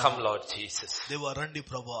Come Lord Jesus. దేవా రండి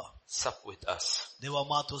ప్రభువా. Sup with us. దేవా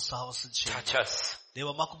మాతో సహవాసించండి. Touch us.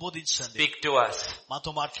 దేవా మాకు బోధించండి. Speak to us.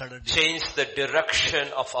 మాతో మాట్లాడండి. Change the direction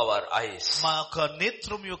of our eyes. మా యొక్క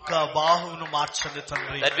నేత్రం యొక్క బాహువును మార్చండి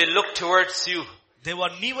తండ్రి. That we look towards you. దేవా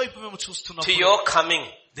నీ వైపు మేము చూస్తున్నాము. To your coming.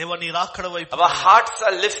 దేవా నీ రాకడ వైపు. Our hearts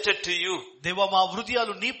are lifted to you. దేవా మా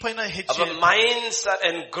హృదయాలు నీ పైన Our minds are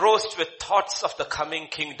engrossed with thoughts of the coming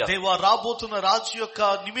kingdom. దేవా రాబోతున్న రాజు యొక్క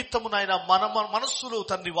నిమిత్తమునైన మన మనస్సులు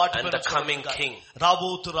తండ్రి వాటిపైన and the coming king.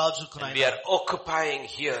 రాబోతు రాజుకు We are occupying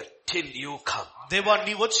here till you come. దేవా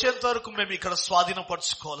నీ వచ్చేంత వరకు మేము ఇక్కడ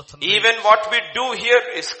స్వాధీనపరచుకోవాలి తండ్రి. Even what we do here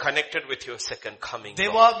is connected with your second coming.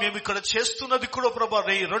 దేవా మేము ఇక్కడ చేస్తున్నది కూడా ప్రభువా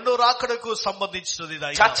నీ రెండో రాకడకు సంబంధించినది.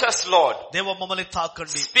 Touch us Lord. దేవా మమ్మల్ని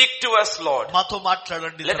తాకండి. Speak to us Lord. మాతో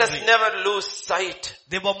మాట్లాడండి. Let us never lose sight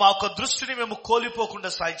దేవా మా యొక్క దృష్టిని మేము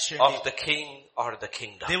కోల్పోకుండా సాయం చేయండి. of the king or the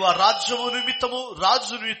kingdom. దేవా రాజ్యము నిమిత్తము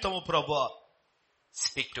రాజు నిమిత్తము ప్రభువా.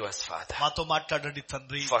 Speak to us Father. మాతో మాట్లాడండి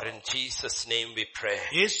తండ్రి. For in Jesus name we pray.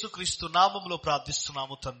 యేసుక్రీస్తు నామములో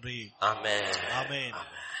ప్రార్థిస్తున్నాము తండ్రి. Amen. Amen.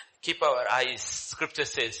 Keep our eyes, scripture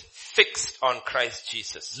says, fixed on Christ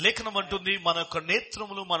Jesus. లేఖనం అంటుంది మన యొక్క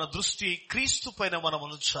నేత్రములు మన దృష్టి క్రీస్తు పైన మనం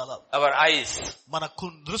ఉంచాలి. Our eyes, మన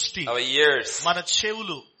దృష్టి, our ears, మన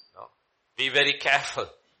చెవులు. be very careful.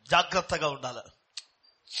 జాగ్రత్తగా ఉండాలి.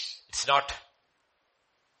 It's not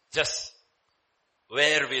just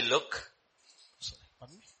where we look.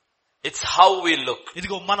 It's how we look.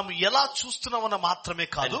 ఇదిగో మనం ఎలా చూస్తున్నామన్న మాత్రమే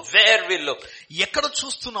కాదు, and where we look. ఎక్కడ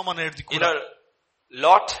చూస్తున్నాం అనేది కూడా.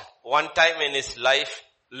 Lot one time in his life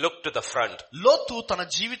looked to the front. లోతు తన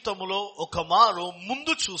జీవితంలో ఒక మారు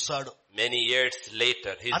ముందు చూశాడు. Many years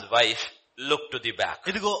later his wife looked to the back.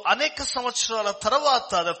 ఇదిగో అనేక సంవత్సరాల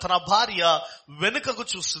తర్వాత తన భార్య వెనుకకు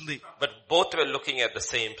చూస్తుంది. But both were looking at the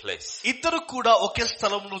same place. ఇద్దరు కూడా ఒకే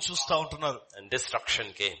స్థలంలో చూస్తా ఉంటున్నారు. And destruction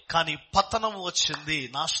came. కానీ పతనం వచ్చింది,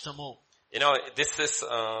 నాశనము. This is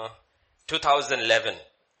 2011.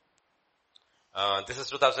 This is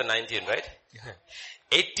 2019, right?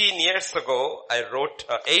 8 years ago I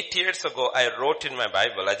wrote in my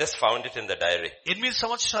Bible. I just found it in the diary. 8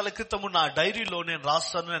 సంవత్సరాల క్రితము నా డైరీలో నేను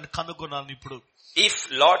రాస్తాను, నేను కనుగొన్నాను ఇప్పుడు. If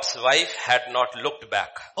Lot's wife had not looked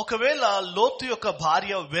back, ఒకవేళ లోతు యొక్క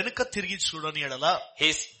భార్య వెనుక తిరిగి చూడని ఎడల,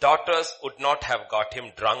 his daughters would not have got him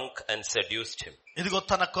drunk and seduced him. ఇదిగో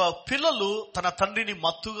తన పిల్లలు తన తండ్రిని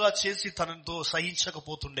మత్తుగా చేసి తనతో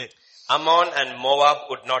సహించకపోతుండే. Ammon and Moab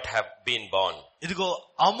would not have been born. ఇదిగో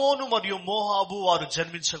అమోను మరియు మోహాబు వారు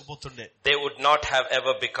జన్మించకపోతుండే. They would not have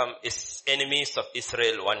ever become enemies of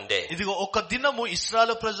Israel one day. ఇదిగో ఒక దినము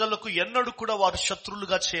ఇశ్రాయేలు ప్రజలకు ఎన్నడూ కూడా వారు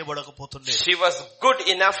శత్రువులుగా చేయబడకపోతుండే. She was good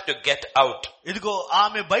enough to get out. ఇదిగో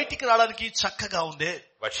ఆమె బయటికి రావడానికి చక్కగా ఉండే.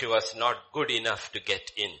 But she was not good enough to get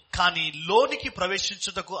in. కానీ లోనికి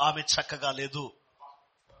ప్రవేశించుటకు ఆమె చక్కగా లేదు.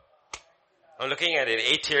 I'm looking at it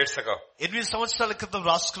 8 years ago. 8 సంవత్సరాల క్రితం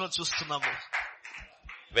రాసుకుని చూస్తున్నాము.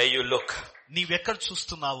 Where you look. నీవెక్కడ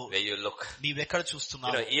చూస్తున్నావు? Where you look. నీవెక్కడ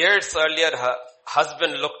చూస్తున్నావు? Years earlier her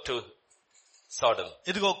husband looked to Sodom.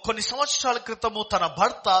 ఇదిగో కొన్ని సంవత్సరాల క్రితము తన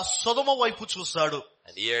భర్త సొదొమ వైపు చూశాడు.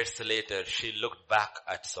 And years later she looked back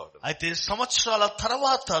at Sodom. అయితే సంవత్సరాల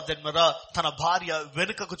తర్వాత తన భార్య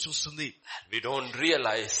వెనుకకు చూస్తుంది. We don't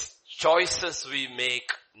realize choices we make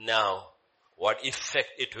now, what effect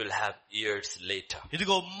it will have years later.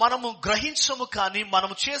 ఇదిగో మనము గ్రహించము కానీ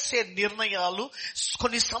మనము చేసే నిర్ణయాలు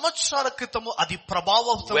కొన్ని సంవత్సరాల క్రితము అది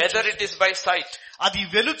ప్రభావం, whether it is by sight, అది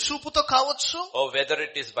వెలుచూపుతో కావచ్చు, or whether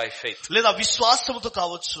it is by faith, లేదా విశ్వాసముతో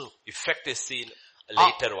కావచ్చు, effect is seen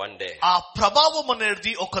later one day. ఆ ప్రభావం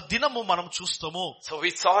అనేది ఒక దినము మనం చూస్తాము. So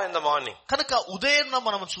we saw in the morning, కనుక ఉదయాన్న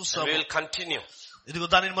మనం చూస్తాము. we will continue. ఇదిగో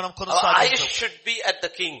దానిని మనం Our కొనసాగిస్తాం. eyes should be at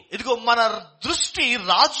the king. ఇదిగో మన దృష్టి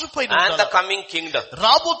రాజు పైన and ఉండాలి, the coming kingdom.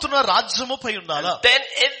 రాబోతున్న రాజ్యము పై ఉండాలి. Then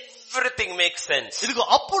everything makes sense. ఇదిగో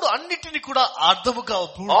అప్పుడు అన్నిటిని కూడా అర్థముగా.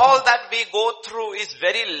 All that we go through is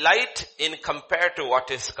very light in compared to what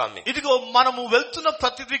is coming. ఇదిగో మనము వెళ్తున్న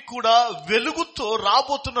ప్రతిదీ కూడా వెలుగుతో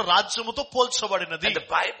రాబోతున్న రాజ్యముతో పోల్చబడినది. And the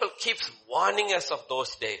Bible keeps warning us of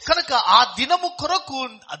those days. కనుక ఆ దినము కొరకు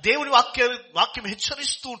దేవుని వాక్యం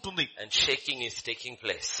హెచ్చరిస్తూ ఉంటుంది. And shaking is taking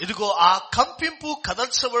place. ఇదిగో ఆ కంపింపు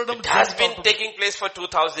కదల్చబడడం It has been taking place for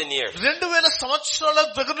 2000 years. 2000 సంవత్సరాల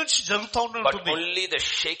దగ్గర నుంచి జరుగుతూ But ఉంటుంది. only the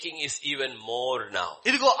shaking is even more now.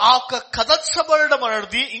 ఇదిగో ఆ కదల్చబడడం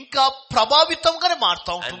అనేది ఇంకా ప్రభావితంగానే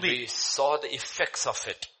మారుతా And ఉంటుంది. we saw the effects of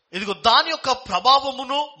it. ఇదిగో దాని యొక్క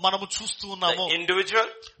ప్రభావమును మనము చూస్తూ ఉన్నాము. The individual,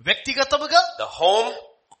 వ్యక్తిగతముగా, the home,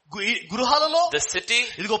 గృహాలలో, the city,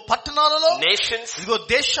 ఇదిగో పట్టణాలలో, nations, ఇదిగో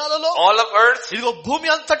దేశాలలో, all of earth, ఇదిగో భూమి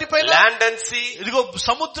అంతటిపైన, land and sea, ఇదిగో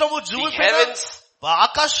సముద్రము, the జూమి, heavens.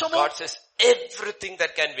 ఆకాశము. God says everything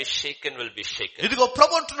that can be shaken will be shaken. ఇదిగో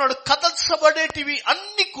ప్రభు అంటున్నాడు కదల్చబడేటివి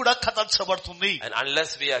అన్ని కూడా కదల్చబడుతుంది. And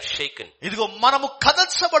unless we are shaken, ఇదిగో మనము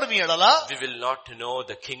కదల్చబడని ఎడల we will not know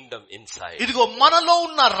the kingdom inside. ఇదిగో మనలో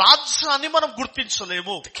ఉన్న రాజ్యాన్ని మనం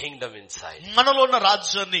గుర్తించలేము. The kingdom inside. మనలో ఉన్న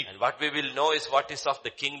రాజ్యాన్ని. And what we will know is what is of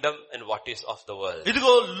the kingdom and what is of the world.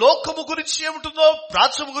 ఇదిగో లోకము గురించి ఏముంటుందో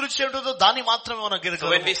రాజ్యము గురించి ఏముంటుందో దాన్ని మాత్రమే మనం So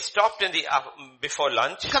గెలగలము. when we stopped in the before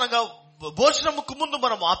lunch, కనుక భోజనముకు ముందు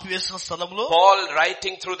మనం ఆపివేసిన స్థలంలో Paul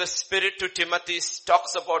writing through the Spirit to Timothy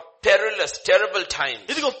talks about perilous, terrible times.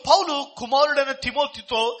 ఇదిగో పౌలు కుమారుడైన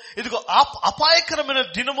తిమోతితో ఇదిగో అపాయకరమైన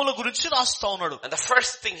దినముల గురించి రాస్తా ఉన్నాడు. And the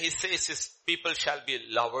first thing he says is people shall be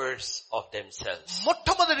lovers of themselves.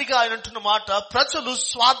 మొట్టమొదటిగా ఆయన అంటున్న మాట ప్రజలు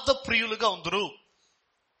స్వార్థ ప్రియులుగా ఉందరు.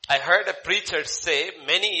 I heard a preacher say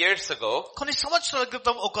many years ago, కొన్ని సంవత్సరాల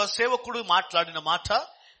క్రితం ఒక సేవకుడు మాట్లాడిన మాట,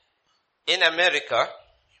 in America,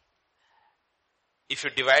 if you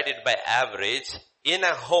divide it by average, in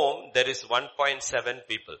a home there is 1.7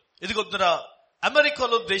 people. ఇదిగో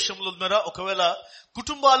అమెరికాలో దేశంలో ఒకవేళ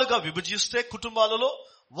కుటుంబాలుగా విభజిస్తే కుటుంబాలలో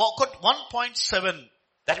 1.7.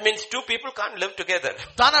 That means two people can't live together.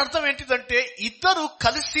 దాని అర్థం ఏంటిదంటే ఇద్దరు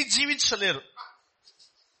కలిసి జీవించలేరు.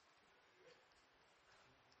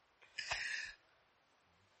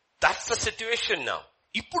 That's the situation now.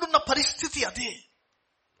 ఇప్పుడున్న పరిస్థితి అదే.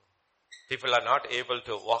 People are not able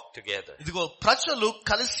to walk together. ఇదిగో ప్రజలు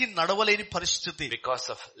కలిసి నడవలేని పరిస్థితి. Because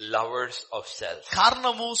of lovers of self.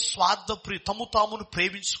 కారణము స్వార్థ తము తామును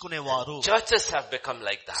ప్రేమించుకునేవారు. Churches have become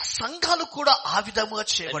like that. సంఘాలు కూడా ఆ విధంగా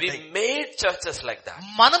చేయబడ్డాయి. We made churches like that.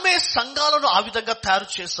 మనమే సంఘాలను ఆ విధంగా తయారు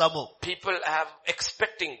చేశాము. People are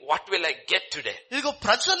expecting, what will I get today? ఇదిగో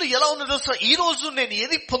ప్రజలు ఎలా ఉన్నదో ఈ రోజు నేను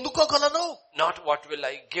ఏది పొందుకోగలను, not what will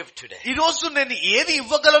I give today. ఈ రోజు నేను ఏది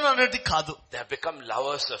ఇవ్వగలను అనేది కాదు. They have become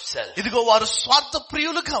lovers of self. ఇదిగో వారు స్వార్థ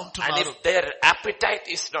ప్రియులుగా ఉంటున్నారు. And if their appetite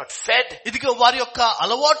is not fed, ఇదిగో వారి యొక్క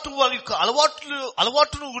అలవాటును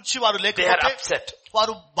గురించి వారు they are లేకపోతే upset.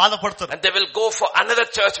 వారు బాధపడతారు. And they will go for another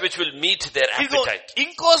church which will meet their appetite.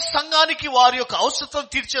 ఇంకో సంఘానికి వారి యొక్క అవసరం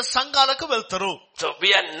తీర్చే సంఘాలకు వెళ్తారు. So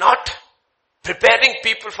we are not preparing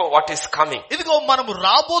people for what is coming. ఇదిగో మనము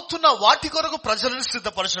రాబోతున్న వాటి కొరకు ప్రజలను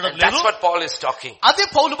సిద్ధపరచడం లేదు. That's what Paul is talking. అదే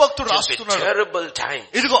పౌలు భక్తుడు It's a రాస్తున్నాడు. terrible time.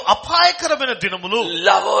 ఇదిగో అపాయకరమైన దినములు.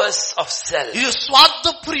 Lovers of self. ఇది స్వార్థ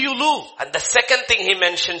ప్రియులు. And the second thing he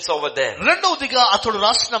mentions over there రెండవదిగా అతడు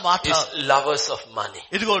రాసిన మాట is lovers of money.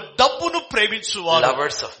 ఇదిగో డబ్బును ప్రేమించువారు.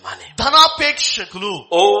 Lovers of money. ధనాపేక్షకులు.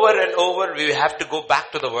 Over and over we have to go back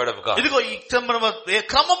to the word of God. ఇదిగో ఈ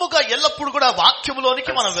క్రమముగా ఎల్లప్పుడు కూడా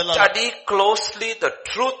వాక్యములోనికి మనం వెళ్ళాలి. Study closely the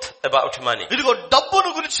truth about money. ఇదిగో డబ్బును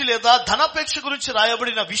గురించి లేదా ధనాపేక్ష గురించి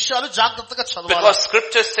రాయబడిన విషయాలు జాగ్రత్తగా చదవాలి. Because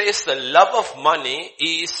scripture says the love of money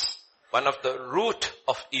is one of the root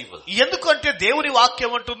of evil. ఎందుకంటే దేవుని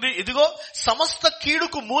వాక్యం అంటుంది ఇదిగో సమస్త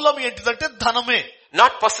కీడుకు మూలం ఏంటిదంటే ధనమే.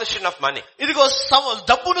 Not possession of money. ఇదిగో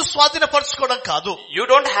డబ్బును స్వాధీనపరచుకోవడం కాదు. You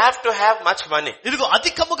don't have to have much money. ఇదిగో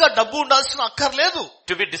అధికముగా డబ్బు ఉండాల్సిన అక్కర్లేదు.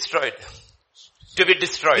 To be destroyed. To be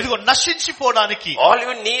destroyed. ఇదిగో నశించిపోవడానికి. All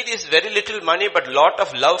you need is very little money but lot of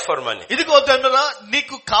love for money. ఇదిగో తండ్రా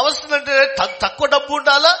నీకు కావాల్సినంటే తక్కువ డబ్బు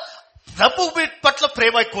ఉండాలా, డబ్బు పట్ల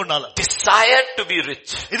ప్రేమ ఎక్కువ ఉండాలా. Desire to be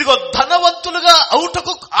rich. ఇదిగో ధనవంతులుగా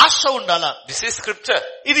అవుటకు ఆశ ఉండాలా. This is scripture.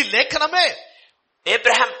 ఇది లేఖనమే.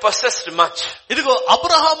 Abraham possessed much. ఇదిగో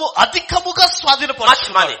అబ్రహాము అధికముగా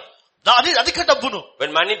స్వాధీనపరచుకున్నాడు. అధిక డబ్బును.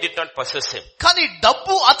 When money did not possess him. కానీ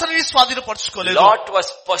డబ్బు అతనిని స్వాధీనపరచుకోలేదు. Lot was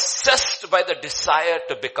possessed by the desire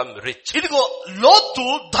to become rich. ఇదిగో లోతు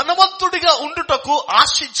ధనవంతుడిగా ఉండుటకు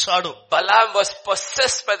ఆశించాడు. Balaam was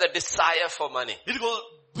possessed by the desire for money. ఇదిగో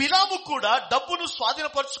బిలాము కూడా డబ్బును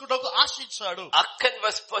స్వాధీనపరచుకుటకు ఆశించాడు. Achan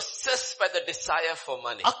was possessed by the desire for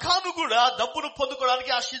money. అఖాను కూడా డబ్బును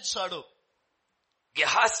పొందుకోవడానికి ఆశించాడు.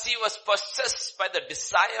 Gehazi was possessed by the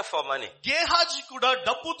desire for money. గేహాజీ కూడా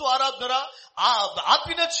డబ్బు ద్వారా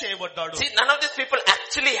ఆపిన చేయబడ్డాడు. See, none of these people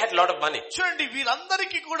actually had a lot of money. చూడండి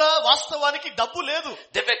వీరందరికీ కూడా వాస్తవానికి డబ్బు లేదు.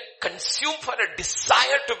 They were consumed for a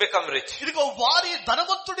desire to become rich. ఇదిగో వారి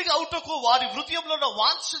ధనవంతుడిగా అవుటకు వారి హృదయంలో ఉన్న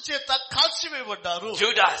వాంఛ చేత కాల్చివేయబడ్డారు.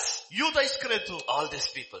 Judas, యూదా ఇస్కరియోతు, all these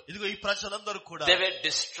people. ఇదిగో ఈ ప్రజలందరూ కూడా They were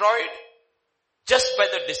destroyed just by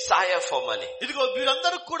the desire for money. ఇదిగో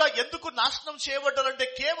వీరందరూ కూడా ఎందుకు నాశనం చేయబడ్డారంటే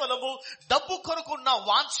కేవలము డబ్బు కొరకున్న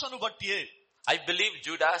వాంఛను బట్టి. I believe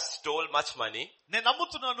Judas stole much money. నేను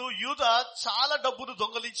నమ్ముతున్నాను యూదా చాలా డబ్బును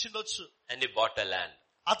దొంగలించిండొచ్చు. And he bought a land.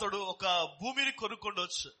 అతడు ఒక భూమిని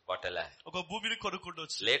కొనుక్కొండొచ్చు. Bought a land. ఒక భూమిని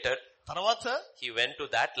కొనుక్కొండొచ్చు. Later, తర్వాత he went to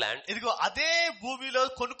that land, ఇదిగో అదే భూమిలో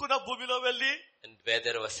కొనుక్కున్న భూమిలో వెళ్ళి and where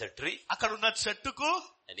there was a tree, అక్కడ ఉన్న చెట్టుకు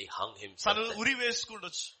and he hung himself తను there. Uri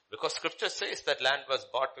వేసుకుండొచ్చు. Because scripture says that land was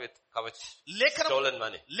bought with kavach, stolen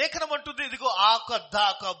money. లేఖనం అంటుంది ఇదిగో ఆ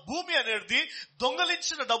యొక్క భూమి అనేది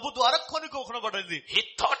దొంగలించిన డబ్బు ద్వారా కొనుక్కోబడింది. He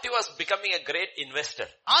thought he was becoming a great investor.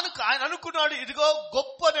 ఆయన అనుకున్నాడు ఇదిగో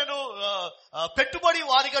గొప్ప నేను పెట్టుబడి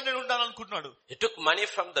వారిగా నేను ఉండాలని అనుకున్నాడు. He took money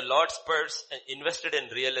from the Lord's purse and invested in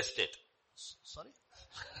real estate. Sorry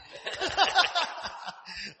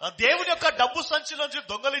దేవుని యొక్క డబ్బు సంచిలోంచి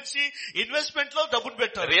దొంగలించి ఇన్వెస్ట్మెంట్ లో డబ్బును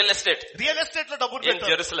పెట్టారు. రియల్ ఎస్టేట్ లో డబ్బును in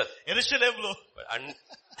Jerusalem. యెరూషలేములో.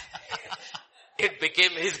 It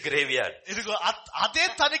became his graveyard. ఇదిగో అదే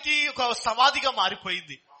తనకి ఒక సమాధిగా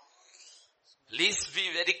మారిపోయింది. Please be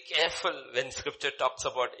very careful when scripture talks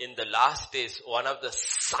about in the last days, one of the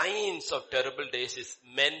signs of terrible days is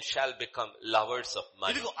men shall become lovers of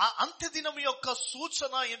money. ఇదిగో అంత్య దినం యొక్క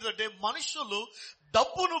సూచన ఏంటంటే మనుషులు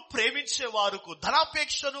డబ్బును ప్రేమించేవారు,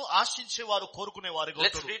 ధనాపేక్షను ఆశించేవారు, కోరుకునేవారు.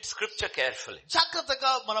 Let's read scripture carefully.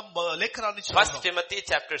 జాగ్రత్తగా మనం లేఖనాన్ని 1 Timothy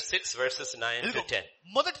chapter 6 verses 9 to 10.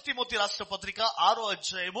 మొదటి తిమోతి రాష్ట్ర పత్రిక 6వ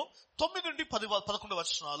అధ్యాయము 9 నుండి 11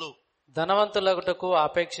 వచనాలు. ధనవంతులగుటకు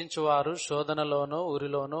ఆపేక్షించువారు శోధనలోను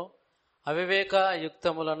ఉరిలోను అవివేక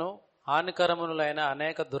యుక్తములను హానికరములైన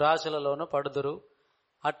అనేక దురాశలలోను పడుదురు.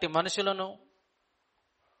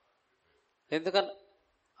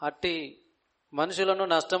 అట్టి మనుషులను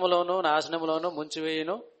నష్టములోను నాశనములోను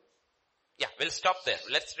ముంచివేయును. Yeah, we'll stop there.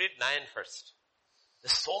 Let's read 9 first.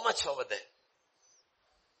 There's so much over there.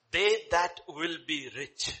 They that will be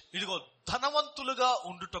rich ఇదిగో ధనవంతులుగా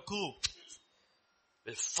ఉండుటకు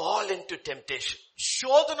will fall into temptation,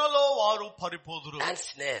 శోధనలో వారు పడిపోదురు, and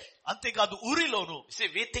snare. అంతేకాదు ఊరిలోను. See,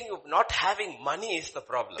 we think not having money is the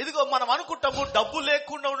problem. ఇదిగో మనం అనుకుంటాము డబ్బు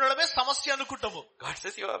లేకుండా ఉండడమే సమస్య అనుకుంటాము. God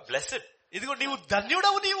says you are blessed. ఇదిగో నీవు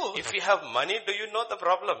ధన్యుడవు. నీవు If you have money, do you know the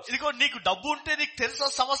problems? ఇదిగో నీకు డబ్బు ఉంటే నీకు తెలుసా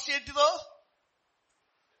సమస్య ఏంటిదో?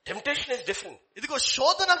 Temptation is different. ఇదిగో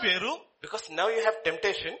శోధన వేరు. Because now you have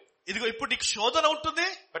temptation, ఇదిగో ఇప్పుడు నీకు శోధన ఉంటుంది,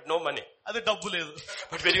 but no money. అది డబ్బు లేదు.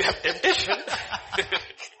 But when you have temptation,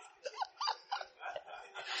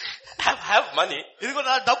 have money. ఇదిగో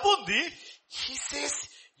నా డబ్బు ఉంది. He says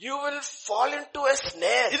you will fall into a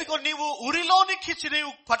snare. ఇదిగో నీవు ఉరిలోనికి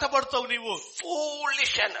నీవు పట్టబడతావు. నీవు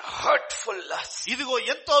foolish and hurtful lust. ఇదిగో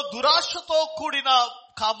ఎంతో దురాశతో కూడిన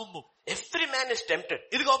కామము. Every man is tempted.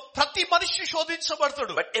 ఇదిగో ప్రతి మనిషి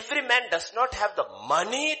శోధించబడతాడు. But every man does not have the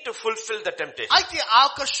money to fulfill the temptation. అయితే ఆ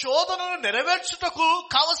యొక్క శోధనను నెరవేర్చుటకు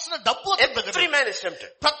కావలసిన డబ్బు Every man is tempted.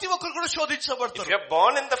 ప్రతి ఒక్కరు కూడా If శోధించబడతారు. you are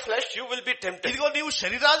born in the flesh, you will be tempted. ఇదిగో నీవు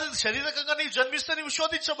శారీరకంగా నీవు జన్మిస్తే నీవు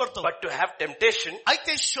శోధించబడతావు. But to have temptation,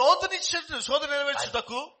 అయితే శోధన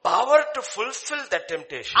నెరవేర్చుటకు, power to fulfill that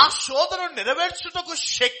temptation, ఆ శోధనను నెరవేర్చుటకు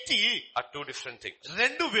శక్తి are two different things.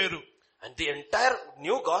 రెండు వేరు. And the entire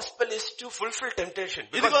new gospel is to fulfill temptation.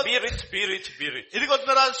 Because be rich, be rich, be rich. ఇదిగో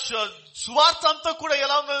సువార్త అంతా కూడా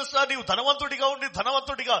ఎలా ఉన్నది సార్? నీవు ధనవంతుడిగా ఉండి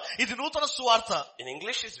ధనవంతుడిగా. ఇది నూతన సువార్త. In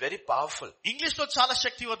English is very powerful. English లో చాలా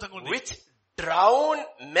శక్తివంతంగా ఉంది. Which drown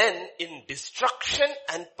men in destruction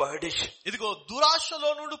and perdition. ఇదిగో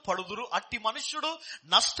దురాశలో నుండి పడుదురు, అట్టి మనుష్యుడు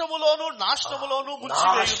నష్టములోను నాశనములోను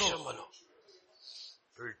ముంచివేయును.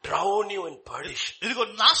 Will drown you in perdition. ఇదిగో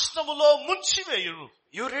నాశనములో ముంచివేయును.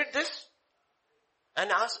 You read this and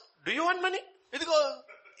ask, do you want money? ఇదిగో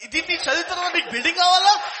దీన్ని చదువుతున్నా నీకు బిల్డింగ్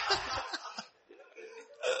కావాలా?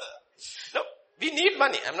 No, we need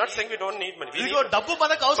money. I'm not saying we don't need money. ఇదిగో డబ్బు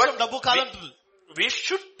మనకు అవసరం, డబ్బు కాదంటుంది. We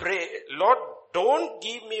should pray, Lord, don't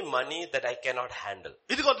give me money that I cannot handle.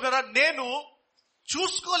 ఇదిగో నేను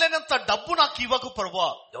చూసుకోలేనంత డబ్బు నాకు ఇవ్వకు ప్రభువా.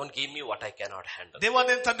 Don't give me what I cannot handle. దేవా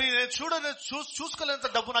నేను తండ్రి చూసుకోలేనంత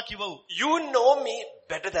డబ్బు నాకు ఇవ్వవు. You know me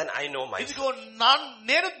better than I know myself. ఇదిగో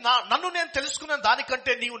నన్ను నేను తెలుసుకున్న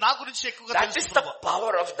దానికంటే నీవు నా గురించి ఎక్కువగా That is the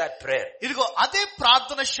power of that prayer. ఇదిగో అదే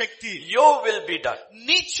ప్రార్థన శక్తి. Your will be done.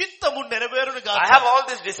 నీ చిత్తము నెరవేరును గాక. I have all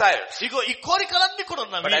these desires. ఇదిగో ఈ కోరికలన్నీ కూడా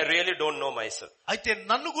ఉన్నవి. But I really don't know myself. అయితే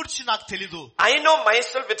నన్ను గురించి నాకు తెలీదు. I know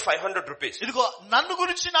myself with 500 rupees. ఇదిగో నన్ను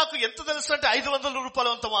గురించి నాకు ఎంత తెలుసు అంటే 500 రూపాయలు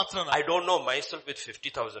అంత మాత్రాన. I don't know myself with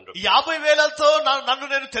 50,000 rupees. 50,000తో నన్ను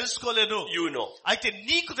నేను తెలుసుకోలేను. You know. అయితే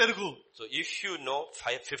నీకు Telugu. So if you know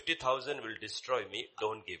 50,000 will destroy me,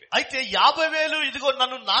 don't give it. అయితే 50,000 ఇదిగో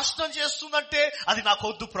నన్ను నాశనం చేస్తుందంటే అది నాకు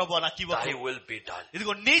వద్దు ప్రభువా, నాకు ఇవ్వకు. I will be done.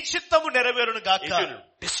 ఇదిగో నీ చిత్తము నెరవేరును గాక. It will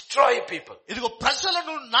destroy people. ఇదిగో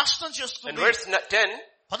ప్రజలను నాశనం చేస్తుంది. In verse 10,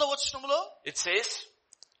 10వ వచనంలో it says,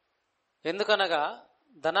 ఎందుకనగా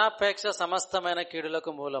ధనాపేక్ష సమస్తమైన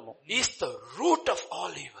కీడులకు మూలము. is the root of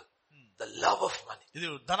all evil, the love of money. ఇది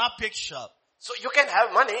ధనాపేక్ష. So you can have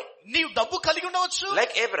money, నీవు డబ్బు కలిగి ఉండవచ్చు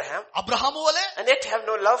like Abraham, అబ్రహాము వలె, and yet have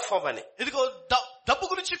no love for money. ఇదిగో డబ్బు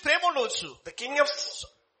గురించి ప్రేమ ఉండవచ్చు, The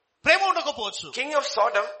ప్రేమ ఉండకపోవచ్చు. king of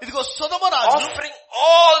Sodom, ఇదిగో సొదొమ రాజు offering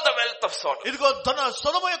all the wealth of Sodom ఇదిగో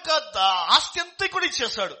సొదొమ యొక్క ఆస్తి అంతా కూడా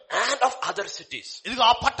ఇచ్చేశాడు. and of other cities. ఇదిగో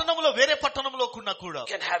ఆ పట్టణంలో వేరే పట్టణంలో కూడా You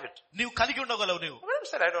can have it. నీవు కలిగి ఉండగలవు. నీవు Abraham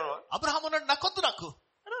said, I don't want. Abraham అన్నాడు, నాకొద్దు, నాకు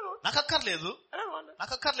అక్కర్లేదు,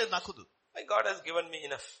 నాకు అక్కర్లేదు, నాకొద్దు. My God has given me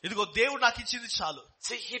enough. ఇదిగో దేవుడు నాకు ఇచ్చింది చాలు.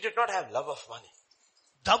 See, he did not have love of money.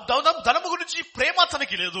 ధనము గురించి ప్రేమ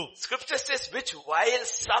అతనికి లేదు. Scripture says, which while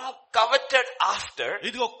some coveted after,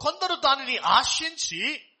 ఇదిగో కొందరు దానిని ఆశించి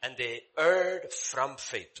and they erred from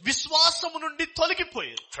faith. విశ్వాసము నుండి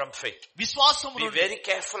తొలగిపోయారు. From faith. విశ్వాసము Be నుండి. very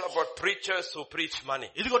careful about preachers who preach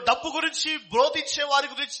money. ఇదిగో డబ్బు గురించి బోధించే వారి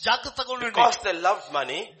గురించి జాగ్రత్తగా ఉండండి. Because they love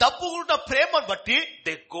money, డబ్బు ఉన్న ప్రేమను బట్టి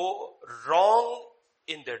they go wrong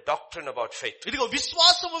in their doctrine about faith. ఇదిగో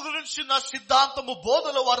విశ్వాసము గురించి నా సిద్ధాంతము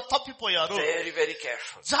బోధలో వారు తప్పిపోయారు. Very, very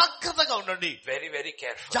careful. జాగ్రత్తగా ఉండండి. Very, very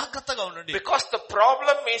careful. జాగ్రత్తగా ఉండండి. Because the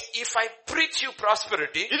problem is, if I preach you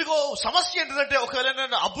prosperity, ఇదిగో సమస్య ఏంటంటే ఒకవేళ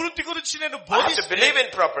నేను అభివృద్ధి గురించి నేను I have to believe in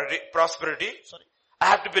prosperity.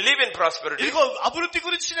 I have to believe in prosperity. ఇదిగో అభివృద్ధి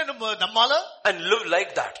గురించి నేను నమ్మాలా and live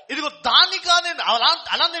like that. ఇదిగో దానిగా నేను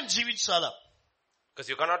అలా నేను జీవించాలా. Because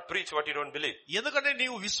you cannot preach what you don't believe. ఎందుకంటే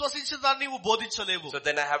నీవు విశ్వసించిన దాన్ని నీవు బోధించలేవు. So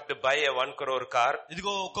then I have to buy a 1 crore car.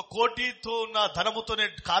 ఇదిగో 1 కోటితో ఉన్న ధనముతో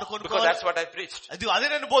నేను కారు Because కొనుక్కోవాలి. that's what I preached. ఇదిగో అదే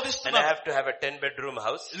నేను And I బోధిస్తున్నాను. have to have a 10-bedroom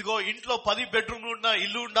house. ఇదిగో ఇంట్లో 10 బెడ్రూమ్లు ఉన్న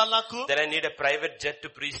ఇల్లు ఉండాలి నాకు. Then I need a private jet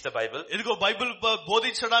to preach the Bible. ఇదిగో బైబిల్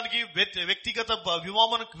బోధించడానికి వ్యక్తిగత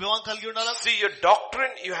విమానం కలిగి ఉండాలి. See, your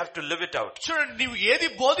doctrine, you have to live it out. చూడండి, నీవు ఏది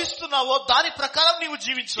బోధిస్తున్నావో దాని ప్రకారం నీవు If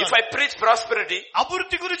జీవించాలి. I preach prosperity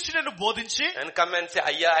అభివృద్ధి గురించి నేను బోధించి and come and say,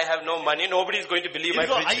 Ayya, I have no money, nobody is going to believe my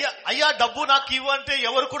ఇదిగో preaching. అయ్యా డబ్బు నాకు ఇవ్వంటే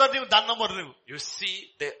ఎవరు కూడా నీవు దాన్ని నమ్మరు. నువ్వు You see,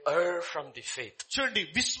 they err from the faith చూడండి,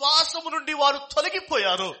 విశ్వాసము నుండి వారు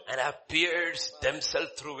తొలగిపోయారు. and have pierced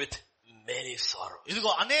themselves through with many sorrows. ఇదిగో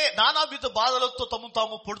నానావిధ బాధలతో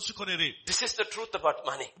తాము పొడుచుకొనిరి. This is the truth about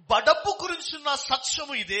money. డబ్బు గురించి ఉన్న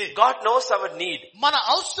సత్యము ఇదే. God knows our need. మన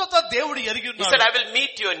అవసరత దేవుడు ఎరిగి He ఉన్నాడు. said, I will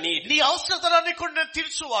meet your need. నీ అవసరతలన్నీ కూడా నేను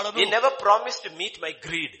తీర్చువాడను. He never promised to meet my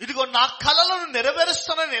greed. ఇదిగో నా కలలను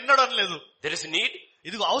నెరవేరుస్తానని ఎన్నడం లేదు. There is need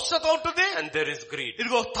ఇదిగో అవసరత ఉంటుంది, and there is greed.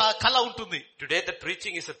 ఇదిగో కళ ఉంటుంది. Today the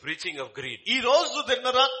preaching is a preaching of greed. ఈ రోజు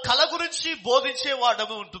దగ్గర కళ గురించి బోధించే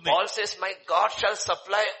వాడమే ఉంటుంది. Paul says, my God shall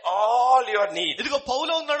supply all your needs. ఇదిగో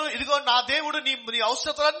పౌలు ఉన్నాడు, ఇదిగో నా దేవుడు నీ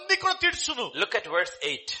అవసరతలన్నీ కూడా తీర్చును. Look at verse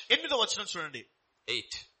 8. 8వ వచనం చూడండి.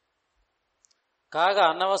 8. కాగా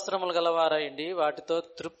అన్నవస్త్రములు గలవారైండి వాటితో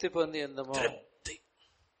తృప్తి పొంది ఎందుము.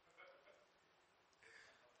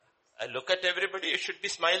 I look at everybody, you should be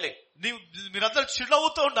smiling. మీరందరూ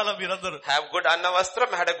చిరునవ్వుతూ ఉండాలి. మీరందరూ have good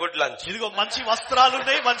annavastram, had a good lunch. ఇదిగో మంచి వస్త్రాలు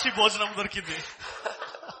ఉన్నాయి, మంచి భోజనం దొరికింది.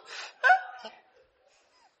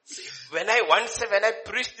 When I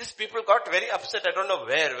preached this, people got very upset. I don't know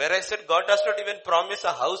where I said God does not even promise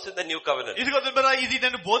a house in the new covenant. ఇదిగో ఇది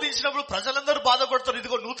నేను బోధించినప్పుడు ప్రజలందరూ బాధపడతారు.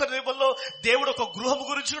 ఇదిగో నూతన నిబంధనలో దేవుడు ఒక గృహం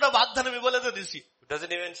గురించి కూడా వాగ్దానం ఇవ్వలేదు అనేసి. It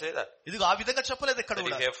doesn't even say that. ఇదిగో ఆ విధంగా చెప్పలేదు ఎక్కడ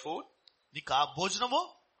కూడా. If you have food, నీకు ఆ భోజనము,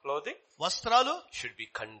 clothing, వస్త్రాలు, should be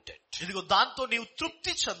content. ఇదిగో దాంతో నీవు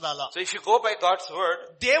తృప్తి చెందాలా. So if you go by God's word,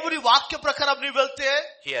 దేవుడి వాక్య ప్రకారం నీవు వెళ్తే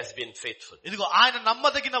He has been faithful. ఇదిగో ఆయన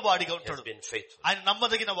నమ్మదగిన వాడిగా He has ఉంటాడు. been faithful. ఆయన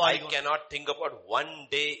నమ్మదగిన I వాడిగా. cannot think about one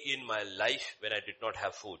day in my life when I did not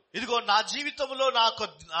have food. ఇదిగో నా జీవితంలో నాకు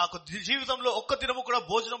జీవితంలో ఒక్క దినము కూడా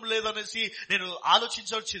భోజనం లేదనేసి నేను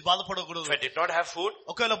ఆలోచించవచ్చు, బాధపడకూడదు. If I did not have food,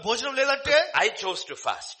 ఒకవేళ భోజనం లేదంటే I chose to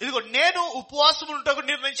fast. ఇదిగో నేను ఉపవాసం ఉంటాకు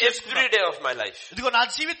నిర్ణయం Every చేసుకున్నాను. day of my life, ఇదిగో నా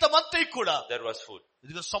జీవితం అంతా కూడా there was food.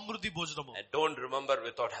 ఇదిగో సమృద్ధి భోజనము. I don't remember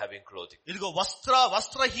without having clothing. ఇదిగో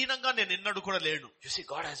వస్త్రహీనంగా నేను ఎన్నడూ కూడా లేను. You see,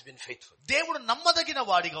 God has been faithful దేవుడు నమ్మదగిన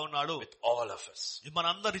వాడిగా ఉన్నాడు with all of us.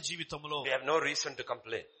 మనందరి జీవితంలో. We have no reason to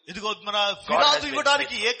complain. ఇదిగో మన ఫిర్యాదు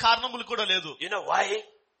ఇవ్వడానికి ఏ కారణములు కూడా లేదు. You know why?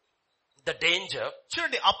 The danger.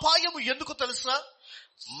 చూడండి, అపాయము ఎందుకు తెలుసా?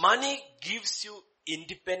 Money gives you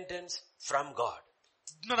independence from God.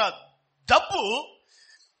 మన డబ్బు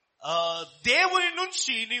దేవుని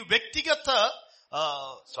నుంచి నీ వ్యక్తిగత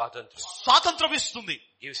స్వాతంత్రం ఇస్తుంది.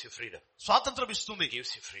 Gives you freedom. స్వాతంత్రం ఇస్తుంది.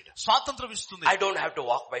 Gives you freedom. స్వాతంత్రం ఇస్తుంది. I don't have to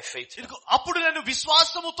walk by faith. అప్పుడు నేను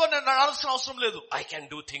విశ్వాసముతో నేను నడాల్సిన అవసరం లేదు. I can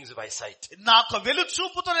do things by sight. నాకు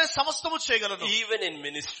వెలుచూపుతో నేను సమస్తము చేయగలను. Even in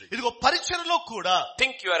ministry. ఇదిగో పరిచర్యలో కూడా.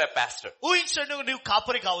 Think you are a pastor. ఊహించండి, నీవు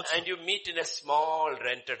కాపరి కావచ్చు. And you meet in a small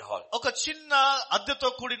rented hall. ఒక చిన్న అద్దెతో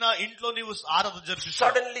కూడిన ఇంట్లో నీవు ఆరాధన జరిపిస్తావు.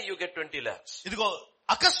 Suddenly you get 20 lakhs. ఇదిగో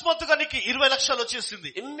అకస్మాత్తుగా నీకు 20 లక్షలు వచ్చేసింది.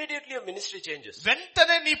 Immediately your ministry changes.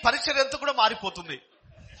 వెంటనే నీ పరిచర్య అంతా కూడా మారిపోతుంది.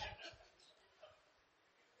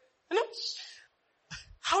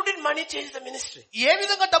 How did money change the ministry? ఏ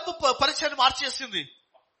విధంగా డబ్బు పరిచర్య మార్చేసింది?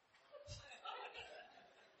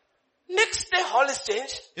 Next day hall is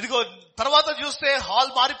changed. ఇదిగో తర్వాత చూస్తే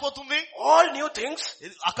హాల్ మారిపోతుంది. All new things.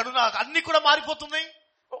 అక్కడున్న అన్ని కూడా మారిపోతున్నాయి.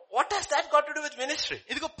 What has that got to do with ministry?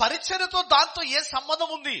 ఇదిగో పరిచర్యతో దాంతో ఏ సంబంధం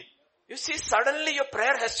ఉంది? You see, suddenly your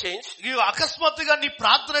prayer has changed. అకస్మాత్తుగా నీ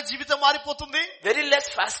ప్రార్థన జీవితం మారిపోతుంది. Very less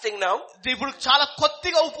fasting now. ఇప్పుడు చాలా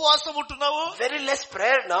కొద్దిగా ఉపవాసం ఉంటున్నావు. Very less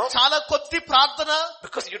prayer now. చాలా కొద్ది ప్రార్థన.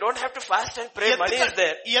 Because you don't have to fast and pray. Money is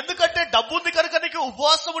there. ఎందుకంటే డబ్బు ఉంది కనుక నీకు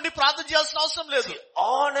ఉపవాసం ఉండి ప్రార్థన చేయాల్సిన అవసరం లేదు.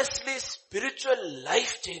 Honestly, spiritual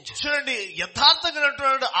life changes. చూడండి,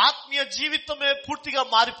 యథార్థంగా ఆత్మీయ జీవితమే పూర్తిగా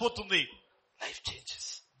మారిపోతుంది. Life changes.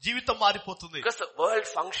 జీవితం మారిపోతుంది. Because the world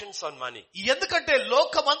functions on money. ఎందుకంటే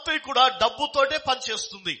లోకమంతా కూడా డబ్బుతోటే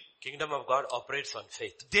పనిచేస్తుంది. Kingdom of God operates on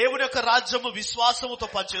faith. దేవుని యొక్క రాజ్యము విశ్వాసముతో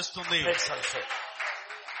పనిచేస్తుంది. Operates on faith.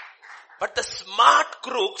 But the smart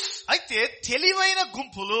crooks అయితే తెలివైన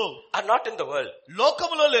గుంపులు are not in the world.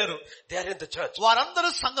 లోకములో లేరు. They are in the church. వారందరూ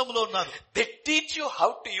సంఘములో ఉన్నారు. They teach you how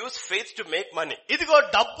to use faith to make money. ఇదిగో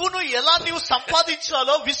డబ్బును ఎలా నీవు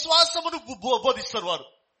సంపాదించాలో విశ్వాసమును బోధిస్తారు వారు.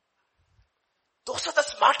 Those are the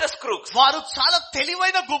smartest crooks. వారు చాలా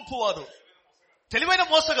తెలివైన గుంపు, వారు తెలివైన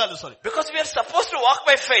మోసగాళ్ళు. Sorry. Because we are supposed to walk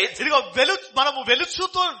by faith. ఇదిగో మనము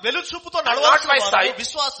వెలుచూపుతో not by నడవాలి. sight.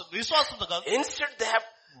 విశ్వాసంతో కాదు. Instead they have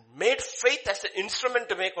made faith as an instrument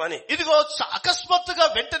to make money. ఇదిగో అకస్మాత్తుగా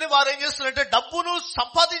వెంటనే వారు ఏం చేస్తారంటే డబ్బును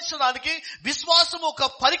సంపాదించడానికి విశ్వాసం ఒక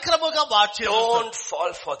పరిక్రమగా మార్చారు. Don't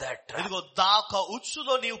fall for that trap. ఇదిగో దాక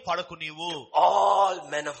ఉచ్చులో నీవు పడకు. నీవు All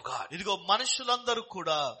men of God. ఇదిగో మనుషులందరూ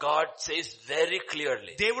కూడా God says very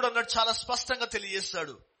clearly. దేవుడు అన్నట్టు చాలా స్పష్టంగా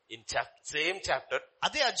తెలియజేస్తాడు. In same chapter,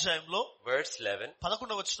 అదే అధ్యాయంలో verse 11,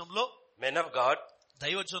 11వ వచనంలో, men of God,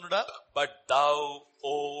 దైవజనుడా, but thou,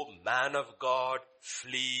 O man of God,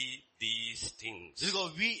 flee these things. ఇదిగో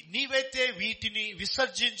నీవైతే వీటిని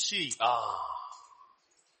విసర్జించి.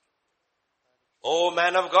 O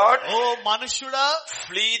man of God, oh మనుష్యుడా,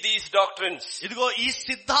 flee these doctrines. ఇదిగో ఈ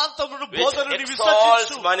సిద్ధాంతమును Which బోధనని exalts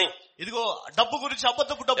విసర్జించు. money. ఇదిగో డబ్బు గురించి,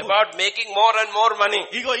 అబద్ధపు డబ్బు, About making more and more money.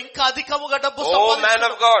 ఇదిగో ఇంకా అధికముగా డబ్బు Oh man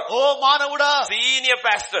of God, ఓ మానవుడా, senior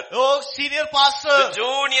pastor, ఓ senior pastor,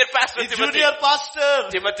 junior pastor junior pastor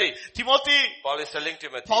Timothy. Paul is telling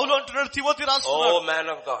Timothy, పౌలు అంటున్నాడు తిమోతి రాస్తున్నాడు, oh man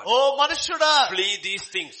of God, oh మనుష్యుడా, flee these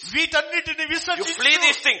things. వీటన్నిటిని You విసర్జించు. flee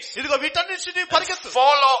these things. ఇదిగో వీటన్నిటిని పరిగెత్తు.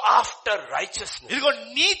 Follow after righteousness, ఇదిగో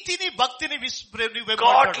నీతిని, భక్తిని,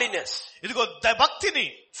 godliness, ఇదిగో భక్తిని,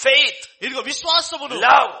 faith, ఇదిగో విశ్వాసమును,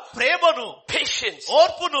 love, ప్రేమను, patience,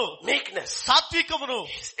 ఓర్పును, meekness. సాత్వికమును.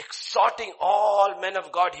 He's exhorting all men of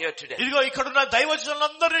God here today. ఇదిగో ఇక్కడున్న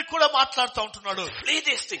దైవజనులందరినీ కూడా మాట్లాడుతూ ఉంటున్నాడు. Flee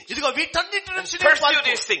these things. ఇదిగో వీటన్నిటి నుంచి And pursue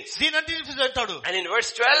these things. దీనంటిని అంటాడు. And in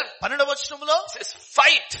verse 12, 12వ వచనంలో it says,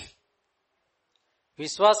 fight.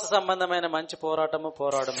 విశ్వాస సంబంధమైన మంచి పోరాటము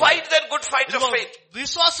పోరాడము. Fight that good fight of faith.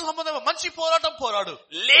 విశ్వాస సంబంధమైన మంచి పోరాటం పోరాడు.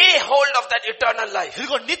 Lay hold of that eternal life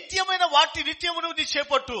ఇదిగో నిత్యమైన నిత్యమును నీ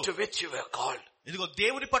చేపట్టు. to which you were called. ఇదిగో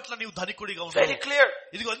దేవుని పట్ల నీవు ధనికుడిగా Very ఉంటావు. clear.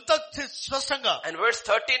 ఇదిగో ఎంత స్పష్టంగా. And verse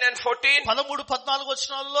 13 and 14, 13, 14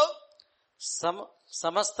 వచనాల్లో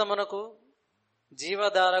సమస్తమునకు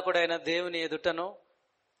జీవధారకుడైన దేవుని ఎదుటను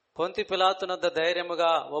పొంతి పిలాతునొద్ద ధైర్యముగా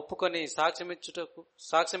ఒప్పుకొని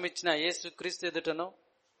సాక్ష్యమిచ్చిన యేసుక్రీస్తు ఎదుటను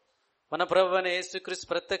మన ప్రభువైన యేసుక్రీస్తు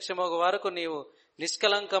ప్రత్యక్షమగు వరకు నీవు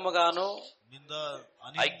నిష్కలంకముగాను.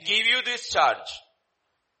 I give you this charge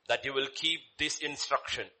that you will keep this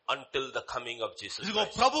instruction until the coming of Jesus ఇదిగో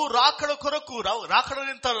Christ. ప్రభు రాకడ కొరకు, రాకడ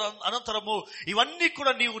అనంతరము ఇవన్నీ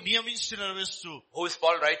కూడా నీవు నియమించి నెరవేర్చు. Who is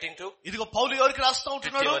Paul writing to? ఇదిగో పౌలు ఎవరికి రాస్తా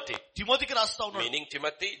ఉంటున్నాడు? Timothy. తిమోతికి రాస్తా ఉన్నాడు. Meaning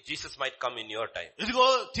Timothy, Jesus might come in your time. ఇదిగో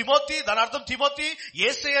తిమోతి, దాని అర్థం తిమోతి,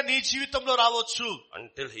 యేసయ్య నీ జీవితంలో రావచ్చు.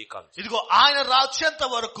 Until he comes. ఇదిగో ఆయన రాచేంత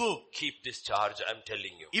వరకు Keep this charge, I'm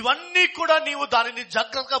telling you. ఇవన్నీ కూడా నీవు దానిని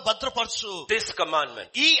జాగ్రత్తగా భద్రపరచు. This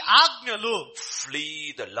commandment. ఈ ఆజ్ఞలు Flee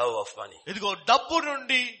the love of money. ఇదిగో డబ్బు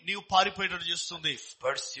నుండి నీవు పారిపోయేటట్టు చేస్తుంది.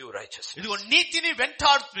 Pursue righteousness. ఇదిగో నీతిని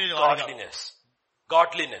వెంటాడుతుంది.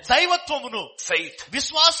 Godliness. దైవత్వమును, Faith.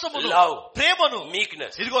 విశ్వాసమును, Love. ప్రేమను,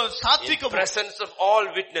 Meekness. ఇదిగో In సాత్వికము, presence of all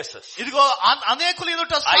witnesses. ఇదిగో అనేకులు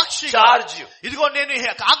ఎదుట I సాక్షిగా charge you. ఇదిగో నేను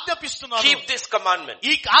ఆజ్ఞాపిస్తున్నాను. Keep this commandment.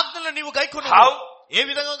 ఈ ఆజ్ఞలను నీవు గైకొను. How? ఏ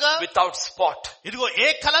విధంగా? Without spot. ఇదిగో ఏ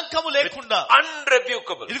కలంకము లేకుండా,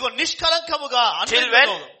 Unrebukable. ఇదిగో నిష్కలంకముగా. Till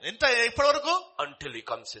when? ఎంత ఎప్పటి వరకు? Until he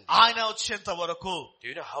comes in. ఆయన వచ్చేంత వరకు. Do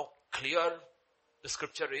you know how clear the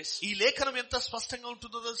scripture is? ఈ లేఖనం ఎంత స్పష్టంగా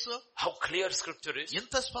ఉంటుందో తెలుసు? How clear scripture is?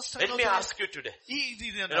 ఎంత స్పష్టంగా Let me ఉంటుందో? ask you today. ఇది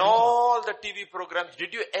In all the TV programs,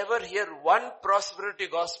 did you ever hear one prosperity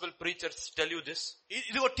gospel preacher tell you this?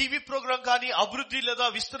 ఇదిగో టీవీ ప్రోగ్రామ్ కానీ, అభివృద్ధి లేదా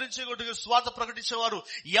విస్తరించే స్వార్థ ప్రకటించేవారు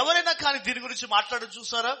ఎవరైనా కానీ దీని గురించి మాట్లాడడం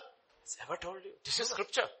చూసారా? Ever told you? This is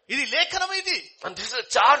scripture. ఇది లేఖనం ఇది. And this is a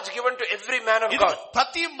charge given to every man of God.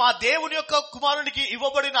 ప్రతి మా దేవుని యొక్క కుమారునికి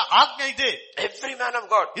ఇవ్వబడిన ఆజ్ఞ ఇదే. Every man of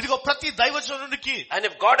God. ఇదిగో ప్రతి దైవజనునికి. And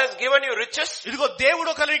if God has given you riches, ఇదిగో దేవుడు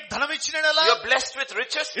ఒకరికి ధనం ఇచ్చినలా, you are blessed with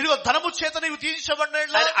riches. ఇదిగో ధనము చేత నీవు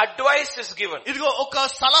దీవించబడినలా, and advice is given. ఇదిగో ఒక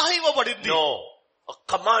సలహా ఇవ్వబడింది. No, a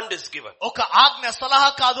command is given. ఒక ఆజ్ఞ, సలహా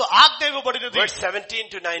కాదు, ఆజ్ఞ ఇవ్వబడినది. Verse 17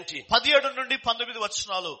 to 19. 17 నుండి 19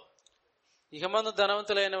 వచనాలు. ఇహమందు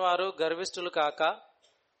ధనవంతులైన వారు గర్విష్ఠులు కాక,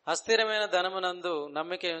 అస్థిరమైన ధనమునందు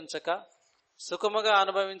నమ్మిక ఉంచక, సుఖముగా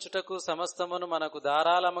అనుభవించుటకు సమస్తమును మనకు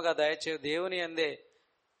ధారాళముగా దయచే దేవుని యందే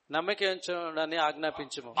నమ్మిక ఉంచుడని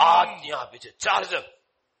ఆజ్ఞాపించుము. Charge.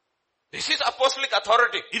 This is apostolic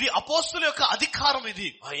authority. ఇది అపోస్తలుల యొక్క అధికారం ఇది.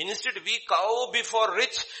 Instead we cow before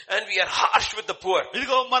rich and we are harsh with the poor.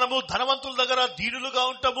 ఇదిగో మనము ధనవంతుల దగ్గర దీనులుగా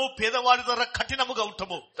ఉంటాము, పేదవాడి దగ్గర కఠినముగా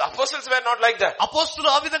ఉంటాము. The apostles were not like that.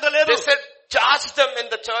 అపోస్తలులు ఆ విధంగా లేరు. They said, charge them in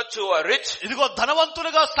the church who are rich. ఇదిగో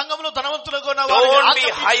ధనవంతులుగా సంఘములో ధనవంతులుగా ఉన్న వారిని వారిని don't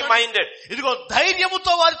be high minded. ఇదిగో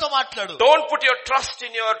ధైర్యముతో వారితో మాట్లాడు. Don't put your trust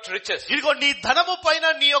in your riches. ఇదిగో నీ ధనము పైన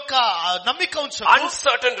నీ యొక్క నమ్మిక ఉంచు.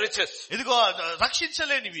 Uncertain riches. ఇదిగో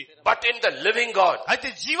రక్షించలేనివి. But in the living God.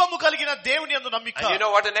 అయితే జీవము కలిగిన దేవుని యందు నమ్మిక. And you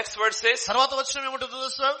know what the next word says? తర్వాత వచనం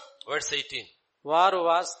ఏమంటుందో సార్? Verse 18. వారు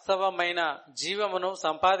వాస్తవమైన జీవమును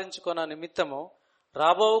సంపాదించుకున్న నిమిత్తము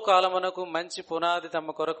రాబో కాలమునకు మంచి పునాది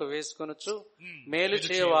తమ కొరకు వేసుకొనుచు మేలు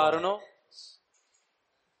చేయవారును,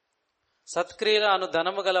 సత్క్రియల అను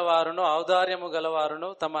ధనము గలవారును, ఔదార్యము గలవారును,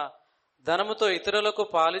 తమ ధనముతో ఇతరులకు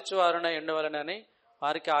పాలిచ్చువారునై ఉండవలెనని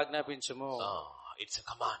వారికి ఆజ్ఞాపించుము. It's a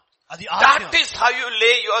command. That is how you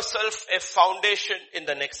lay yourself a foundation in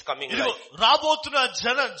the next coming life. రాబోతున్న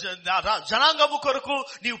జనాంగము కొరకు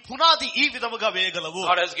నీవు పునాది ఈ విధముగా వేయగలవు.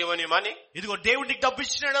 God has given you money. ఇదిగో దేవుడికి డబ్బు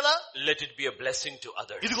ఇచ్చినాడా? Let it be a blessing to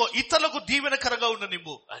others. ఇదిగో ఇతరులకు దీవెనకరంగా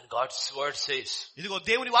ఉండనివ్వు. And God's word says, ఇదిగో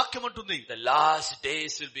దేవుని వాక్యం అంటుంది, the last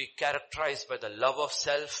days will be characterized by the love of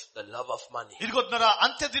self, the love of money. ఇదిగో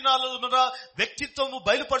అంత్య దినాలలో వ్యక్తిత్వము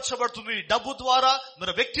బయలుపరచబడుతుంది డబ్బు ద్వారా,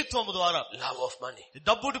 వ్యక్తిత్వము ద్వారా. Love of money.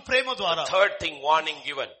 డబ్బుడు ప్రేమ ద్వారా. Third thing, warning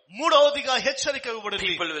given. మూడవదిగా హెచ్చరిక ఇవ్వబడింది.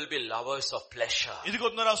 People will be lovers of pleasure. ఇదిగో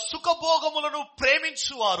సుఖభోగములను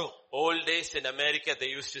ప్రేమించువారు. Old days in America they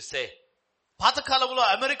used to say, పాతకాలంలో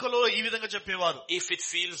అమెరికాలో ఈ విధంగా చెప్పేవారు, if it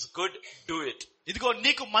feels good, do it. ఇదిగో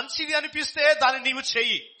నీకు మంచిది అనిపిస్తే దాన్ని నీవు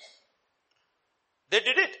చెయ్యి. They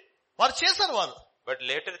did it. వారు చేశారు వారు. But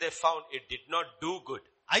later they found it did not do good.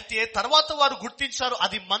 అయితే తర్వాత వారు గుర్తించారు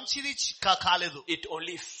అది మంచిది కాలేదు. It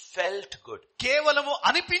only felt good. కేవలము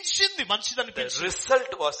అనిపించింది, మంచిది అనిపించింది. The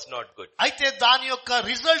result was not good. అయితే దాని యొక్క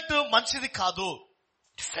రిజల్ట్ మంచిది కాదు.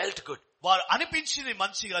 It felt good. వారు అనిపించింది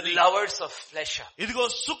మంచిగా. Lovers of pleasure. ఇదిగో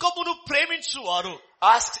సుఖమును ప్రేమించు వారు.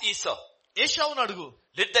 Ask Esau. ఏశావును అడుగు,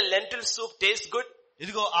 did the lentil soup taste good?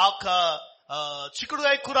 ఇదిగో ఆ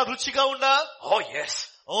చిక్కుడుకాయ కూర రుచిగా ఉందా? Oh yes.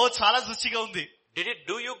 ఓ చాలా రుచిగా ఉంది. Did it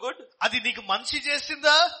do you good? అది నీకు మంచి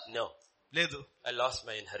చేసిందా? No. లేదు. I lost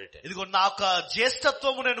my inheritance. ఇదిగో నా యొక్క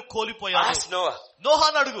జ్యేష్ఠత్వము నేను కోల్పోయాను. Ask Noah.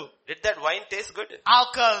 నోహాను అడుగు, did that wine taste good? ఆ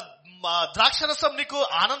యొక్క ద్రాక్షరసం నీకు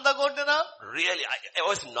ఆనందంగా ఉండేనా? Really, I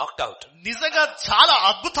was knocked out. నిజంగా చాలా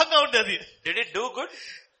అద్భుతంగా ఉండేది. Did it do good?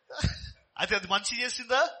 అయితే అది మంచి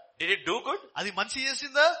చేసిందా? Did it do good? అది మంచి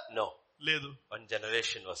చేసిందా? No. లేదు. One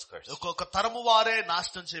generation was cursed. ఒక్కొక్క తరము వారే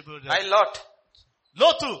నాశనం చేయబడ్డారు. I Lot.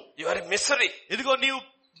 లోతు, you are in misery. ఇదిగో నీవు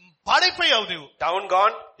పాడైపోయావు. నీవు town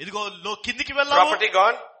gone. ఇదిగో కిందికి వెళ్ళావు.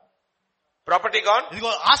 property gone.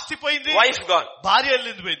 ఇదిగో ఆస్తి పోయింది. wife gone. భార్య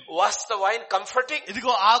వెళ్ళింది పోయింది. was the wine comforting?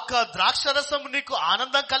 ఇదిగో ఆ ద్రాక్షరసం నీకు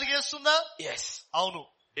ఆనందం కలిగేస్తుందా? yes. అవును.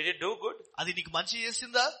 did it do good? అది నీకు మంచి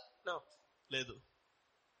చేసిందా? no. లేదు.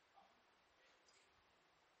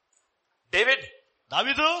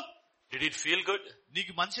 దావీదు, did it feel good?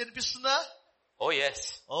 నీకు మంచి అనిపిస్తుందా? oh yes.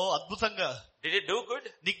 ఓ అద్భుతంగా. did it do good?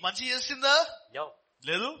 నీకు మంచి చేసిందా? no.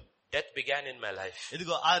 లేదు. death began in my life.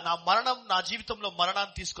 ఇదిగో నా మరణం నా జీవితంలో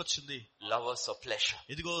మరణాన్ని తీసుకొచ్చింది. lovers of pleasure.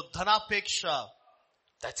 ఇదిగో ధనాపేక్ష.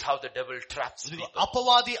 that's how the devil traps ఇదిగో people.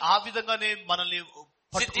 అపవాది ఆ విధంగానే మనల్ని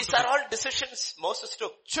See, these are all decisions Moses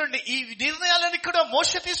took. చూడండి, ఈ నిర్ణయాలను కూడా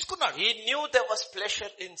మోషే తీసుకున్నాడు. He knew there was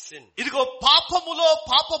pleasure in sin. ఇదిగో పాపములో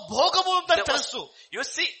పాప భోగము ఉందని తెలుసు. You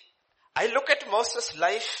see, I look at Moses'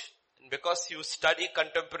 life, because you study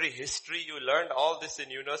contemporary history, you learned all this in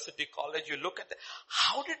university, college, you look at that.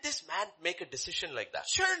 How did this man make a decision like that?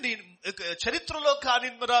 చూడండి, చరిత్రలో కానీ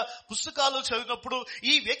మన పుస్తకాలు చదివినప్పుడు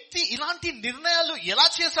ఈ వ్యక్తి ఇలాంటి నిర్ణయాలు ఎలా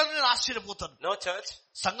చేశాడని నేను ఆశ్చర్యపోతాను. No church.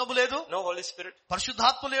 సంఘము లేదు. No Holy Spirit.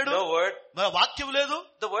 పరిశుద్ధాత్మ లేడు. No word. మన వాక్యం లేదు.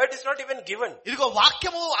 The word is not even given. ఇదిగో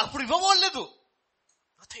వాక్యము అప్పుడు ఇవ్వలేదు.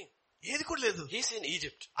 Nothing. ఏది కూడా లేదు. He's in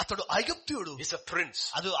Egypt. అతడు ఐగుప్తీయుడు. He's a prince.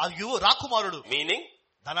 అది రాకుమారుడు. Meaning?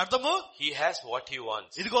 దాని అర్థము he has what he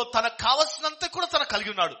wants. ఇదిగో తనకు కావలసినంత కూడా తన కలిగి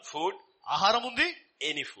ఉన్నాడు. Food, ఆహారం ఉంది,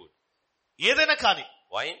 any food. ఏదైనా కానీ,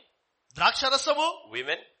 Wine, ద్రాక్షరసము,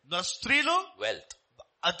 women, స్త్రీలు, wealth.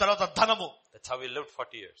 ఆ తర్వాత ధనము. That's how he lived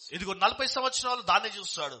 40 years. ఇదిగో 40 సంవత్సరాలు దాన్నే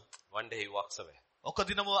చూస్తాడు. One day he walks away. ఒక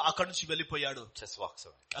దినము అక్కడి నుంచి వెళ్లిపోయాడు. Just walks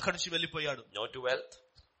away. అక్కడి నుంచి వెళ్లిపోయాడు. No to wealth.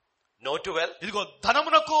 No to wealth. ఇదిగో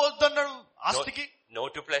ధనమునకు వద్దన్నాడు, ఆస్తికి. No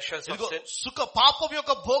to pleasures of ఇదిగో sin. సుఖ పాపం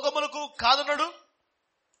యొక్క భోగములకు కాదన్నాడు.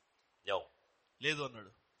 No. లేదు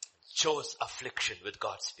అన్నాడు. Chose affliction with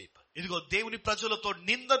God's people. ఇదిగో దేవుని ప్రజలతో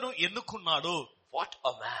నిందను ఎన్నుకున్నాడు. What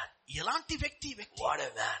a man. ఎలాంటి వ్యక్తి. What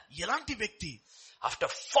a man. ఎలాంటి వ్యక్తి. After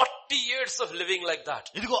 40 years of living like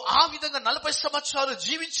that. ఇదిగో ఆ విధంగా 40 సంవత్సరాలు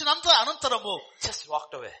జీవించినంత అనంతరము just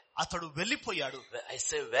walked away. అతడు వెళ్లిపోయాడు. I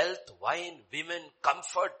say wealth, wine, women,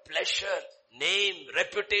 comfort, pleasure, name,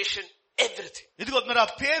 reputation, everything. ఇదిగో మరి ఆ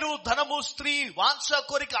పేరు, ధనము, స్త్రీ, వాంఛ,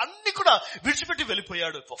 కోరిక అన్ని కూడా విడిచిపెట్టి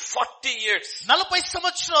వెళ్లిపోయాడు. For 40 years. 40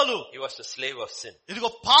 సంవత్సరాలు he was a slave of sin. ఇదిగో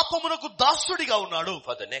పాపమునకు దాసుడిగా ఉన్నాడు.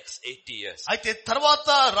 For the next 80 years. అయితే తర్వాత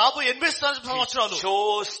రాబోయే 80 సంవత్సరాలు he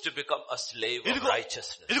chose to become a slave of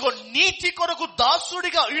righteousness. ఇదిగో నీతి కొరకు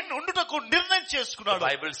దాసుడిగా ఉండుటకు నిర్ణయం చేసుకున్నాడు.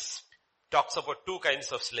 The Bible talks about two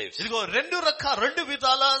kinds of slaves. ఇదిగో రెండు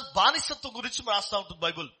విధాల బానిసత్వం గురించి రాస్తా ఉంటుంది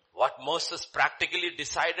Bible. What Moses practically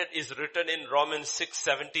decided is written in Romans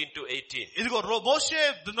 6:17 to 18. ఇదిగో మోషే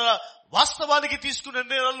వాస్తవానికి తీసుకున్న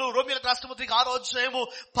నిర్ణయాలు రోమీయులకు రాసిన పత్రిక 6వ అధ్యాయము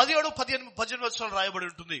 17, 18 వచనాలు రాయబడి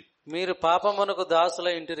ఉంటుంది. మీరు పాపమునకు దాసుల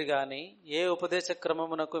ఇంటిరి గాని ఏ ఉపదేశ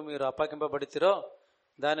క్రమమునకు మీరు అప్పగింపబడితిరో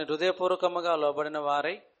దాని హృదయపూర్వకముగా లోబడిన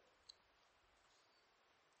వారై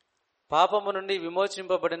పాపము నుండి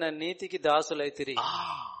విమోచింపబడిన నీతికి దాసులైతిరి.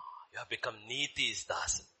 You have become Niti's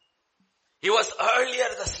dasan. He was earlier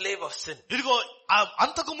the slave of sin. ఇదిగో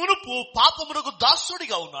అంతకు మునుపు పాపమునకు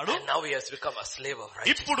దాసుడిగా ఉన్నాడు. And now he has become a slave of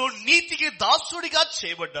righteousness. ఇప్పుడు నీతికి దాసుడిగా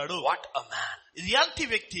చేయబడ్డాడు. What a man. ఎలాంటి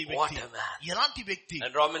వ్యక్తి. What a man. ఎలాంటి వ్యక్తి.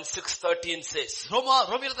 And Romans 6:13 says.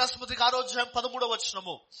 రోమీయులకు రాసిన పత్రిక 6వ అధ్యాయం 13వ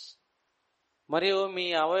వచనము. మరియు మీ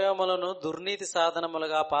అవయవములను దుర్నీతి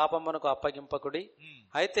సాధనములుగా పాపమునకు అప్పగింపకుడి.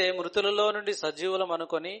 అయితే మృతులలో నుండి సజీవులం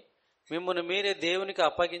అనుకొని మిమ్మును మీరే దేవునికి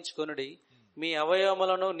అప్పగించుకొనుడి. మీ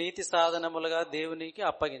అవయవములను నీతి సాధనములుగా దేవునికి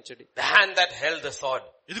అప్పగించుడి. The hand that held the sword.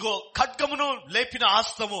 ఇదిగో ఖడ్గమును లేపిన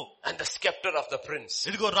హస్తము. And the scepter of the prince.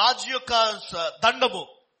 ఇదిగో రాజు యొక్క దండము.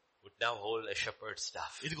 Would now hold a shepherd's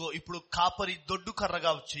staff. ఇదిగో ఇప్పుడు కాపరి దొడ్డు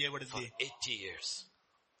కర్రగా చేయబడింది. 80 years.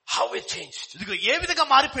 How it changed. ఇదిగో ఏ విధంగా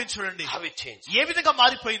మారిపోయింది చూడండి. How it changed. ఏ విధంగా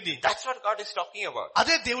మారిపోయింది. That's what God is talking about.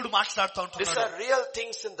 అదే దేవుడు మాట్లాడుతూ ఉంటున్నాడు. These are real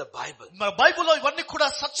things in the Bible. మన బైబిల్లో ఇవన్నీ కూడా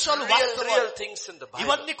సత్యాలు, వాస్తవాలు. Real things in the Bible.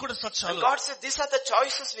 ఇవన్నీ కూడా సత్యాలు. And God said these are the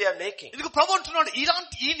choices we are making. ఇదిగో ప్రభువు అంటున్నాడు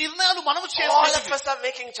ఈ నిర్ణయాలు మనం All చేస్తాం. of us are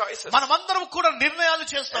making choices. మనమందరం కూడా నిర్ణయాలు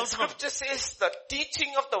చేస్తా And ఉంటున్నాం. scripture says the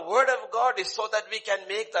teaching of the word of God is so that we can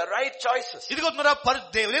make the right choices. ఇదిగో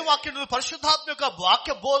దేవుని వాక్యం పరిశుద్ధాత్మ యొక్క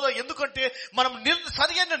వాక్య బోధ ఎందుకంటే మనం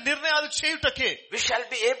సరైన నిర్ణయాలు చేయుటకే. We shall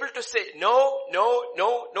be able to say no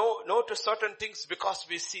to certain things because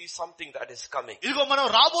we see something that is coming. ఇదిగో మనం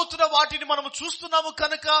రాబోతున్న వాటిని మనం చూస్తున్నాము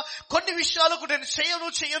కనుక కొన్ని విషయాలకు నేను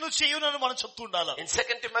చేయను అని మనం చెప్తుండాలి. In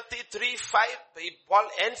 2 Timothy 3:5 Paul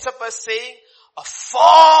ends up by saying a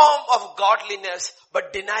form of godliness but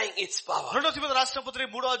denying its power. 2 తిమోతి రాసిన పత్రిక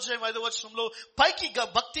 3వ అధ్యాయం 5వ వచనంలో పైకి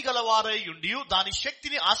భక్తి గల వారై ఉండి దాని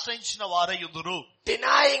శక్తిని ఆశ్రయించిన వారై ఉందురు.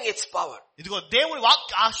 Denying its power. ఇదిగో దేవుని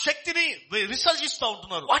ఆ శక్తిని విసర్జిస్తూ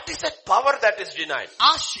ఉంటున్నారు. What is that power that is denied?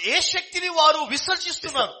 ఏ శక్తిని వారు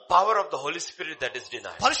విసర్జిస్తున్నారు? The power of the Holy Spirit that is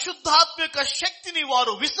denied. పరిశుద్ధాత్మ యొక్క శక్తిని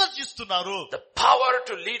వారు విసర్జిస్తున్నారు. The power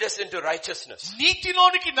to lead us into righteousness.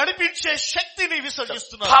 నీతిలోనికి నడిపించే శక్తిని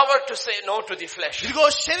విసర్జిస్తున్నారు. Power to say no to the flesh. ఇదిగో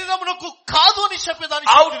శరీరమునకు కాదు అని చెప్పేదాని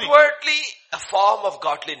outwardly a form of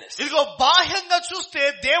godliness. ఇదిగో బాహ్యంగా చూస్తే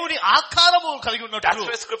దేవుని ఆకారము కలిగి ఉన్నట్టు. That's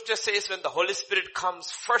why scripture says when the Holy Spirit comes,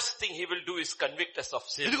 first thing he will do is convict us of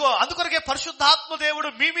sin. ఇదిగో అందుకొరకే పరిశుద్ధాత్మ దేవుడు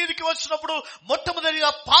మీ మీదకి వచ్చినప్పుడు మొట్టమొదటిగా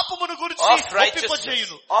పాపమును గురించి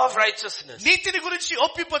ఒప్పింపచేయును. Of righteousness. నీతిని గురించి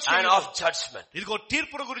ఒప్పింపచేయును. And of judgment. ఇదిగో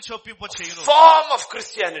తీర్పును గురించి ఒప్పింపచేయును. Form of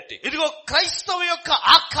Christianity. ఇదిగో క్రైస్తవ యొక్క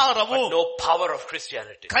ఆకారము. But no power of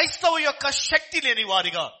Christianity. క్రైస్తవ యొక్క శక్తి లేని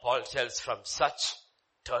వారిగా. Paul tells from such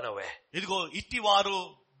turn away. ఇదిగో ఇట్టి వారు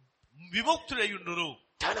విముక్తులయ్యుండురు.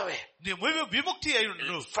 Turn away. విముక్తి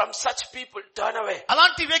అయ్యుండురు. From such people turn away.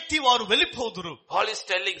 అలాంటి వ్యక్తి వారు వెళ్ళిపోదురు. Paul is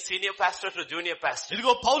telling senior pastor to junior pastor.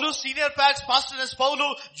 ఇదిగో పౌలు సీనియర్ పాస్టర్ పౌలు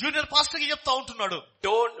జూనియర్ పాస్టర్ కి చెప్తా ఉంటున్నాడు.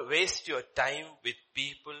 Don't waste your time with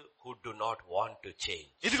people who do not want to change.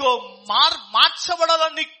 ఇదిగో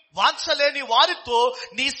మార్చబడాలని వాంఛలేని వారితో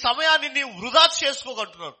నీ సమయాన్ని నీ వృధా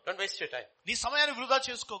చేసుకోకంటున్నాడు. Don't waste your time. నీ సమయాన్ని వృధా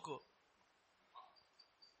చేసుకోకు.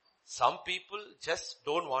 Some people just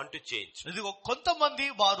don't want to change. ఇదిగో కొంతమంది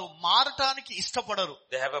వారు మారటానికి ఇష్టపడరు.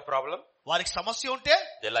 They have a problem. వారికి సమస్య ఉంటే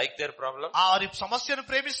They like their problem. వారి సమస్యను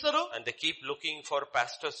ప్రేమిస్తారు. And they keep looking for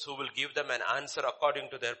pastors who will give them an answer according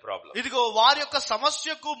to their problem. ఇదిగో వారి యొక్క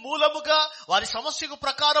సమస్యకు మూలముగా వారి సమస్యకు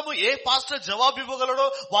ప్రకారము ఏ పాస్టర్ జవాబు ఇవ్వగలడో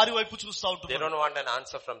వారి వైపు చూస్తూ They ఉంటారు. don't want an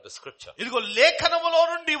answer from the scripture. ఇదిగో లేఖనములో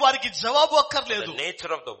నుండి వారికి జవాబు అక్కర్లేదు. The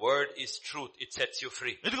nature of the word is truth. It sets you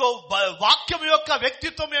free. ఇదిగో వాక్యం యొక్క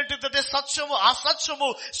వ్యక్తిత్వం ఏంటంటే సత్యము. ఆ సత్యము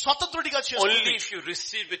స్వతంత్రుడిగా Only చేస్తుంది. if you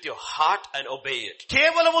receive with your heart and obey it.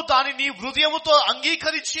 కేవలము దాని నీ హృదయముతో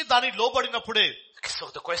అంగీకరించి దాని లోబడినప్పుడే. So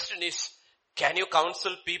the question is, can you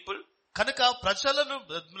counsel people? కనుక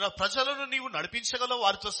ప్రజలను నీవు నడిపించగలవు.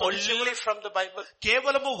 వారితో Only from the Bible?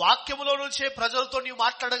 కేవలము వాక్యములో నుంచే ప్రజలతో నీవు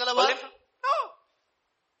మాట్లాడగలవా? No.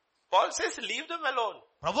 Paul says, leave them alone.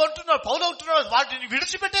 ప్రభు అంటున్నాడు, పౌలు అంటున్నాడు, వాటిని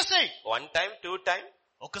విడిచిపెట్టేసాయి. 1 time, 2 time.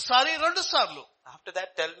 ఒకసారి 2 సార్లు. After that,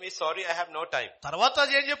 tell me, sorry, I have no time. తర్వాత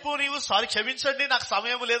ఏం చెప్పు, నీవు సారీ క్షమించండి నాకు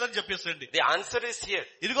సమయం లేదని చెప్పేసండి. The answer is here.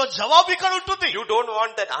 ఇదిగో జవాబు ఇక్కడ ఉంటుంది. You don't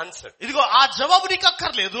want that answer. ఇదిగో ఆ జవాబు నీకు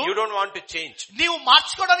అక్కర్లేదు. You don't want to change. నీవు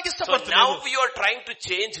మార్చుకోవడానికి So ఇష్టపడుతున్నావు. now you are trying to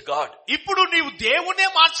change God. ఇప్పుడు నీవు దేవునే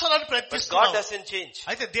మార్చాలని But God ప్రయత్నిస్తున్నావు. doesn't change.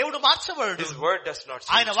 అయితే దేవుడు మార్చబడడు. His word does not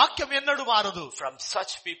ఆయన change. వాక్యం ఎన్నడూ మారదు. From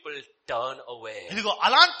such people, turn away. ఇదిగో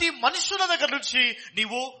అలాంటి మనుషుల దగ్గర నుంచి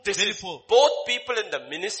నీవు This is వెళ్ళిపో. both people in the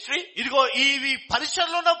ministry, ఇదిగో ఈ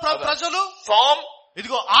పరిచయలో ఉన్న ప్రజలు, form,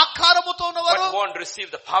 ఇదిగో ఆకారముతో ఉన్నవారు, but won't receive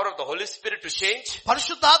the power of the Holy Spirit to change.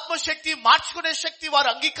 పరిశుద్ధాత్మ శక్తి మార్చుకునే శక్తి వారు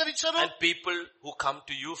అంగీకరించరు. And people who come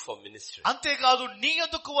to you for ministry. అంతేకాదు నీ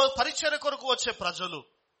యొద్దకు పరిచర్య కొరకు వచ్చే ప్రజలు.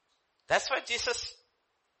 That's why Jesus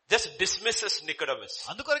just dismisses Nicodemus.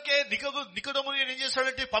 అందుకొరకే నికోదేముని ఏం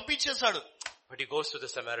చేశాడంటే పంపించేశాడు. But he goes to the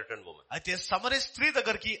Samaritan woman. అయితే సమరే స్త్రీ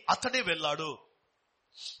దగ్గరికి అతనే వెళ్ళాడు.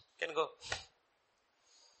 Can go.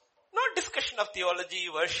 No discussion of theology,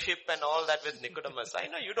 worship and all that with Nicodemus. I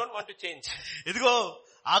know you don't want to change. ఇదిగో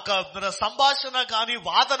ఆ సంభాషణ కానీ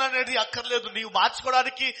వాదన అనేది అక్కర్లేదు. నీవు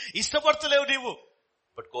మార్చుకోవడానికి ఇష్టపడతలేవు నీవు.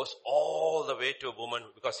 But goes all the way to a woman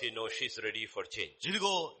because he knows she's ready for change.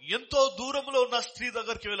 ఇదిగో ఎంతో దూరంలో ఉన్న స్త్రీ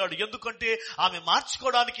దగ్గరికి వెళ్ళాడు. ఎందుకంటే ఆమె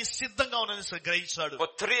మార్చుకోవడానికి సిద్ధంగా ఉన్నది గ్రహించాడు. For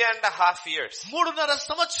 3.5 years. 3.5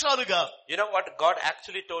 సంవత్సరాలుగా. You know what God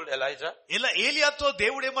actually told Elijah? ఏలియాతో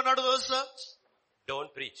దేవుడు ఏమన్నాడు తెలుసా?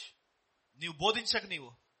 Don't preach. నీవు బోధించక నీవు.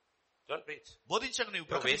 Don't preach. బోధించక నీవు.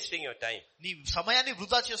 You're wasting your time. నీ సమయాన్ని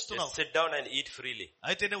వృధా చేస్తున్నావు. Just sit down and eat freely.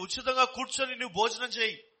 అయితే నువ్వు ఉచితంగా కూర్చొని నువ్వు భోజనం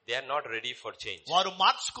చేయి. They are not ready for change. వారు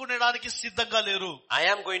మార్చుకునేడానికి సిద్ధంగా లేరు. I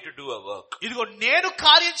am going to do a work. ఇదిగో నేను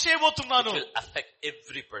కార్యం చేయబోతున్నాను. It will affect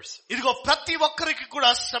every person. ఇదిగో ప్రతి ఒక్కరికి కూడా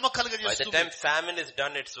శ్రమ By the కలుగజేస్తుంది. time famine is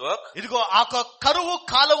done its work, ఇదిగో ఆ కరువు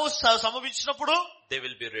కాలము సంభవించినప్పుడు they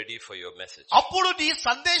will be ready for your message. అప్పుడు నీ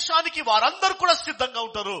సందేశానికి వారందరూ కూడా సిద్ధంగా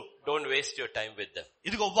ఉంటారు. Don't waste your time with them.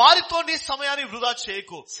 ఇదిగో వారితో నీ సమయాన్ని వృధా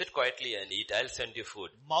చేయకు. Sit quietly and eat. I'll send you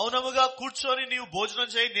food. మౌనముగా కూర్చొని నీవు భోజనం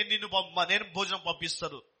చేయి, నేను భోజనం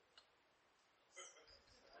పంపిస్తాను.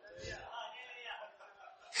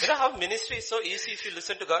 You know how ministry is so easy if you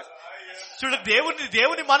listen to God? చూడు,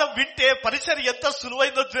 దేవుని మనం వింటే పరిచర్య ఎంత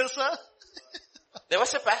సులువైందో తెలుసా? There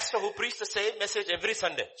was a pastor who preached the same message every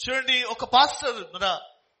Sunday. చూడండి, ఒక పాస్టర్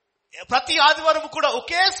ప్రతి ఆదివారం కూడా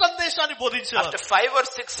ఒకే సందేశాన్ని బోధించారు. After 5 or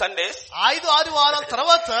 6 Sundays, 5-6 వారాల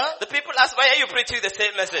తర్వాత the people asked, why are you preaching the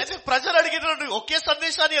same message? ప్రజలు అడిగినారు, ఒకే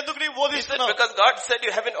సందేశాన్ని ఎందుకు నీవు He said, బోధిస్తున్నావు? because God said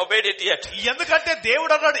you haven't obeyed it yet. ఎందుకంటే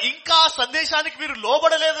దేవుడు అన్నాడు ఇంకా ఆ సందేశానికి మీరు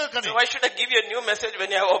లోబడలేదు So కానీ. why should I give you a new message when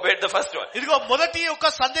you have obeyed the first one? ఇదిగో మొదటి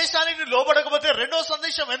ఒక సందేశానికి లోబడకపోతే రెండో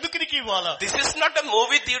సందేశం ఎందుకు నీకు ఇవ్వాలా? This is not a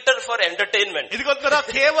movie theater for entertainment. ఇదిగో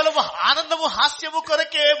కేవలం ఆనందము హాస్యము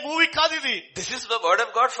కొరకే మూవీ కాదు ఇది. This is the word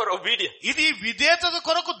of God for obedience. ఇది విధేయత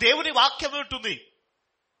కొరకు దేవుని వాక్యం ఉంటుంది.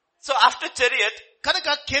 So after Chariot, కనుక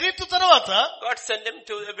కెరీతు తర్వాత God sent him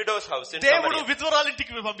to a widow's house in దేవుడు Samaria.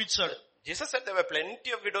 విధవరాలింటికి పంపించాడు. Jesus said there were plenty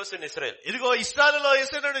of widows in Israel. ఇదిగో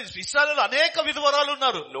ఇశ్రాయేలులో అనేక విధవరాలు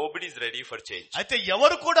ఉన్నారు. Nobody is ready for change. అయితే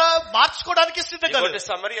ఎవరు కూడా మార్చుకోవడానికి You సిద్ధంగా go లేరు. to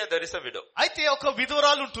Samaria, there is a widow. అయితే ఒక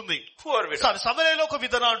విధవరాలు ఉంటుంది. Poor widow. సమరయలో ఒక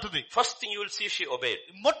విధవ ఉంటుంది. First thing you will see, she obeyed.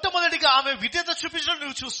 మొట్టమొదటిగా ఆమె విధేయత చూపించడం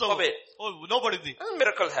నువ్వు చూస్తావు. Obey. లోబడింది. A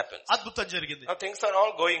miracle happens. అద్భుతం జరిగింది. Now things are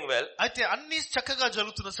all going well. అయితే అన్ని చక్కగా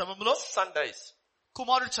జరుగుతున్న సమయంలో Son dies.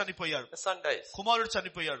 కుమారుడు చనిపోయాడు. The son dies. కుమారుడు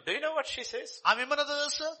చనిపోయాడు. Do you know what she says? ఆమె ఏమన్నదో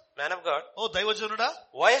తెలుసా? Man of God, oh దైవజనుడా,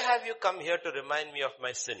 why have you come here to remind me of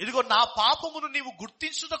my sin? ఇదిగో నా పాపమును నీవు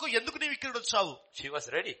గుర్తించుటకు ఎందుకు నీవు ఇక్కడ వచ్చావు? She was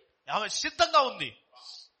ready. ఆమె సిద్ధంగా ఉంది.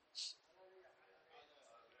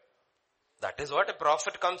 That is what a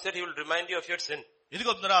prophet comes here, he will remind you of your sin.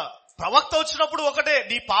 ఇదిగో ప్రవక్త వచ్చినప్పుడు ఒకటే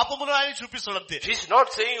నీ పాపమును ఆయన చూపిస్తాడు అంతే. She's not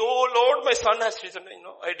saying, oh Lord, my son has risen,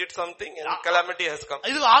 I did something and calamity has come.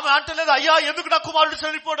 ఇది ఆమె అంటలేదు, అయ్యా ఎందుకు నా కుమారుడు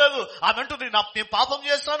చనిపోలేదు. ఆమె అంటుంది, నేను పాపం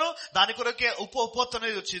చేస్తాను, దాని కొరకే ఉపోత్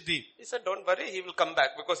అనేది వచ్చింది. He said, don't worry, he will come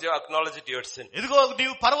back because you acknowledged your sin. ఇదిగో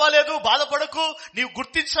నీవు పర్వాలేదు, బాధపడకు, నీవు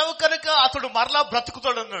గుర్తించావు కనుక అతడు మరలా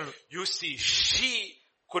బ్రతుకుతాడు అన్నాడు. You see, she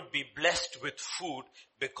could be blessed with food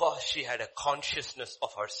because she had a consciousness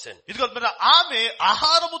of her sin. ఇదిగో ఆమె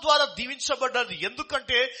ఆహారము ద్వారా దీవించబడ్డది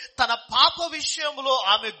ఎందుకంటే తన పాప విషయంలో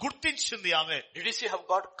ఆమె గుర్తించింది. ఆమె Did you see how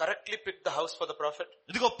God correctly picked the house for the prophet?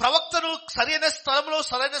 ఇదిగో ప్రవక్తను సరైన స్థలంలో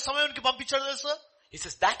సరైన సమయానికి పంపించాడు తెలుసా. He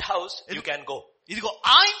says, that house you can go. ఇదిగో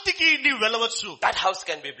ఆ ఇంటికి నీవు వెళ్ళవచ్చు. That house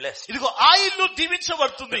can be blessed. ఇదిగో ఆ ఇల్లు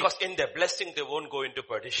దీవించబడుతుంది. Because in their blessing they won't go into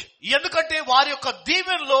perdition. ఎందుకంటే వారి యొక్క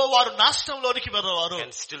దీవెనలో వారు నాశనంలోనికి వెళ్ళవారు.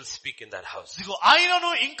 Can still speak in that house. ఇదిగో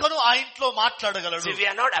ఆయనను ఇంకను ఆ ఇంట్లో మాట్లాడగలడు. See, we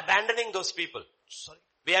are not abandoning those people.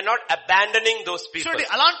 We are not abandoning those people. చూడండి,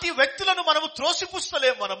 అలాంటి వ్యక్తులను మనము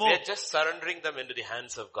త్రోసిపుస్తలేము. మనము we are just surrendering them into the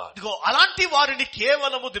hands of God. ఇదిగో అలాంటి వారిని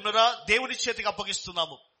కేవలము దినరా దేవుని చేతికి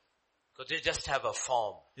అప్పగిస్తున్నాము. Because they just have a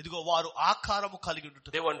form. ఇదిగో వారు ఆకారము కలిగి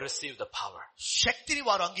ఉంటుంది. They won't receive the power. శక్తిని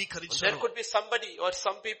వారు అంగీకరించారు. There could be somebody or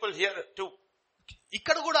some people here too.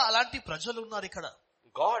 ఇక్కడ కూడా అలాంటి ప్రజలు ఉన్నారు. ఇక్కడ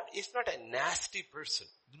God is not a nasty person.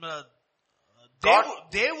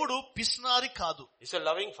 దేవుడు పిస్నారి కాదు. He's a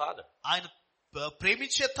loving father. ఆయన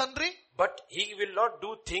ప్రేమించే తండ్రి. But he will not do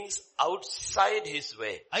things outside his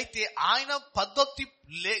way. అయితే ఆయన పద్ధతి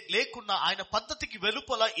లేకుండా ఆయన పద్ధతికి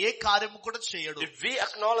వెలుపల ఏ కార్యము కూడా చేయడు. If we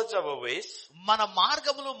acknowledge our ways, మన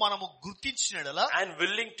మార్గములు మనము గుర్తించినడలా and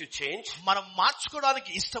willing to change, మనం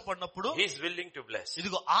మార్చుకోవడానికి ఇష్టపడినప్పుడు he is willing to bless.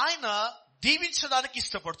 ఇదిగో ఆయన దీవించడానికి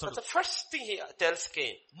ఇష్టపడతాడు. But the first thing he tells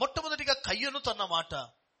Cain, మొట్టమొదటిగా కయ్యను తన్న మాట,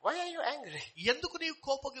 why are you angry? ఎందుకు నీవు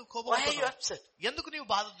కోపం Why are you upset? ఎందుకు నీవు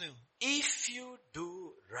బాధ? If you do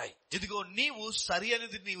right, ఇదిగో నీవు సరి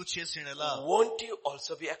అనేది నీవు చేసినలా won't you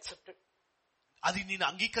also be accepted? అది నేను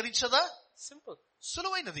అంగీకరించదా? Simple.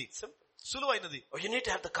 సులువైనది. Simple. సులువైనది. Oh, you need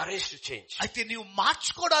to have the courage to change. అయితే నీవు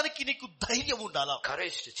మార్చుకోవడానికి నీకు ధైర్యం ఉండాలా.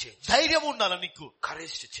 Courage to change. ధైర్యం ఉండాలా నీకు.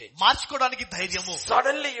 Courage to change. మార్చుకోవడానికి ధైర్యము.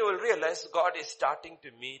 Suddenly you will realize God is starting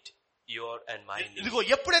to meet your and my needs. ఇదిగో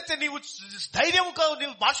ఎప్పుడైతే నీవు ధైర్యముగా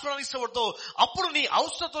నీవు మార్చుకోవడానికి ఇష్టపడతావు అప్పుడు నీ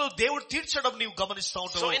అవసరతలు దేవుడు తీర్చడం నీవు గమనిస్తూ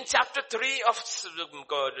ఉంటావు. So in chapter 3 of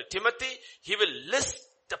Timothy, he will list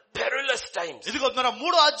the perilous times. ఇదిగో మన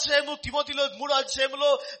 3వ అధ్యాయము తిమోతిలో 3వ అధ్యాయములో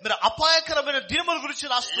మన అపాయకరమైన దినముల గురించి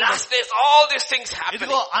రాస్తున్నాడు. Last days all these things happening.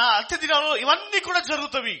 ఇదిగో ఆ అంత్య దినాలలో ఇవన్నీ కూడా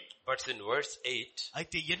జరుగుతవి. But in verse 8,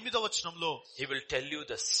 అయితే 8వ వచనంలో he will tell you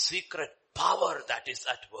the secret power that is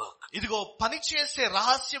at work. ఇదిగో పని చేసే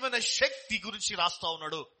రహస్యమైన శక్తి గురించి రాస్తా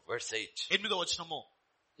ఉన్నాడు. Verse 8. 8వ వచనము,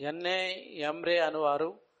 ఎన్నే యమ్రే అనువారు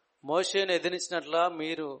మోషేను ఎదిరించినట్లా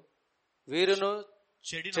వీరును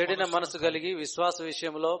చెడిన మనసు కలిగి విశ్వాస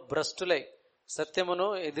విషయంలో భ్రష్టులై సత్యమును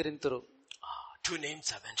ఎదిరింతురు. Two names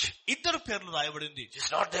are mentioned. ఇద్దరు పేర్లు రాయబడింది. It is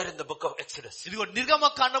not there in the book of Exodus. ఇదిగో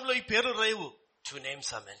నిర్గమ కాండంలో ఈ పేర్లు రాయవు. Two names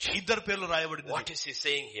are mentioned. ఇద్దరు పేర్లు రాయబడింది. What is he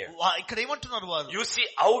saying here? ఇక్కడ ఏమంటున్నారు వారు? You see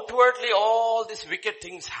outwardly all these wicked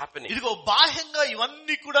things happening. ఇదిగో బాహ్యంగా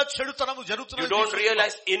ఇవన్నీ కూడా చెడుతనము జరుగుతున్నాయి. You don't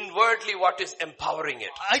realize inwardly what is empowering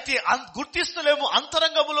it. అయితే గుర్తిస్తలేము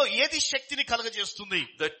అంతరంగములో ఏది శక్తిని కలగజేస్తుంది.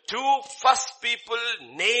 The two first people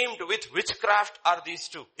named with witchcraft are these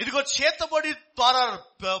two. ఇదిగో చేతబడి ద్వారా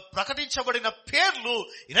ప్రకటించబడిన పేర్లు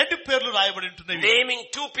 2 పేర్లు రాయబడి ఉంటున్నాయి. Naming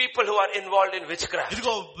two people who are involved in witchcraft.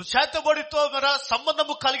 ఇదిగో చేతబడితో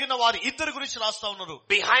సంబంధము కలిగిన వారి ఇద్దరు గురించి రాస్తా ఉన్నారు.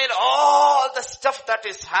 Behind all the stuff that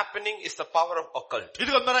is happening is the power of occult.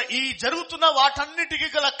 ఇదిగో ఈ జరుగుతున్న వాటన్నిటికీ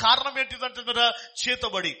గల కారణం ఏంటిదంటే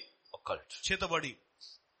చేతబడి. Occult. చేతబడి.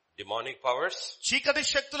 Demonic powers. చీకటి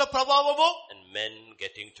శక్తుల ప్రభావము. And men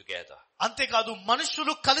getting together. అంతేకాదు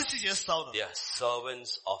మనుషులు కలిసి చేస్తా ఉన్నారు. They are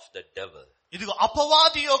servants of the devil. ఇదిగో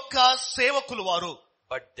అపవాది యొక్క సేవకులు వారు.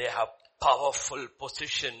 But they have powerful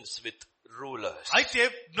positions with rulers. అయితే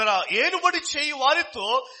ఏలుబడి చేయు వారితో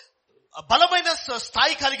బలమైన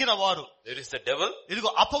స్థాయి కలిగిన వారు. There is the devil.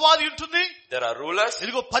 ఇదిగో అపవాది ఉంటుంది. There are rulers.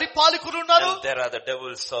 ఇదిగో పరిపాలకులు ఉన్నారు. And there are the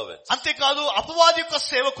devil's servants. అంతేకాదు అపవాది యొక్క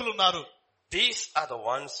సేవకులు ఉన్నారు. These are the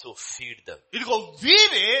ones who feed them. ఇదిగో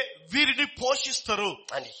వీరే వీరిని పోషిస్తారు.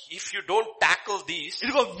 And if you don't tackle these,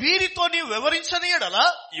 ఇదిగో వీరితో నీవు వివరించని ఎడల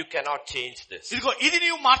you cannot change this. ఇదిగో ఇది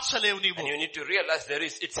నీవు మార్చలేవు. నీవు And you need to realize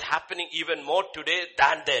it's happening even more today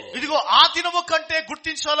than then. ఇదిగో ఆ దినము కంటే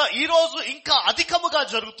గుర్తించాలా ఈ రోజు ఇంకా అధికముగా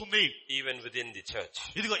జరుగుతుంది. Even within the church.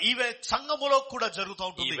 ఇదిగో సంఘములో కూడా జరుగుతూ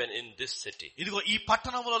ఉంటుంది. Even in this city. ఇదిగో ఈ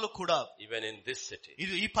పట్టణములలో కూడా. Even in this city.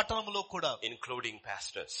 ఇది ఈ పట్టణములో కూడా. Including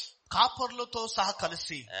pastors. కాపర్లతో సహా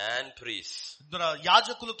కలిసి and priests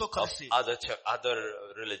యాజకులతో of కలిసి other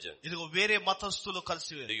religions. ఇదిగో వేరే మతస్థులు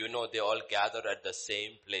కలిసి Do you know they all gather at the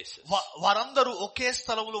same places? వారందరూ ఒకే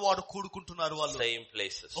స్థలంలో వారు కూడుకుంటున్నారు. వాళ్ళు Same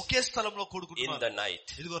places. ఒకే స్థలంలో In కూడుకుంటున్నారు. the night.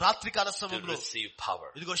 ఇదిగో రాత్రికాల To సమయంలో receive power.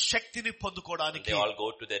 ఇదిగో శక్తిని పొందుకోవడానికి They all go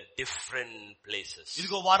to their different places.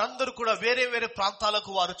 ఇదిగో వారందరూ కూడా వేరే వేరే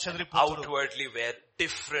ప్రాంతాలకు వారు చెదిరిపోతారు. Outwardly wear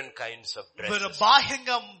different kinds of dresses.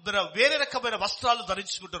 బాహ్యంగా వేరే రకమైన వస్త్రాలు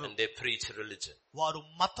ధరించుకుంటారు. And they preach religion. వారు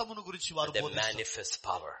మతమును గురించి వారు They బోధిస్తారు. manifest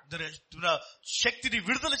power. శక్తిని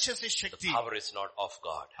విడుదల చేసే శక్తి. The power is not of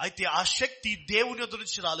God. అయితే ఆ శక్తి దేవుని యొద్ద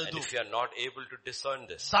నుంచి And రాలేదు. if you are not able to discern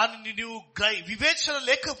this, దానిని నీవు వివేచన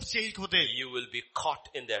లేక చేయకపోతే you will be caught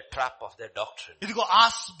in their trap of their doctrine. ఇదిగో ఆ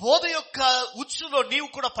బోధ యొక్క ఉచ్చులో నీవు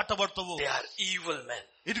కూడా పట్టబడతావు. They are evil men.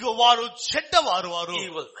 ఇదిగో వారు చెడ్డవారు.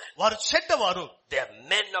 Evil men. వారు చెడ్డవారు. They are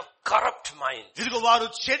men of corrupt minds. ఇదిగో వారు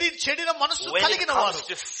చెడిన మనసు When it కలిగిన వారు. comes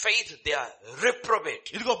to faith, they are reprobate.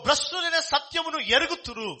 ఇదిగో భ్రష్టులైన సత్యమును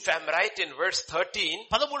ఎరుగుతురు. If I'm right in verse 13,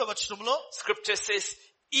 13వ వచనంలో scripture says,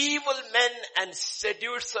 evil men and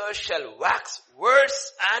seducers shall wax worse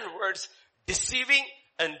and worse, deceiving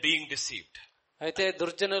and being deceived. అయితే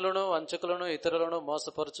దుర్జనులను వంచకులను ఇతరులను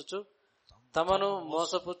మోసపరచుచు తమను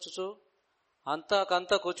మోసపుచ్చుచు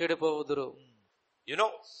అంతకంతకు చెడిపోవుదురు. You know,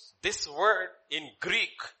 this word in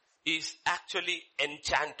Greek is actually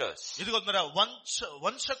enchanters. ఇదిగో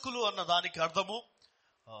వంచకులు అన్న దానికి అర్థము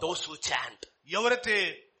Those who chant. ఎవరైతే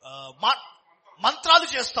మంత్రాలు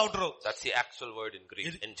చేస్తా ఉంటారో. That's the actual word in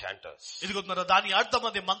Greek, enchanters. ఇదిగో దాని అర్థం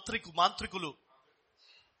అది మాంత్రికులు.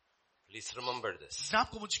 Please remember this.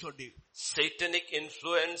 జ్ఞాపకం ఉంచుకోండి. Satanic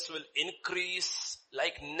influence will increase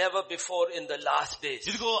like never before in the last days.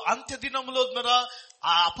 ఇదిగో అంత్య దినములో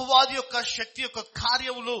ఆ అపవాది యొక్క శక్తి యొక్క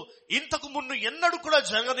కార్యములు ఇంతకు ముందు ఎన్నడూ కూడా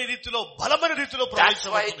జరగని రీతిలో బలమైన రీతిలో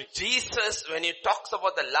ప్రవేశించబడుతుంది. That's why Jesus, when he talks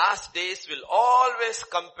about the last days, will always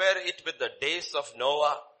compare it with the days of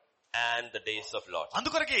Noah and the days of Lot.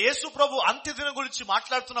 అందుకొరకే యేసు ప్రభు అంత్య దినం గురించి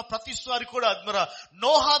మాట్లాడుతున్న ప్రతిసారి కూడా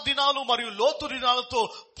నోహా దినాలు మరియు లోతు దినాలతో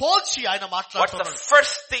పోల్చి ఆయన మాట్లాడుతున్నారు. What's the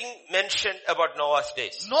first thing mentioned about Noah's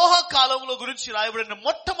days? Noah కాలంలో గురించి రాయబడిన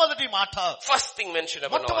మొట్టమొదటి మాట, First thing mentioned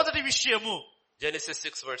about Noah. మొట్టమొదటి విషయము Genesis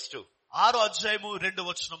 6 verse 2. 6వ అధ్యాయము 2వ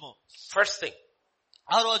వచనము. First thing.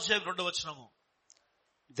 6వ అధ్యాయం 2వ వచనము.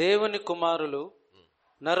 దేవుని కుమారులు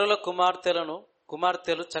నరుల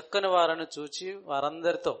కుమార్తెలు చక్కని వారని చూచి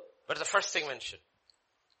వారందరితో. But the first thing mentioned,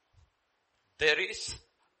 there is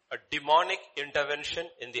a demonic intervention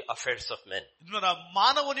in the affairs of men.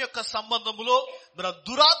 మానవుని యొక్క సంబంధములో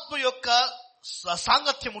దురాత్మ యొక్క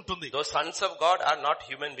సాంగత్యం ఉంటుంది. Those sons of God are not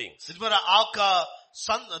human beings.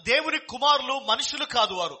 దేవుని కుమారులు మనుషులు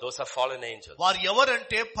కాదు. వారు Those are fallen angels. వారు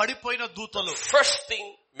ఎవరంటే పడిపోయిన దూతలు. First thing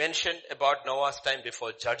mentioned about Noah's time before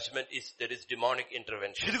judgment is there is demonic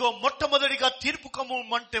intervention. ఇదిగో మొట్టమొదటిగా తీర్పుకము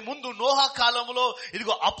అంటే ముందు నోహా కాలంలో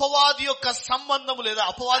ఇదిగో అపవాది యొక్క సంబంధము లేదా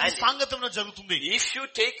అపవాది సాంగత్యం జరుగుతుంది. If you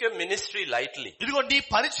take your ministry lightly, ఇదిగో నీ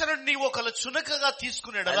పరిచర్యను నీవు ఒక చునకగా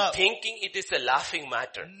తీసుకునేడలా, thinking it is a laughing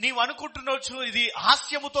matter, నీవు అనుకుంటున్నావు ఇది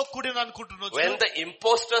హాస్యముతో కూడిన అనుకుంటున్నావు. when the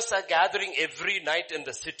impostors are gathering every night in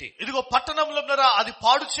the city, ఇదిగో పట్టణంలో అది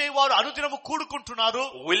పాడు చేయవారు అనుదినము కూడుకుంటున్నారు,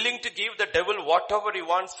 willing to give the devil whatever he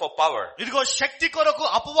wants for power. ఇదిగో శక్తి కొరకు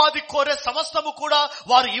అపవాది కోరే సమస్తము కూడా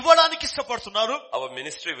వారు ఇవ్వడానికి ఇష్టపడుతున్నారు. Our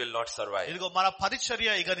ministry will not survive. ఇదిగో మన పరిచర్య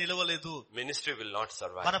ఇక నిలవలేదు. Ministry will not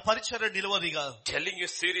survive. మన పరిచర్య నిలవదిగా. Telling you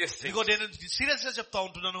seriously. ఇదిగో నేను సీరియస్ గా చెప్తా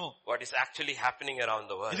ఉంటున్నాను. What is actually happening around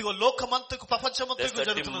the world? ఇదిగో లోకమంతకు ప్రపంచమంతకు There's a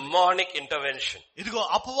జరుగుతుంది. demonic intervention. ఇదిగో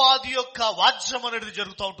అపవాది యొక్క వాద్యం అనేది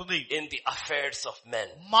జరుగుతూ ఉంటుంది. In the affairs of men.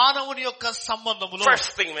 మానవుని యొక్క సంబంధములో.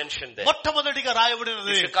 First thing mentioned there. మొట్టమొదటిగా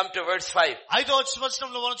రాయబడినది. If you come to verse 5. 5వ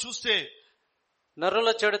వచనంలో మనం చూస్తే, నరుల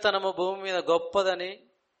చెడుతనము భూమి మీద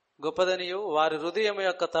గొప్పదనియు వారి హృదయం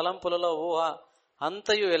యొక్క తలంపులలో ఊహ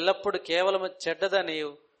అంతయు ఎల్లప్పుడు కేవలం చెడ్డదనియు.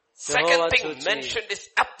 Second thing mentioned is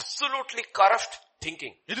absolutely corrupt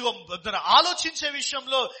thinking. ఇదిగో ఆలోచించే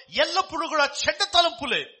విషయంలో ఎల్లప్పుడూ కూడా చెడ్డ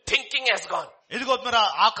తలంపులే. Thinking has gone. ఇదిగో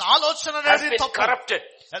ఆ ఆలోచన అనేది corrupted.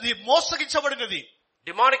 అది మోసగించబడినది.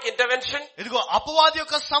 Demonic intervention. ఇదిగో అపవాది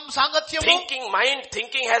యొక్క సాంగత్యము.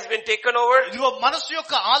 Thinking has been taken over. ఇదిగో మనసు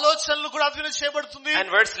యొక్క ఆలోచనలు కూడా అధీనం చేయబడుతుంది. And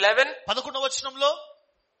verse 11. 11వ వచనంలో,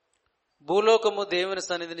 భూలోకము దేవుని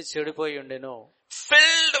సన్నిధిని చెడిపోయి ఉండెను.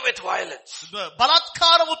 Filled with violence.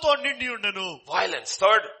 బలాత్కారముతో నిండి ఉండెను. Violence.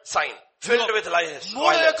 Third sign. Filled with violence.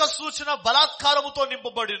 మూడో యొక్క సూచన బలాత్కారముతో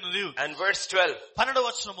నింపబడినది. And verse 12. 12వ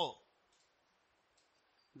వచనము,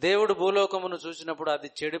 దేవుడు భూలోకమును చూసినప్పుడు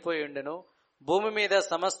అది చెడిపోయి ఉండెను. భూమి మీద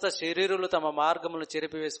సమస్త శరీరులు తమ మార్గములను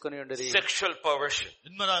చెరిపివేసుకుని ఉండేది. Sexual perversion.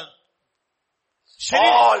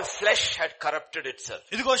 All flesh had corrupted itself.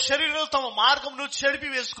 ఇదిగో శరీరం తమ మార్గమును చెడిపి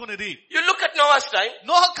వేసుకునేది. You look at Noah's time.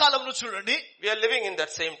 నోహ కాలంను చూడండి. We are living in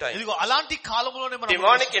that same time. ఇదిగో అలాంటి కాలంలోనే మనం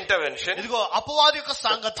Demonic intervention. ఇదిగో అపవాది యొక్క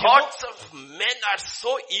సాంగత్యం. Thoughts of men are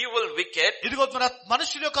so evil, wicked. ఇదిగో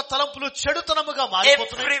మనుషుల యొక్క తలంపులు చెడుతనముగా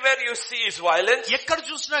మారిపోతున్నాయి. Everywhere you see is violence. ఎక్కడ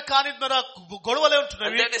చూసినా కానీ గొడవలే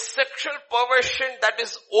ఉంటున్నాయి. There is sexual perversion that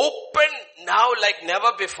is open now like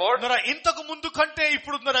never before. ఇంతకు ముందు కంటే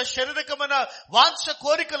ఇప్పుడు శారీరకమైన వాంఛ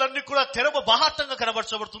కోరికలన్నీ కూడా బాహాటంగా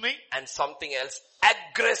కనబరచబడుతున్నాయి. And something else,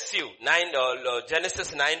 aggressive. Genesis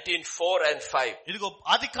 19:4 and 5. ఇదిగో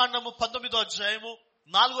ఆదికాండము 19వ అధ్యాయము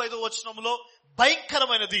 4-5 వచనములో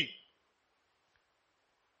భయంకరమైనది.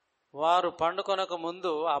 వారు పండుకొనక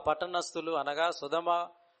ముందు ఆ పట్టణస్థులు అనగా సుధమ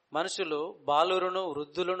మనుషులు బాలురును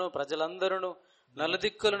వృద్ధులను ప్రజలందరూ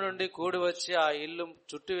నలుదిక్కుల నుండి కూడి వచ్చి ఆ ఇల్లు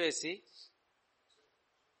చుట్టువేసి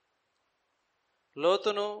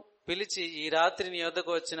లోతును పిలిచి, ఈ రాత్రి నీ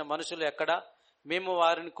యొద్దకు వచ్చిన మనుషులు ఎక్కడా? మేము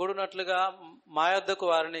వారిని కూడినట్లుగా మా యొద్దకు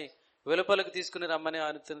వారిని వెలుపలకు తీసుకుని రమ్మని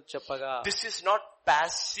ఆయన చెప్పగా, This is not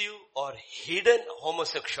passive or hidden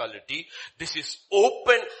homosexuality. This is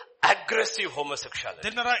open, aggressive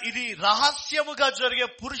homosexuality. ఇది రహస్యముగా జరిగే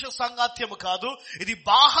పురుష సాంగత్యము కాదు, ఇది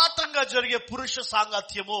బాహాటంగా జరిగే పురుష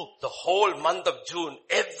సాంగత్యము. The whole month of June,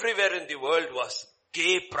 everywhere in the world was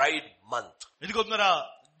gay pride month. ఇదిగో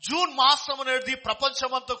జూన్ మాసం అనేది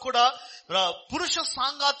ప్రపంచమంతా కూడా పురుష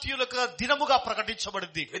సాంగత్యులకు దినముగా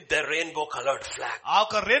ప్రకటించబడింది. With the rainbow colored flag. ఆ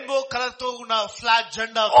ఒక రెయిన్బో కలర్ తో ఉన్న ఫ్లాగ్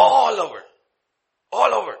జెండా all over.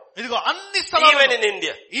 ఇదిగో అన్ని స్థలాల్లో, even in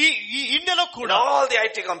India, ఈ ఇండియాలో కూడా, all the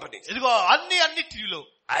IT companies, ఇదిగో అన్నిటిలో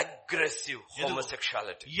aggressive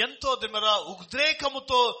homosexuality. ఎంతో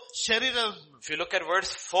ఉద్రేకముతో శరీరం. If you look at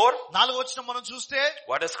verse 4, 4వ వచనం మనం చూస్తే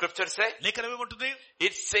what does scripture say? లేఖనం ఏమంటుంది?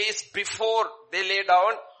 It says, before they lay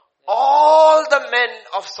down, all the men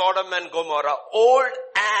of Sodom and Gomorrah, old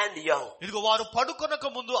and young. ఇదిగో వారు పడుకొనక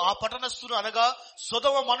ముందు ఆ పట్టణస్థులు అనగా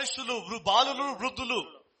సొదొమ మనుషులు బాలులు వృద్ధులు.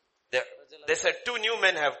 They said 2 new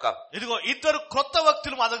men have come. ఇదిగో 2 కొత్త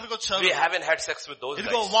వ్యక్తులు మా దగ్గరికి వచ్చారు. We haven't had sex with those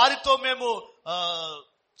ఇదిగో guys. వారితో మేము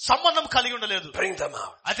సంబంధం కలిగి ఉండలేదు. Bring them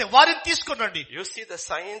out. అయితే వారిని తీసుకురండి. You see, the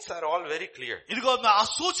signs are all very clear. ఇదిగో ఆ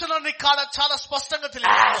సూచనని చాలా స్పష్టంగా As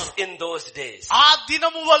తెలియజేస్తున్నారు. in those days. ఆ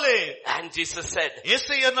దినము వలె. And Jesus said,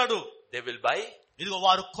 యేసయ్య అన్నాడు, they will buy, ఇదిగో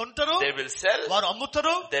వారు కొంటారు, they will sell, వారు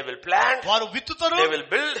అమ్ముతారు, they will plant, వారు విత్తుతారు, they will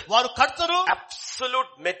build. వారు కడతారు.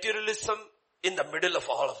 Absolute materialism in the middle of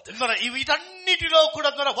all of this. వీటన్నిటిలో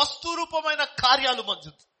కూడా వస్తు రూపమైన కార్యాలు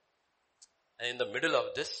Manju. And in the middle of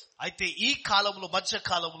this, అయితే ఈ కాలంలో, మధ్య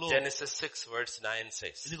కాలంలో, Genesis 6 verse 9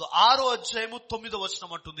 says, ఇదిగో 6వ అధ్యాయము 9వ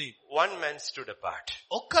వచనం అంటుంది, one man stood apart.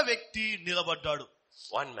 ఒక్క వ్యక్తి నిలబడ్డాడు.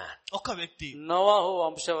 One man. ఒక్క వ్యక్తి. నోవాహు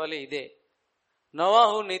వంశవళి ఇదే.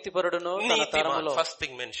 నోవాహు నీతిపరుడును తన తరములో. First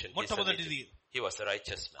thing mentioned. మొట్టమొదటిది, he was a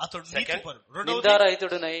righteous man. అతడు నీతిపరుడు.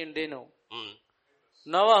 నిందారహితుడునై ఉండెను.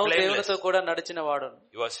 నోవాహు దేవునితో కూడా నడిచిన వాడు.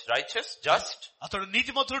 He was righteous, just, అతడు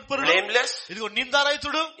నీతిమంతుడు, blameless. ఇదిగో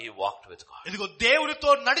నిందారహితుడు. He walked with God. ఇదిగో దేవునితో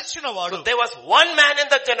నడిచిన వాడు. So there was one man in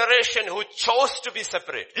the generation who chose to be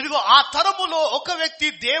separate. ఇదిగో ఆ తరములో ఒక వ్యక్తి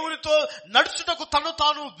దేవునితో నడుచుటకు తను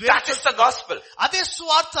తాను. That is the gospel. అదే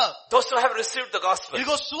సువార్త. Those who have received the gospel.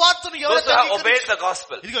 ఇదిగో సువార్తను Those who have obeyed the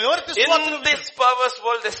gospel. ఇదిగో ఎవరైతే in this perverse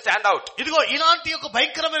world they stand out. ఇదిగో ఇలాంటి ఒక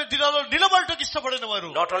భయంకరమైన దినాల్లో నిలబడటకు ఇష్టపడిన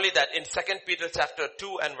వారు. Not only that, in 2 Peter chapter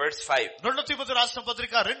 2 and verse 5. 2 తిమోతి రాసిన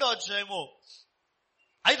పత్రిక 2వ అధ్యాయము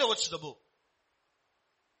 5వ వచనము.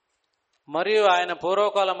 మరియు ఆయన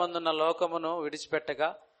పూర్వకాలమందున్న లోకమును విడిచిపెట్టగా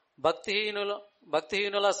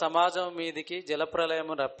భక్తిహీనుల సమాజం మీదికి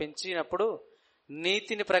జలప్రలయము రప్పించినప్పుడు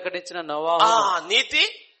నీతిని ప్రకటించిన నోవాహు. నీతి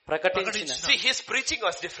ప్రకటించిన. See, his preaching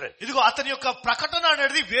was different. ఇదిగో అతని యొక్క ప్రకటన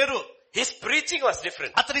అనేది వేరు. His preaching was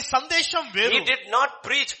different. అతని సందేశం వేరు. He did not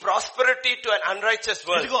preach prosperity to an unrighteous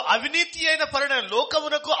world. ఇదిగో అవినీతి అయిన పరిణామ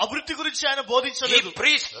లోకమునకు అభివృద్ధి గురించి ఆయన బోధించలేదు. He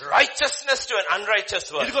preached righteousness to an unrighteous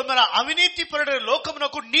world. ఇదిగో మన అవినీతి పరిణామ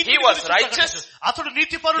లోకమునకు నీతి. He was righteous. అతడు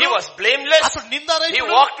నీతిపరుడు. He was blameless. అతడు నిందారహితుడు.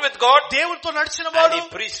 He walked with God. దేవునితో నడిచిన వాడు. And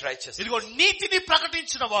he preached righteousness. ఇదిగో నీతిని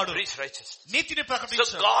ప్రకటించిన వాడు. Preached righteousness. నీతిని So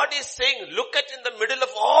ప్రకటించాడు. God is saying, look at in the middle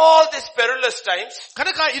of all these perilous times.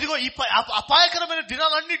 కనుక ఇదిగో ఈ అపాయకరమైన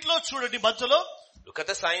దినాలన్నిటిలో చూడండి, మధ్యలో look at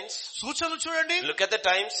the signs, సూచనలు చూడండి, look at the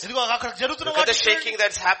times, ఇదిగో అక్కడ జరుగుతున్న look at the shaking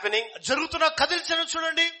that's happening, జరుగుతున్న కదిలించడం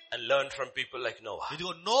చూడండి, and learn from people like Noah.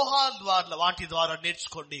 ఇదిగో నోహా వాటి ద్వారా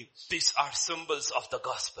నేర్చుకోండి. These are symbols of the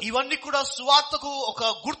gospel. ఇవన్నీ కూడా సువార్తకు ఒక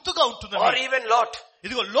గుర్తుగా ఉంటుంది. Or even Lot.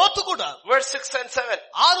 ఇదిగో లోతు కూడా verse 6 and 7.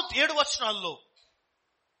 6-7 వచనాల్లో,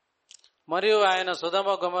 మరియు ఆయన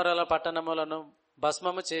సొదొమ గొమొర్రా పట్టణములను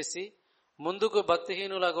భస్మము చేసి ముందుకు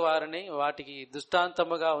భక్తిహీనులకు వారిని వాటికి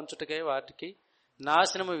దృష్టాంతముగా ఉంచుటకై వాటికి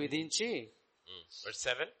నాశనము విధించి Verse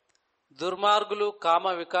 7. దుర్మార్గులు కామ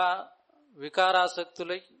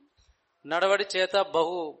వికారాసక్తులై నడవడి చేత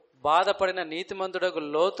బహు బాధపడిన నీతిమంతుడకు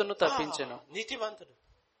లోతును తప్పించెను. నీతిమంతుడు.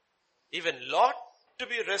 Even Lot to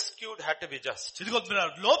be rescued had to be just. ఇదిగో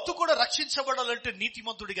లోతు కూడా రక్షించబడాలంటే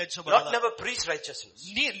నీతిమంతుడిగా Lot ఇచ్చబడాలి. never preached righteousness,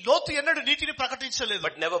 లోతు ఎన్నడూ నీతిని ప్రకటించలేదు,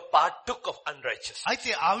 but never partook of unrighteousness. అయితే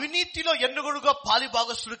అవినీతిలో ఎన్నడుగా పాలి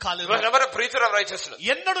భాగస్థుడు He కాలేదు. was never a preacher of righteousness,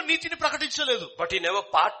 ఎన్నడూ నీతిని ప్రకటించలేదు, but he never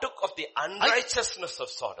partook of the unrighteousness of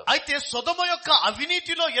Sodom. అయితే సొదొమ యొక్క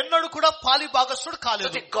అవినీతిలో ఎన్నడూ కూడా పాలి భాగస్థుడు So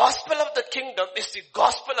కాలేదు. the gospel of the kingdom is the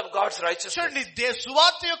gospel of God's righteousness. చూడండి,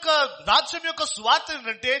 సువార్త యొక్క రాజ్యం యొక్క సువార్త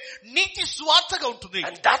ఏంటంటే నీతి సువార్తగా ఉంటుంది.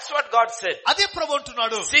 And that's what God said. అదే ప్రభు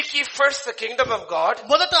అంటున్నాడు, Seek ye first the kingdom of God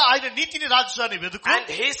మొదట ఆయన నీతిని రాజ్యాన్ని వెదుకు, and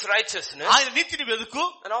his righteousness, ఆయన నీతిని వెదుకు,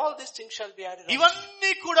 and all these things shall be added unto you.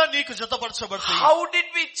 ఇవన్నీ కూడా నీకు జతపరచబడతాయి. How did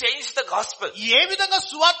we change the gospel? ఏ విధంగా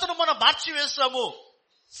సువార్తను మనం మార్చి వేస్తాము?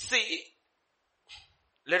 See,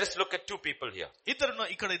 let us look at two people here.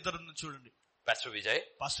 ఇక్కడ ఇద్దరు చూడండి, Pastor Vijay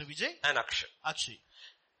pastor Vijay, and Akshay. Akshay.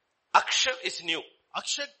 Akshay is new.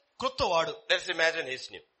 Akshay కొత్తవాడు. Let's imagine he's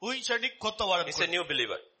new. ఊహించండి, కొత్తవాడు, He's a new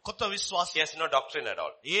believer. కొత్త విశ్వాసి. He has no doctrine at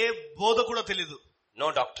all. ఏ బోధ కూడా తెలీదు, No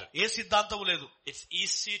doctrine. ఏ సిద్ధాంతం లేదు. It's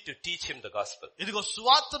easy to teach him the gospel. ఇదిగో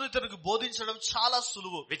సువార్తను ఇతనికి బోధించడం చాలా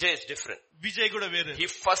సులువు. Vijay is different. విజయ్ కూడా వేరే. He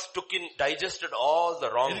first digested all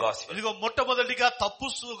the wrong gospel. ఇదిగో మొట్టమొదటిగా తప్పు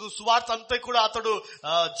సువార్త అంతా కూడా అతడు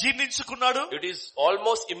జీర్ణించుకున్నాడు. It is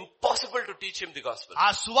almost impossible to teach him the gospel. ఆ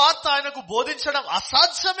సువార్త ఆయనకు బోధించడం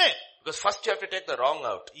అసాధ్యమే. Because first you have to take the wrong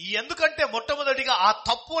out. ఎందుకంటే మొట్టమొదటిగా ఆ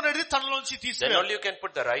తప్పు అనేది తనలోంచి Then తీసేయాలి, only you can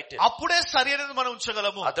put the right in. అప్పుడే సరి అనేది మనం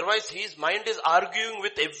ఉంచగలము. Otherwise his mind is arguing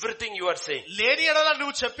with everything you are saying. లేని ఎడల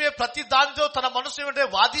నువ్వు చెప్పే ప్రతి దానితో తన మనసు ఏమంటే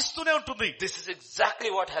వాదిస్తూనే ఉంటుంది. This is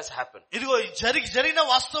exactly what has happened. ఇదిగో జరిగిన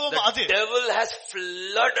వాస్తవం The అదే. devil has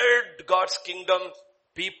flooded God's kingdom,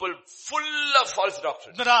 people full of false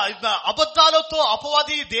doctrine. అబద్ధాలతో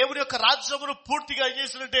అపవాది దేవుని యొక్క రాజ్యమును పూర్తిగా ఏం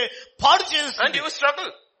చేసినట్టే పాడు And చేస్తుంది. you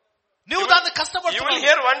struggle. నువ్వు దాన్ని You will కష్టపడుతున్నావు.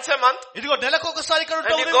 hear once a month ఇదిగో నెలకు ఒకసారి ఇక్కడ and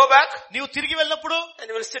you ఉంటావు. go back నీవు తిరిగి వెళ్ళినప్పుడు and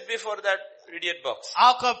you will sit before that idiot box ఆ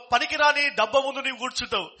ఒక పనికిరాని డబ్బా ముందు నీవు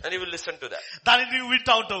కూర్చుంటావు, and you will listen to that దాన్ని నీవు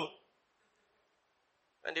వింటా ఉంటావు,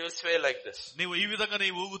 and you will sway like this నీవు ఈ విధంగా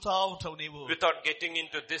నీవు ఊగుతా ఉంటావు. నీవు without getting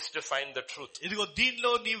into this to find the truth ఇదిగో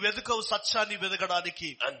దీనిలో నీ వెదకవు సత్యాన్ని వెదకడానికి,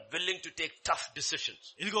 and willing to take tough decisions.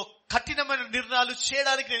 ఇదిగో కఠినమైన నిర్ణయాలు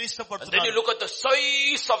చేయడానికి నేను And then you ఇష్టపడుతున్నాను. look at the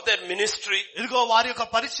size of their ministry ఇదిగో వారి యొక్క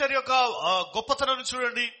పరిచర్య యొక్క గొప్పతనం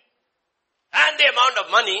చూడండి, and the amount of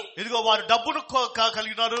money, ఇదిగో వారు డబ్బును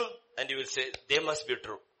కలిగినారు. and you will say they must be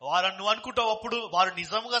true. వారు నువ్వు అనుకుంటావు అప్పుడు వారు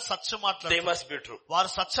నిజంగా సత్యం They మాట్లాడారు, must be true. వారు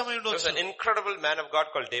సత్యమై There was ఉండొచ్చు. an incredible man of God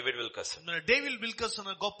called David Wilkerson. David Wilkerson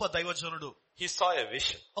అనే గొప్ప దైవజనుడు He saw a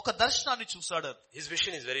vision. ఒక దర్శనాన్ని చూశాడు. His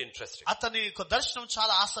vision is very interesting. అతని యొక్క దర్శనం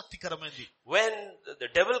చాలా ఆసక్తికరమైంది. When the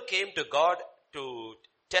devil came to God to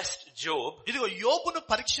test Job, ఇదిగో యోబును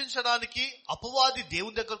పరీక్షించడానికి అపవాది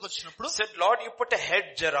దేవుని దగ్గరకు వచ్చినప్పుడు said, Lord, you put a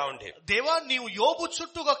hedge around him దేవా నీవు యోబు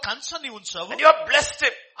చుట్టూ ఒక కంచాన్ని ఉంచావు, and you have blessed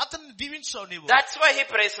him. అతన్ని దీవించావు. నీవు That's why he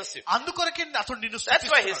praises you. అందుకొరకే అతడు నిన్ను That's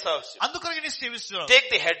why he స్తుతిస్తున్నాడు. serves you. అందుకొరకే నీ సేవిస్తున్నావు. Take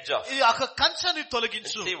the hedge off ఇది ఆ కంచాన్ని and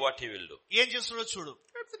తొలగించు, see what he will do. ఏం చేస్తున్నాడో చూడు.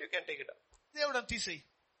 You can take it off. దేవుడు అని తీసేయి.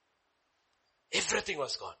 Everything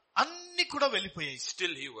was gone. అన్ని కూడా వెళ్ళిపోయాయి.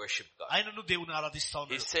 Still he worshipped God. ఆయనను దేవుని ఆరాధిస్తా He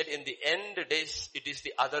ఉన్నాడు. said in the end days, it is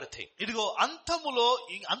the other thing. ఇదిగో అంతములో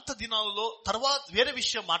అంత దినాలలో తర్వాత వేరే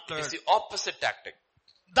విషయం It's మాట్లాడాడు. the opposite tactic.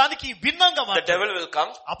 దానికి భిన్నంగా The మాట్లాడాడు. devil will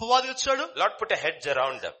come. అపవాది వచ్చాడు. Lord, put a hedge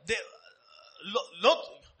around them. లోతు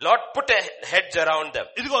Lord, put a hedge around them.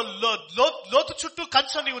 ఇదిగో లోతు చుట్టూ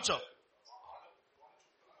కంచాన్ని ఉంచావు.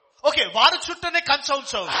 ఓకే, వారి చుట్టూనే కంచం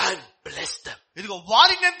ఉంచావు. And bless them. ఇదిగో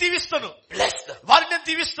వారిని నేను దీవిస్తాను, Bless them. వారిని నేను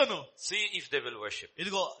దీవిస్తాను. See if they will worship.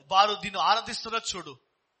 ఇదిగో వారు దీన్ని ఆరాధిస్తున్నారు చూడు.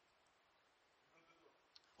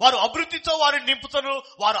 వారు అభివృద్ధితో వారిని నింపుతాను,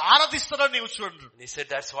 వారు ఆరాధిస్తారని నీవు చూడండి. And he said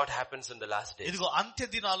that's what happens in the last days. ఇదిగో అంత్య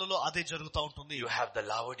దినాలలో అదే జరుగుతూ ఉంటుంది. You have the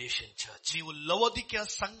Laodicean church నీవు లవోదికయ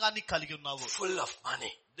సంఘాన్ని కలిగి ఉన్నావు, full of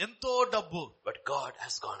money. ఎంతో డబ్బు. But God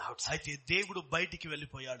has gone outside. అయితే దేవుడు బయటికి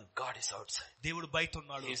వెళ్ళిపోయాడు. God is outside. దేవుడు బయట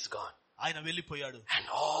ఉన్నాడు, He's gone. ఆయన వెళ్ళిపోయాడు. And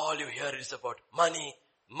all you hear is about money,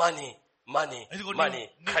 money, money, ఇదిగో money.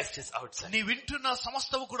 Christ is outside. నీ వింటున్న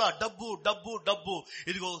సమస్తము కూడా డబ్బు డబ్బు డబ్బు.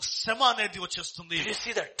 ఇదిగో శ్రమ అనేది వచ్చేస్తుంది. Did you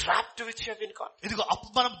see the trap to which you have been caught? ఇదిగో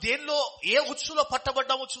మనం దేనిలో ఏ ఉచ్చులో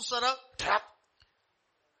పట్టబడ్డామో చూసారా? Trap.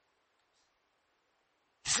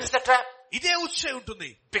 This is the trap. ఇదే వచ్చే ఉంటుంది.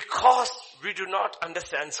 Because we do not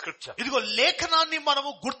understand scripture. ఇదిగో లేఖనాన్ని మనము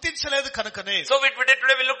గుర్తించలేదు కనుకనే. So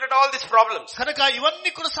today we looked at all these problems. కనుక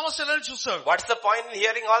ఇవన్నీ కూడా సమస్యలను చూసాడు. What's the point in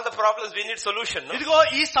hearing all the problems? We need solution, no? ఇదిగో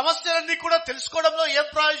ఈ సమస్యలన్నీ కూడా తెలుసుకోవడంలో ఏం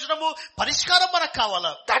ప్రయోజనము? పరిష్కారం మనకు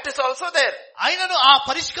కావాలా? That is also there. అయినను ఆ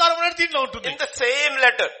పరిష్కారం అనేది దీంట్లో ఉంటుంది. In the same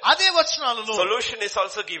letter. అదే వచనాలలో Solution is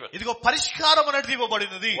also given. ఇదిగో పరిష్కారం అనేది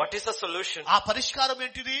ఇవ్వబడినది. What is the solution? ఆ పరిష్కారం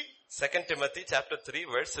ఏంటిది? 2 Timothy chapter 3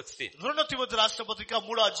 verse 16. 2 తిమోతి రాసిన పత్రిక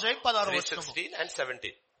 3వ అధ్యాయం 16వ వచనం. 16 and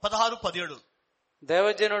 17. 16-17.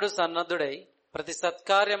 దైవజనుడు సన్నద్ధుడై ప్రతి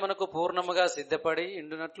సత్కార్యమునకు పూర్ణముగా సిద్ధపడి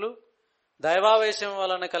ఇండునట్లు దైవావేశం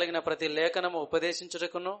వలన కలిగిన ప్రతి లేఖనము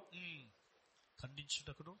ఉపదేశించుటకును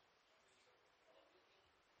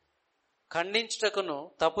ఖండించుటకును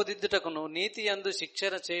తప్పుదిద్దుటకును నీతి యందు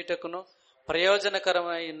శిక్షణ చేయుటకును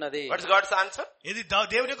ప్రయోజనకరమై ఉన్నది. What is God's answer? ఇది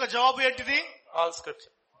దేవుని యొక్క జవాబు ఏంటిది? All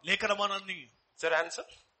scripture. లేఖనమన్నీ. Sir, answer?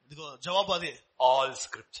 ఇదిగో జవాబు అదే. All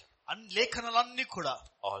scripture. లేఖనాలన్నీ కూడా.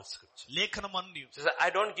 All scripture. లేఖనమన్నీ. So I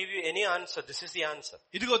don't give you any answer. This is the answer.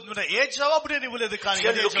 ఇదిగో ఏ జవాబు నేను ఇవ్వలేదు కానీ you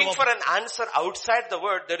are looking for an answer outside the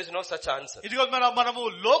word. There is no such answer. ఇదిగో మనము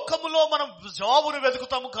లోకములో మనం జవాబును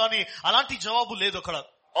వెతుకుతాము కానీ అలాంటి జవాబు లేదు అక్కడ.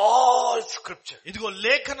 All scripture. ఇదిగో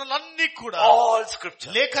లేఖనాలన్నీ కూడా. All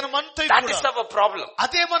scripture. లేఖనమంతా That కూడా. is our problem.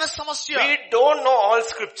 అదే మన సమస్య. We don't know all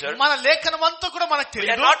scripture. మన లేఖనమంతా కూడా మనకు We are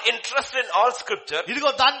తెలియదు. not interested in all scripture.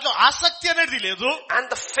 ఇదిగో దాంట్లో ఆసక్తి అనేది లేదు. And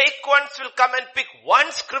the fake ones will come and pick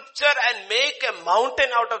one scripture and make a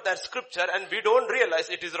mountain out of that scripture, and we don't realize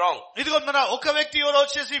it is wrong. ఇదిగో మన ఒక వ్యక్తి ఎవరో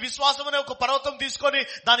వచ్చేసి విశ్వాసం అనే ఒక పర్వతం తీసుకొని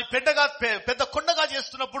దాని పెద్ద కొండగా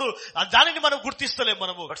చేస్తున్నప్పుడు దానిని మనం గుర్తిస్తలేం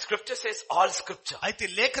మనము. But scripture says all scripture. అయితే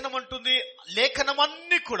లేఖనం అంటుంది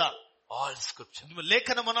లేఖనమన్నీ కూడా. All scripture.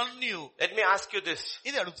 లేఖనమన్నీ. Let me ask you this.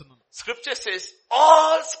 ఇది అడుగుతున్నాను. Scripture says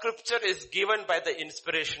all scripture is given by the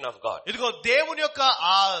inspiration of God. ఇదిగో దేవుని యొక్క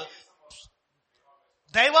ఆ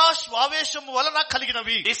దైవావేశం వలన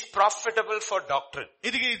కలిగినవి. Is profitable for doctrine.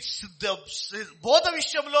 ఇది బోధ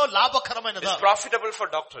విషయంలో లాభకరమైనదా? Is profitable for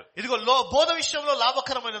doctrine. ఇదిగో బోధ విషయంలో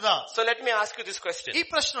లాభకరమైనదా? So let me ask you this question. ఈ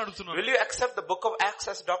ప్రశ్న అడుగుతున్నాను. Will you accept the book of Acts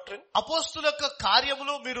as doctrine? అపోస్తుల యొక్క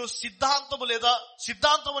కార్యములు మీరు సిద్ధాంతము లేదా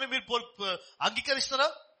సిద్ధాంతమని మీరు అంగీకరిస్తారా?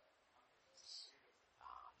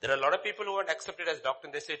 There are a lot of people who won't accept it as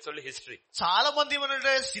doctrine. They say it's only history. చాలా మంది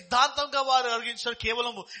ఏమంటే సిద్ధాంతంగా వారు అడిగించారు,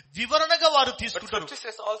 కేవలం వివరణగా వారు But తీసుకుంటారు. scripture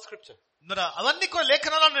says all scripture. అవన్నీ కూడా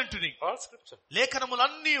లేఖనాలు అంటున్నాయి. All scripture.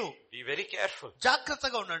 లేఖనములన్నీ. Be very careful.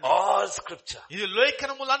 జాగ్రత్తగా ఉండండి. All scripture. ఇది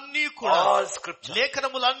లేఖనములన్నీ కూడా. All scripture.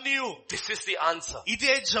 లేఖనములన్నీ. This is the answer.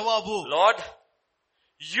 ఇదే జవాబు. Lord,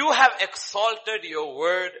 you have exalted your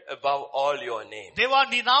word above all your name. దేవా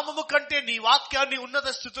నీ నామము కంటే నీ వాక్యాన్ని ఉన్నత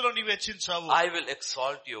స్థితిలో నీవు హెచ్చించావు. I will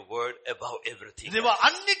exalt your word above everything. దేవా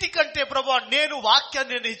అన్నిటికంటే ప్రభువా నేను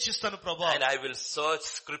వాక్యాన్ని నేను హెచ్చిస్తాను ప్రభువా. And I will search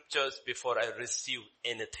scriptures before I receive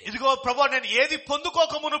anything. ఇదిగో ప్రభువా నేను ఏది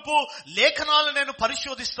పొందుకోక మునుపు లేఖనాలను నేను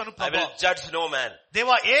పరిశోధిస్తాను I ప్రభువా. will judge no man.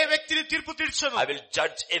 దేవా ఏ వ్యక్తిని తీర్పు తీర్చను. I will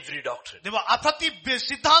judge every doctrine. దేవా ఆ ప్రతి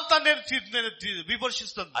సిద్ధాంతాన్ని నేను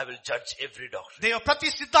విమర్శిస్తాను. I will judge every doctrine. దేవా ప్రతి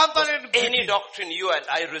సిద్ధాంతాన్ని Any doctrine you and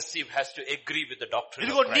I receive has to agree with the doctrine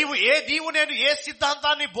ఇదిగో of నీవు Christ. నేను ఏ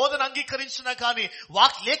సిద్ధాంతాన్ని బోధన అంగీకరించినా కానీ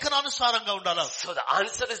లేఖనానుసారంగా ఉండాలి. So the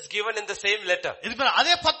answer is given in the same letter. ఇది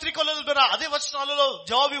అదే పత్రికలో అదే వచనాలలో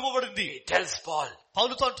జవాబు ఇవ్వబడింది. He tells Paul,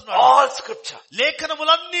 పౌలుతో అంటున్నాడు all scripture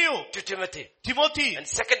లేఖనములన్నీ to Timothy. Timothy. And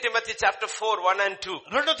 2 Timothy chapter 4, 1 and 2.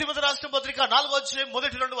 2 తిమోతి రాసిన పత్రిక 4వ అధ్యాయం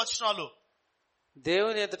మొదటి 2 వచనాలు.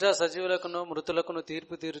 దేవుని ఎదుట సజీవులకును మృతులకును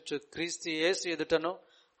తీర్పు తీర్చు క్రీస్తు యేసు ఎదుటను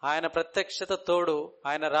ఆయన ప్రత్యక్షత తోడు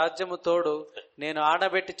ఆయన రాజ్యము తోడు నేను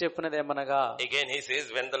ఆడబెట్టి చెప్పినదేమనగా. Again he says,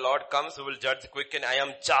 when the Lord comes who will judge the quick, and I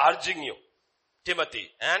am charging you, Timothy.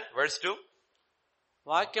 And verse 2,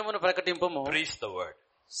 వాక్యమును ప్రకటింపము, preach the word.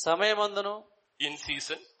 సమయమందును In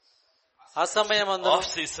season, అసమయమందును off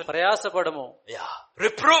season, ప్రయాసపడము, yeah,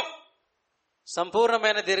 reprove,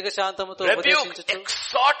 సంపూర్ణమైన దీర్ఘశాంతముతో rebuke, ఉపదేశించుచు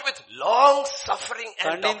exhort with long suffering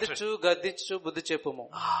and doctrine. ఖండించుచు గద్దించుచు బుద్ధి చెప్పుము.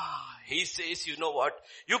 He says, you know what?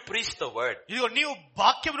 You preach the word. ఇదిగో నీవు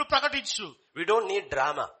వాక్యమును ప్రకటించు. We don't need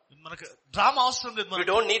drama. మనకు drama అవసరం లేదు. We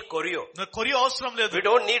don't need choreo. Choreo అవసరం లేదు. We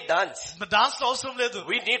don't need dance. Dance అవసరం లేదు.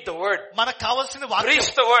 We need the word. మనకు కావాల్సిన వాక్యం.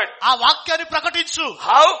 Preach the word. ఆ వాక్యాన్ని ప్రకటించు.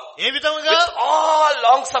 How? ఏ విధంగా? With all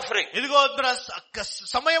long suffering. ఇదిగో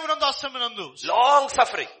సమయమునందు అసమయమునందు Long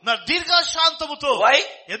suffering. దీర్ఘశాంతముతో. Why?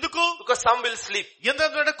 ఎందుకు? Because some will sleep.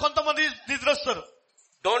 ఎందుకంటే కొంతమంది నిద్రొస్తారు.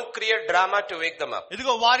 Don't create drama to wake them up.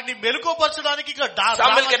 ఇదిగో వారిని మెలుకోపరచడానికి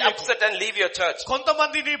Some will get upset and leave your church.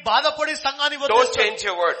 కొంతమందిని బాధపడి సంఘాన్ని Don't వదిలేస్తారు. change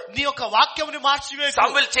your word. నీ యొక్క వాక్యముని మార్చివేయకు.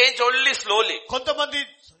 Some will change only slowly. కొంతమంది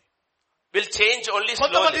will change only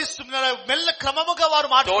కొంతమంది slowly. మెల్ల క్రమముగా వారు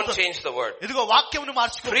Don't మార్చుకుంటారు. change the word. ఇదిగో వాక్యమును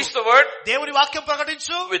మార్చుకో. Preach the word దేవుని వాక్యం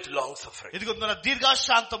ప్రకటించు with long suffering. ఇదిగో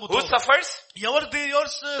దీర్ఘశాంతముతో. Who suffers?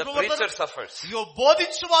 The preacher suffers. ఇదిగో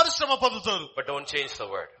బోధించు వారు శ్రమ పొందుతారు. But don't change the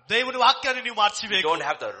word. దేవుని వాక్యాన్ని నీవు You మార్చివేయకు. don't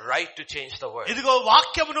have the right to change the word. ఇదిగో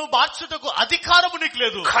వాక్యమును మార్చుటకు అధికారము నీకు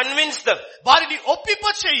లేదు. Convince them. వారిని ఒప్పింప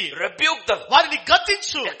చెయ్యి. Rebuke them. వారిని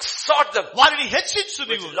గద్దించు. Exhort them. వారిని హెచ్చించు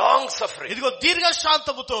With నీవు. long suffering ఇదిగో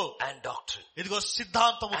దీర్ఘశాంతముతో. and doctrine. ఇదిగో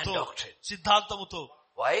సిద్ధాంతముతో. And doctrine. సిద్ధాంతముతో.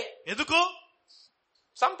 Why? ఎందుకు?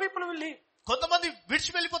 Some people will leave. కొంతమంది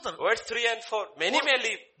విడిచి వెళ్ళిపోతారు. Verse 3 and 4. Many may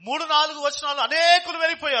leave. 3-4 వచనాలు అనేకులు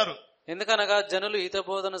వెళ్ళిపోయారు. ఎందుకనగా జనులు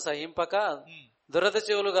హితబోధను సహింపక దురద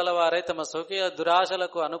చెవులు గలవారై తమ స్వకీయ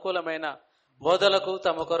దురాశలకు అనుకూలమైన బోధలకు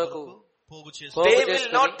తమ కొరకు పోగు చేసి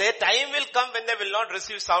Their time will come when they will not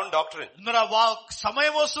receive sound doctrine.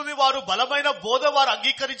 సమయం వస్తుంది వారు బలమైన బోధ వారు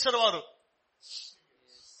అంగీకరించరు. వారు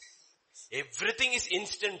Everything is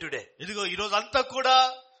instant today. ఇదిగో ఈ రోజు అంతా కూడా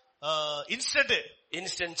instant.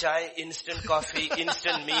 Instant chai, instant coffee,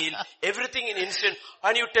 instant meal, everything in instant.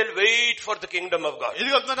 And you tell, wait for the kingdom of God.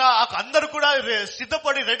 ఇదిగో అందరూ కూడా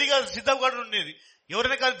సిద్ధపడి రెడీగా సిద్ధంగా ఉండేది.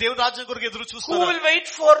 ఎవరైనా కానీ దేవుని రాజ్యం కొరకు ఎదురు Who చూస్తారు. will wait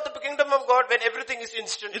for the kingdom of God when everything is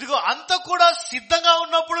instant? ఇదిగో అంతా కూడా సిద్ధంగా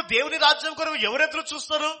ఉన్నప్పుడు దేవుని రాజ్యం కొరకు ఎవరు ఎదురు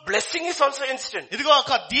చూస్తారు? Blessing is also instant. ఇదిగో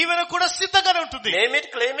ఒక దీవెన కూడా సిద్ధంగానే ఉంటుంది. Name it,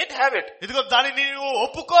 claim it, have it. ఇదిగో దాన్ని నీవు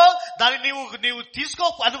ఒప్పుకో, దాన్ని నీవు తీసుకో,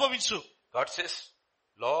 అనుభవించు. God says,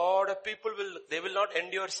 Lord of people they will not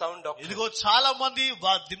endure sound doctrine. ఇదిగో చాలా మంది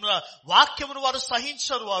వాక్యమును వారు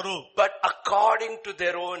సహించరు వారు. But according to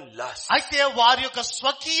their own lust. అయితే వారి యొక్క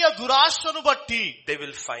స్వకీయ దురాశను బట్టి they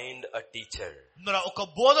will find a teacher. ఒక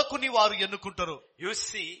బోధకుని వారు ఎన్నుకుంటారు. You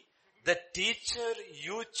see, the teacher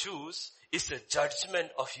you choose is a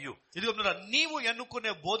judgment of you. ఇదిగో నీవు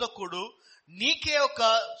ఎన్నుకునే బోధకుడు నీకే ఒక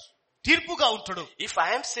తీర్పుగా ఉంటాడు. If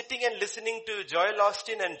I am sitting and listening to Joel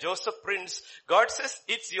Austin and Joseph Prince, God says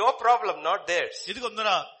it's your problem, not theirs. ఇదిగో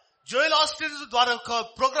జోయల్ ఆస్టిన్ ద్వారా ఒక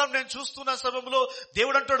ప్రోగ్రామ్ నేను చూస్తున్న సమయంలో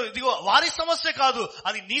దేవుడు అంటాడు, ఇదిగో వారి సమస్య కాదు,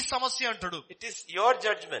 అది నీ సమస్య అంటాడు. It is your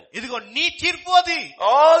judgment. ఇదిగో నీ తీర్పు అది.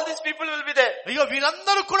 All these people will be there. అయ్యో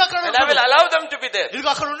వీరందరూ కూడా అక్కడ and I will allow them to be there.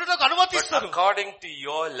 ఇదిగో అక్కడ ఉండడానికి అనుమతిస్తారు. But according to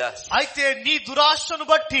your lust. అయితే నీ దురాశను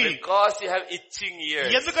బట్టి, because you have itching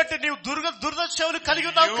ears, ఎందుకంటే నీవు దురద చెవులు కలిగి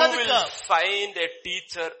ఉన్నావు కనుక, you will find a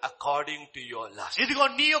teacher according to your lust. ఇదిగో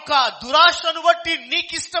నీ యొక్క దురాశను బట్టి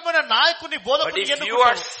నీకు ఇష్టమైన నాయకుని బోధకుని ఎన్నుకుంటావు. But if you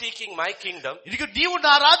are seeking my kingdom, ఇదిగో నీవు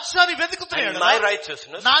నా రాజ్యాన్ని వెతుకుతున్నాడు, my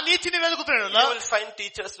righteousness, నా నీతిని వెతుకుతున్నాడు, you will find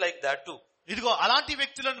teachers like that too. ఇదిగో అలాంటి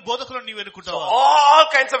వ్యక్తులను బోధకులను నీవు వెతుకుతావు. So all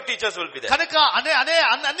kinds of teachers will be there. కనుక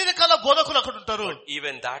అన్ని రకాల బోధకులు అక్కడ ఉంటారు. But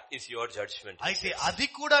even that is your judgment. అయితే అది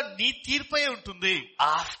కూడా నీ తీర్పే ఉంటుంది.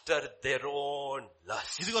 After their own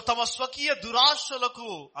lust. ఇదిగో తమ స్వకీయ దురాశలకు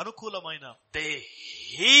అనుకూలమైన, they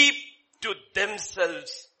heap to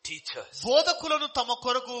themselves teachers. బోధకులను తమ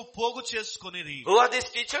కొరకు పోగు చేసుకొనిరి. Who are these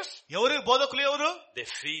teachers? ఎవరు బోధకులు? ఎవరు? They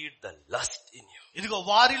feed the lust in you. ఇదిగో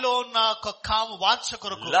వారిలో ఉన్న కామ వాంఛ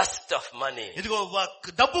కొరకు, lust of money, ఇదిగో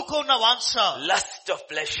డబ్బుకు ఉన్న వాంఛ, lust of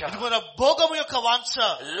pleasure, ఇదిగో భోగము యొక్క వాంఛ,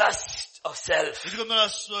 lust of self, ఇదిగో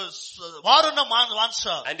వారున్న వాంఛ.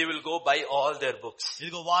 and you will go buy all their books,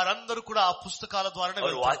 ఇదిగో వారందరూ కూడా ఆ పుస్తకాల ద్వారానే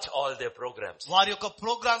or watch all their programs. వారి యొక్క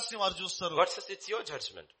ప్రోగ్రామ్స్ ని వారు చూస్తారు. God says it's your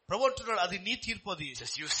judgment. ప్రభు అంటున్నాడు అది నీ తీర్పు. అది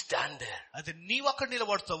just you stand there. అది నీవు అక్కడ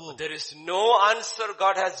నిలబడతావు. There is no answer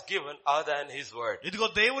God has given other than His word. ఇదిగో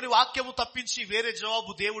దేవుని వాక్యము తప్పించి వేరే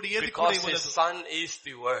జవాబు దేవుడు ఏది కూడా because ఇవ్వలేదు. His Son is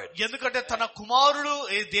the word. ఎందుకంటే తన కుమారుడు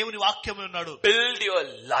దేవుని వాక్యమే ఉన్నాడు. build your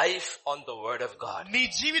life on the word of God. నీ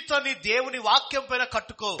జీవితాన్ని దేవుని వాక్యం పైన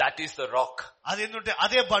కట్టుకో. that is the rock. అది ఏంటంటే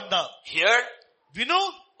అదే బండ. Hear, విను,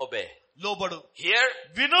 obey. లోబడు. Hear,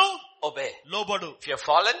 విను, obey. లోబడు. if you have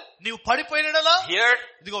fallen, నీవు పడిపోయినలా, hear,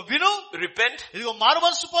 ఇదిగో విను, repent, ఇదిగో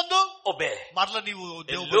మారుమనసు పొందు, obey. మరలా నీవు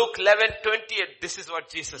In Luke 11:28, this is what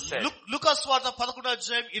Jesus said. లూకా సువార్త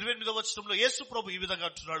 11:28 యేసు ప్రభు ఈ విధంగా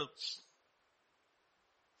అంటున్నాడు,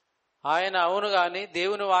 ఆయన అవును గాని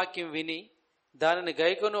దేవుని వాక్యం విని దానిని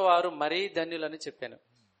గైకొను వారు మరీ ధన్యులని చెప్పాను.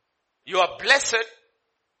 You are blessed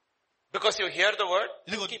because you hear the word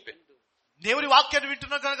and keep it. దేవుని వాక్యాన్ని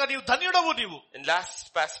వింటున్నా కనుక నీవు ధన్యుడవు. నీవు in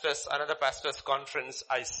another pastor's conference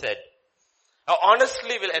I said, I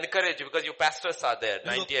honestly will encourage you because you pastors are there,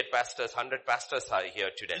 98 pastors, 100 pastors are here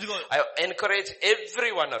today. I encourage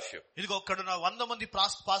every one of you. ఇదిగో ఇక్కడ నా 100 మంది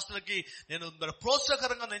పాస్టర్లకి నేను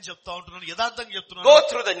ప్రోత్సాహకరంగా నేను చెప్తా ఉంటున్నాను, యథార్థంగా చెప్తున్నాను. Go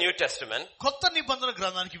through the New Testament. కొత్త నిబంధన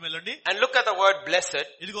గ్రంథానికి వెళ్ళండి and look at the word blessed.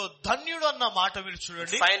 ఇదిగో ధన్యుడు అన్న మాట మీరు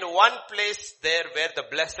చూడండి. Find one place there where the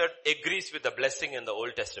blessed agrees with the blessing in the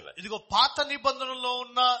Old Testament. ఇదిగో పాత నిబంధనలో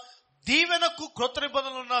ఉన్న దీవెనకు, క్రొత్త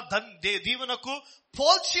నిబంధనలో ఉన్న దీవెనకు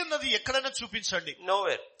పోల్చి ఉన్నది ఎక్కడైనా చూపించండి.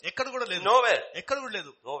 Nowhere. ఎక్కడ కూడా లేదు. Nowhere. ఎక్కడ కూడా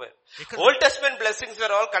లేదు. Nowhere. Old Testament blessings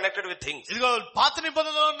were all connected with things. ఇదిగో పాత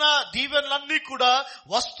నిబంధనలో ఉన్న దీవెనలన్నీ కూడా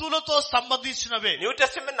వస్తువులతో సంబంధించినవే. New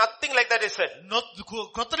Testament nothing like that is said.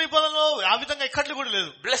 కొత్త నిబంధనలో ఆ విధంగా ఎక్కడ కూడా లేదు.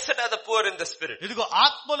 Blessed are the poor in the spirit. ఇదిగో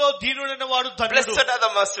ఆత్మలో దీనుడైన వాడు ధన్యుడు. Blessed are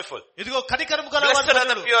the merciful. ఇదిగో కనికరము గలవాడు. Blessed are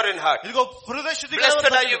the pure in heart. ఇదిగో హృదయ శుద్ధి Blessed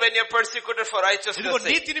గలవాడు. are you when you are persecuted for righteousness' ఇదిగో sake.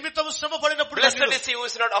 నీతి నిమిత్తము శ్రమ పడినప్పుడు Blessed is he who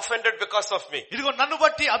is not offended because of me. ఇదిగో నన్ను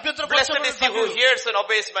బట్టి Blessed is he who hears and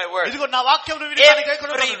obeys my word. ఇదిగో నా వాక్యమును విని దానికి Every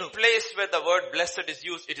కైకొనువాడు. place where the word blessed is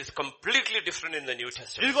used, it is completely different in the New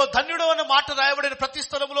Testament. ఇదిగో ధన్యుడు అనే మాట రాయబడిన ప్రతి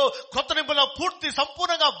స్థలంలో కొత్త నిబంధన పూర్తి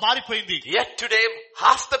సంపూర్ణంగా మారిపోయింది. Yet today,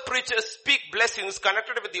 half the preachers speak blessings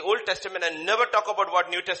connected with the Old Testament and never talk about what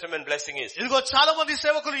New Testament blessing is. ఇదిగో చాలా మంది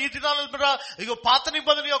సేవకులు ఈ దినాల మీద ఇదిగో పాత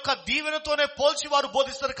నిబంధన యొక్క దీవెనతోనే పోల్చి వారు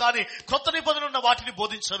బోధిస్తారు, కానీ కొత్త నిబంధన ఉన్న వాటిని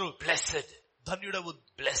బోధించరు. Blessed. ధన్యుడవు.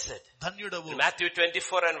 Blessed. ధన్యుడవు. Matthew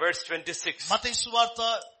 24 and verse 26. మత్తయి సువార్త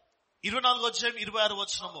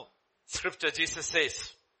 24:26 Scripture, Jesus says,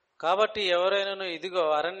 కాబట్టి ఎవరైనాను ఇదిగో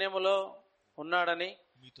అరణ్యములో ఉన్నాడని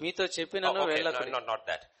మీతో చెప్పినను వెళ్ళకుడి. not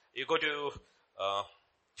that. You go to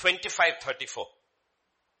 25:34.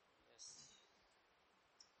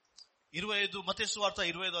 25 మత్తయి సువార్త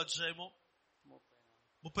 25:34.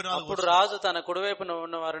 అప్పుడు రాజు తన కుడివైపున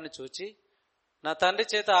ఉన్న వారిని చూచి, నా తండ్రి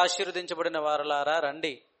చేత ఆశీర్వదించబడిన వారలారా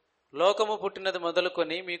రండి, లోకము పుట్టినది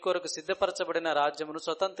మొదలుకొని మీ కొరకు సిద్ధపరచబడిన రాజ్యమును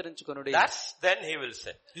స్వతంత్రించుకొనుడి. Then he will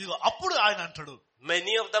say. ఇదిగో అప్పుడు ఆయన అంటాడు,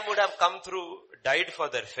 many of them would have come through, died for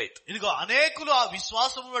their faith. ఇదిగో అనేకులు ఆ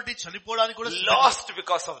విశ్వాసము బట్టి చనిపోవడానికి కూడా lost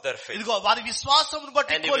because of their faith. ఇదిగో వారి విశ్వాసమును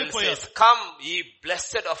బట్టి కోల్పోయారు. Come ye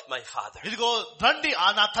blessed of my father. ఇదిగో రండి,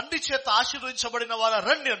 నా తండ్రి చేత ఆశీర్వదించబడిన వారు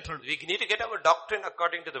రండి అంటాడు. We need to get our doctrine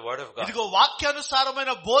according to the word of God. ఇదిగో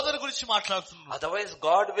వాక్యానుసారమైన బోధన గురించి మాట్లాడుతున్నాం. Otherwise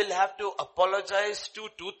God will have to apologize to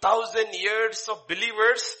 2000 years of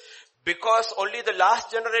believers, because only the last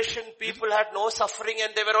generation people had no suffering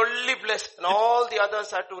and they were only blessed, and all the others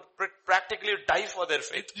had to practically die for their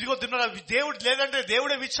faith. ఇదిగో దేవుడు లేదంటే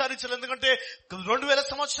దేవుడే విచారించాలి. ఎందుకంటే 2000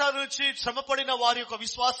 సంవత్సరాల నుంచి శ్రమపడిన వారి యొక్క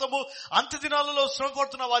విశ్వాసము, అంత్య దినాలలో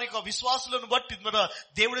శ్రమపడుతున్న వారి యొక్క విశ్వాసులను బట్టి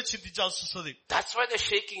దేవుడే చింతించాల్సి వస్తుంది. That's why the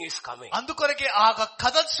shaking is coming. అందుకొరకే ఆ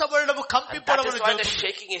కదల్చబడము, కంపింపడం the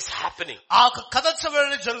shaking is happening. ఆ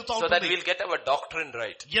కదల్చబడడం జరుగుతూ ఉంటుంది. So that ఉంటుంది. we'll get our doctrine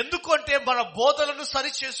right. ఎందుకంటే మన బోధనను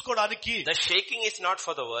సరి చేసుకోవడానికి. The shaking is not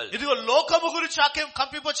for the world. ఇదిగో లోకము గురించి ఆకేం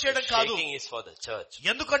కంపింప చేయడం కాదు. Shaking is for the church.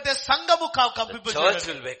 ఎందుకంటే సంఘము కంపింప The church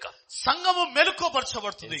will wake up. సంఘము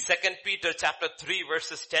మెలకువపరచబడుతుంది. 2 Peter chapter 3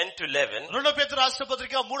 verses 10 to 11. 2 పేతురు రాసిన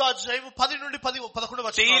పత్రిక 10 నుండి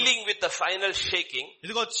 11 dealing with the final shaking.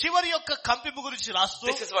 ఇదిగో చివరి యొక్క కంపింపు గురించి రాస్తూ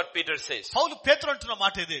This is what Peter says. పౌలు పేతురు అంటున్న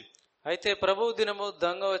మాట ఇది. అయితే ప్రభువు దినము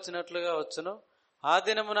దొంగ వచ్చినట్లుగా వచ్చును. ఆ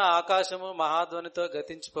దినమున ఆకాశము మహాధ్వనితో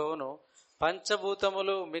గతించిపోవును,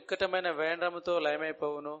 పంచభూతములు మిక్కటమైన వేండ్రముతో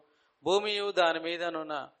లయమైపోవును, భూమియు దాని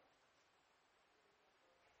మీదనున్న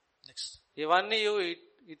ఇవన్నీ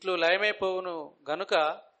ఇట్లు లయమైపోవును గనుక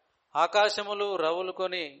ఆకాశములు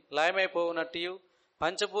రవులుకొని లయమైపోవునట్టు,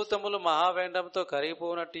 పంచభూతములు మహావేండ్రముతో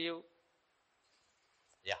కరిగిపోవునట్టు,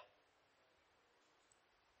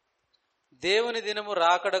 దేవుని దినము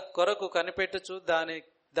రాకడ కొరకు కనిపెట్టుచు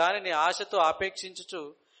దానిని ఆశతో ఆపేక్షించుచు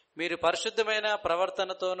మీరు పరిశుద్ధమైన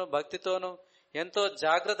ప్రవర్తనతోను భక్తితోను ఎంతో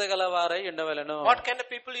జాగ్రత్త గలవారై ఉండవలెను. What kind of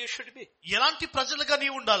people you should be? ఎలాంటి ప్రజలుగా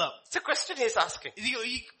నీవు ఉండాలా? It's a question he is asking.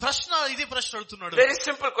 ఈ ప్రశ్న అడుగుతున్నాడు. Very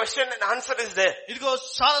simple question and answer is there. ఇదిగో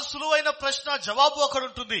చాలా సులువైన ప్రశ్న, జవాబు అక్కడ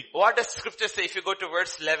ఉంటుంది. What does scripture say? If you go to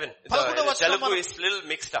verse 11, the Telugu is little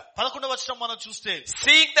mixed up. 11వ వచనం మనం చూస్తే,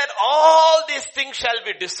 seeing that all these things shall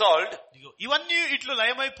be dissolved, ఇవన్నీ ఇట్లు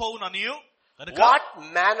లయమైపోవుననియు, what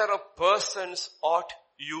manner of persons ought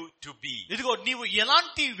you to be? ఇదిగో నీవు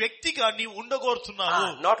ఎలాంటి వ్యక్తిగా నీవు ఉండగోరుతున్నావు.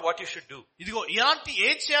 Not what you should do. ఇదిగో ఎలాంటి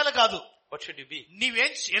ఏం చేయాలి కాదు. What should you be?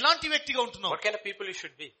 నీవేం ఎలాంటి వ్యక్తిగా ఉంటున్నావు. What kind of people you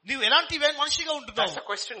should be? నీవు ఎలాంటి మనిషిగా ఉంటున్నావు. That's the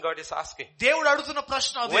question God is asking. దేవుడు అడుగుతున్న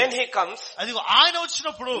ప్రశ్న అది. When he comes, అదిగో ఆయన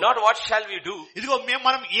వచ్చినప్పుడు, not what shall we do, ఇదిగో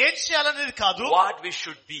మనం ఏం చేయాలనేది కాదు, what we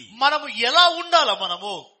should be. మనము ఎలా ఉండాలా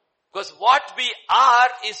మనము. Because what we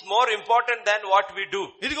are is more important than what we do.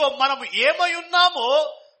 ఇదిగో మనం ఏమై ఉన్నామో,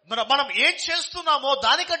 మనం ఏం చేస్తున్నామో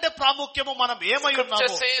దానికంటే ప్రాముఖ్యము మనం ఏమై ఉన్నామో.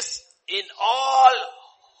 Scripture says in all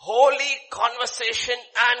holy conversation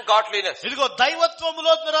and godliness. ఇదిగో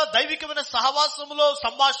దైవత్వములో, దైవికమైన సహవాసములో,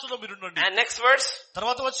 సంభాషణలో మీరు ఉండండి. And next verse,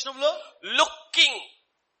 తర్వాత వచనంలో, looking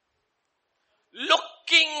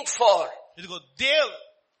for. ఇదిగో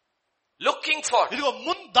looking for. ఇదిగో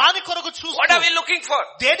దాని కొరకు చూస్తూ. What are we looking for?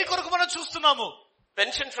 దేని కొరకు మనం చూస్తున్నాము?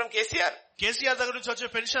 Pension from KCR. కేసీఆర్ దగ్గర నుంచి వచ్చే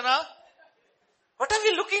పెన్షనా? What are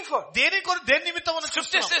we looking for? దేని నిమిత్తం మనం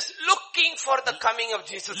Scripture చూస్తున్నాం? says looking for the coming of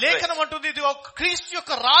Jesus Christ. లేఖనం అంటుంది ఇది ఒక క్రీస్తు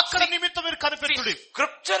యొక్క రాకడ నిమిత్తం మీరు కనిపెట్టుడి.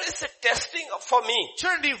 Scripture is a testing for me.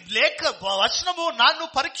 చూడండి, వచనము నన్ను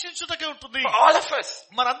పరీక్షించుటకే ఉంటుంది. For all of us.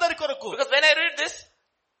 మనందరి కొరకు. Because when I read this,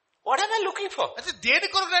 what am I looking for? అయితే దేని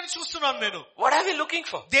కొరకు నేను చూస్తున్నాను నేను? What are we looking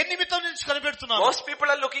for? దేని నిమిత్తం నుంచి కనిపెడుతున్నాను? Most people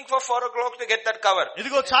are looking for 4 o'clock to get that cover.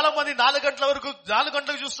 ఇదిగో చాలా మంది 4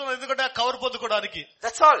 గంటలకు చూస్తున్నారు, ఎందుకంటే ఆ కవర్ పొందుకోవడానికి.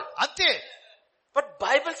 That's all. అంతే. But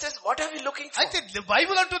Bible says, what are we looking for? అయితే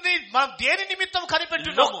బైబిల్ అంటుంది మనం దేని నిమిత్తం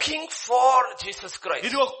కనిపెట్టున్నాము? Looking for Jesus Christ.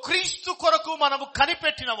 ఇదిగో క్రీస్తు కొరకు మనము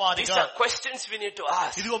కనిపెట్టిన These వారిగా. are questions we need to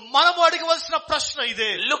ask. ఇదిగో మనము అడగవలసిన ప్రశ్న ఇదే.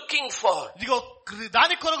 Looking for. ఇదిగో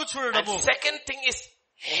దాని కొరకు చూడడము. And second thing is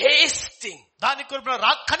hasting. దాని కొరకు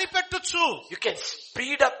కనిపెట్టొచ్చు. You can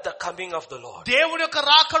speed up the coming of the Lord. దేవుని యొక్క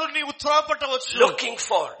రాకడు నీవు త్వరపట్టవచ్చు. Looking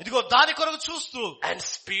for. ఇదిగో దాని కొరకు చూస్తూ And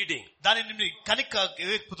speeding. దానిని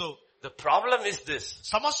ఎక్కుతూ. The problem is this.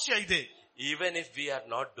 సమస్య ఇదే. Even if we are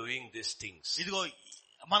not doing these things, ఇదిగో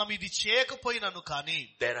మనం ఇది చేయకపోయినాను కానీ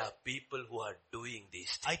there are people who are doing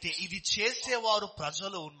these things. అయితే ఇది చేసేవారు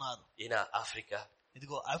ప్రజలు ఉన్నారు. In Africa,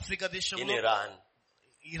 ఇదిగో ఆఫ్రికా in దేశంలో, Iran,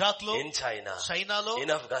 ఇరాక్ లో, in China, చైనాలో, in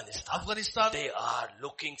Afghanistan, they are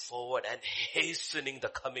looking forward and hastening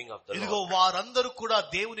the coming of the ఇదిగో Lord. వారందరూ కూడా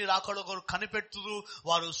దేవుని రాకడ కొరకు కనిపెట్టుతూ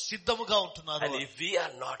వారు సిద్ధముగా ఉంటున్నారు. And if we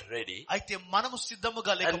are not ready, అయితే మనము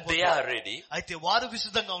సిద్ధముగా and they లేకపోతే, are ready, అయితే వారు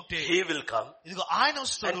విసిద్ధంగా ఉంటే He will come ఇదిగో ఆయన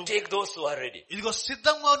వస్తాడు. and take those who are ready. ఇదిగో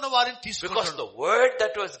సిద్ధంగా ఉన్న వారిని Because తీసుకుంటాడు. the word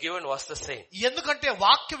that was given was the same. ఎందుకంటే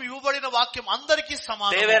వాక్యం ఇవ్వబడిన వాక్యం అందరికీ They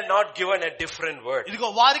సమానం. were not given a different word.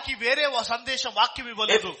 ఇదిగో వారికి వేరే సందేశం వాక్యం ఇవ్వలేదు.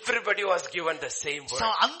 Everybody was given the same word.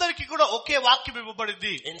 అందరికి కూడా ఒకే వాక్యం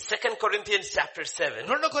ఇవ్వబడింది. In 2 Corinthians chapter 7,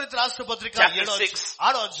 2 కొరింథీ రాసిన పత్రిక Chapter 6వ 6.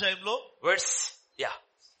 అధ్యాయంలో verse,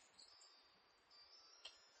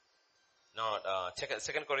 no,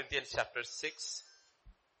 2 Corinthians chapter 6,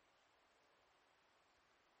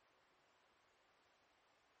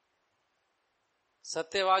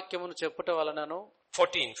 సత్యవాక్యమును చెప్పుట వలనను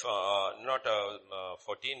 14, not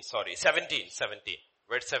 14, sorry, 17,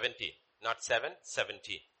 verse 17, not 7,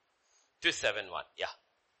 17, 2:7:1,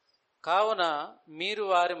 కావున మీరు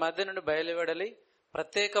వారి మధ్య నుండి బయలువెడలి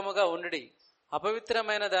ప్రత్యేకముగా ఉండి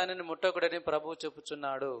అపవిత్రమైన దానిని ముట్టకుడని ప్రభువు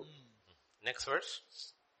చెప్పుచున్నాడు. Next verse.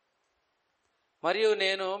 మరియు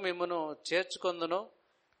నేను మిమ్మును చేర్చుకొందును,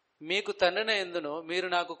 మీకు తండ్రిన ఎందును, మీరు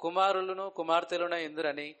నాకు కుమారులను కుమార్తెలున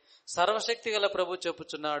ఎందురని సర్వశక్తి గల ప్రభు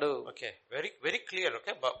చెప్పుచున్నాడు. Okay, very clear.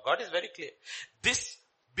 Okay, God is very clear. This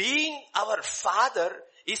being our father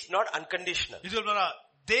is not unconditional. ఇది మన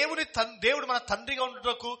దేవుడు మన తండ్రిగా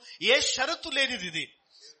ఉండటకు ఏ షరతు లేనిది. ఇది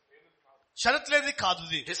షరతు లేనిది కాదు.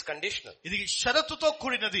 It is conditional. ఇది షరతుతో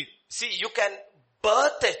కూడినది. See, you can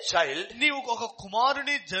birth a child నీవు ఒక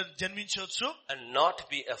కుమారుని జన్మించవచ్చు and not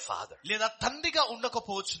be a father. లేదా తండ్రిగా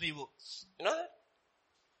ఉండకపోవచ్చు. నీవు You know that?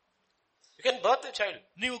 You can birth a child.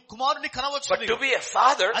 నీవు కుమారుని కనవచ్చు. But to be a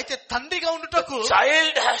father, అయితే తండ్రిగా ఉండుటకు the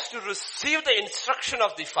child has to receive the instruction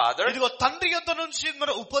of the father. ఇదిగో తండ్రి యొద్ద నుంచి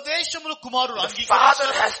మన ఉపదేశములు కుమారుడు The అంగీకరించాలి. father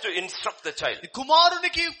has to instruct the child.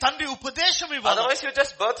 కుమారునికి తండ్రి ఉపదేశం ఇవ్వాలి. Otherwise you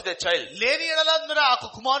just birthed a child. లేని ఎడల ఆ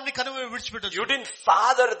కుమారుని కనుగొని విడిచిపెట్టచ్చు. You didn't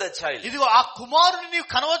father the child. ఇదిగో ఆ కుమారుని నీవు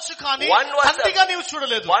కనవచ్చు కానీ తండ్రిగా నీవు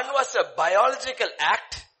చూడలేదు. One was a biological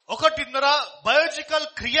act. ఒకటి బయోజికల్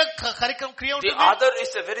క్రియ The ఉంటుంది. other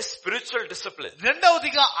is a very spiritual discipline.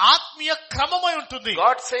 రెండవదిగా ఆత్మీయ క్రమమై ఉంటుంది.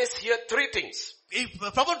 God says here 3 things. ఈ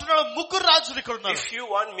ప్రభువు అంటున్నాడు, 3 రాజులు ఇక్కడ ఉన్నారు. If you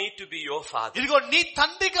want me to be your father. ఇదిగో నీ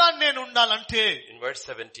తండ్రిగా నేను ఉండాలంటే, In verse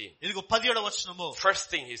 17. ఇదిగో 17వ వచనము, First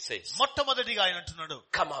thing he says. మొట్టమొదటిగా ఆయన అంటున్నాడు,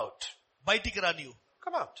 Come out. బయటికి రా. నీవు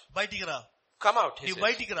Come out. బయటికి రా. Come out, he నీవు says.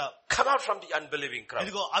 బయటికి రా. Come out from the unbelieving crowd.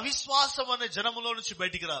 ఇదిగో అవిశ్వాసం అనే జనములో నుంచి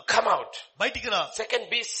బయటికి రా. Come out. బయటికి రా. Second,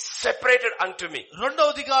 be separated unto me.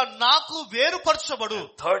 రెండవదిగా నాకు వేరుపరచబడు.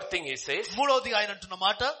 Third thing he says. మూడవదిగా ఆయన అంటున్న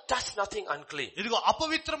మాట, Touch nothing unclean. ఇదిగో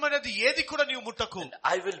అపవిత్రమైనది ఏది కూడా నీవు ముట్టకు. And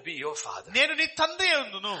I will be your father. నేను నీ తండ్రి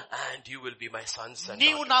అయ్యుందును. And you will be my sons and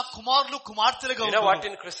నీవు daughters. నా కుమారులు కుమార్తెలుగా You know what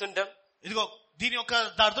ఉందును. in Christendom? ఇదిగో దీని యొక్క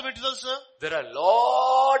అర్థం ఏంటి తెలుసా? There are a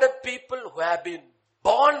lot of people who have been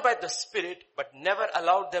born by the Spirit but never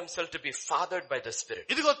allowed themselves to be fathered by the Spirit.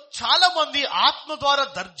 ఇదిగో చాలా మంది ఆత్మ ద్వారా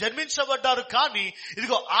జన్మించబడ్డారు కానీ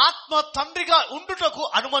ఇదిగో ఆత్మ తండ్రిగా ఉండుటకు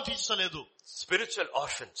అనుమతించలేదు. Spiritual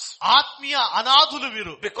orphans. ఆత్మీయ అనాథులు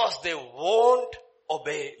వీరు. Because they won't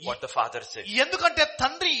obey what the father says. ఎందుకంటే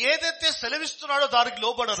తండ్రి ఏదైతే సెలవిస్తున్నాడో దానికి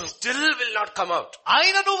లోబడరు. Still will not come out.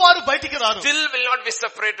 ఆయనను వారు బయటికి రారు. Still will not be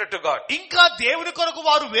separated to God. ఇంకా దేవుని కొరకు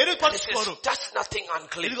వారు వేరుపరచుకోరు. Touch nothing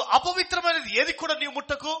unclean. ఇదిగో అపవిత్రమైనది ఏది కూడా నీవు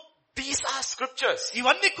ముట్టకు. These are scriptures.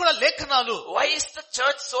 ఇవన్నీ కూడా లేఖనాలు. Why is the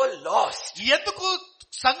church so lost? ఎందుకు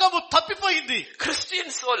సంఘము తప్పిపోయింది?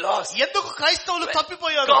 Christians so lost. ఎందుకు క్రైస్తవులు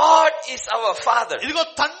తప్పిపోయారు? God is our father. ఇదిగో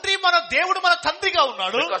తండ్రి మన దేవుడు మన తండ్రిగా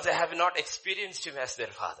ఉన్నాడు. Because they have not experienced him as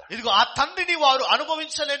their father. ఇదిగో ఆ తండ్రిని వారు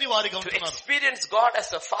అనుభవించలేని వారిగా To ఉంటున్నారు. experience God as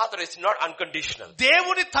a father is not unconditional.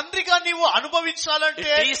 దేవుని తండ్రిగా నీవు అనుభవించాలంటే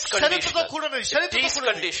It is షరతుతో కూడినది.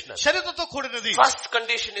 షరతుతో కూడినది. First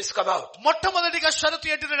condition is come out. మొట్టమొదటిగా షరతు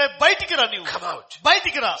ఏంటంటే బయటికి రా. నీవు Come out.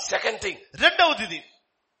 బయటికి రా. Second thing, రెండవది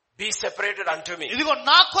be separated unto me. ఇదిగో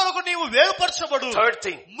నా కొరకు నీవు వేరుపరచబడు. Third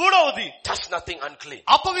thing, మూడవది touch nothing unclean.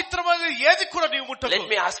 అపవిత్రమైనది ఏది కూడా నీవు ముట్టకు. Let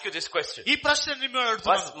me ask you this question. ఈ ప్రశ్న నేను Was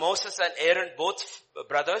అడుగుతున్నాను. Moses and Aaron both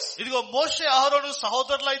brothers? ఇదిగో మోషే అహరోను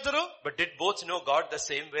సహోదరుల ఇద్దరు. But did both know God the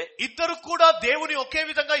same way? ఇద్దరు కూడా దేవుని ఒకే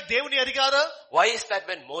విధంగా దేవుని ఎరిగారా? Why is that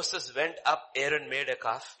when Moses went up, Aaron made a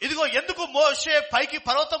calf? ఇదిగో ఎందుకు మోషే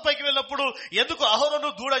పర్వతం పైకి వెళ్ళినప్పుడు ఎందుకు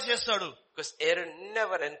అహరోను దూడ చేస్తాడు? Because Aaron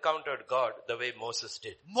never encountered God the way Moses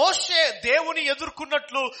did. మోషే దేవుని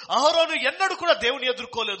ఎదుర్కొన్నట్లు అహరోను ఎన్నడూ కూడా దేవుని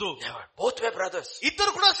ఎదుర్కోలేదు. Never. Both were brothers.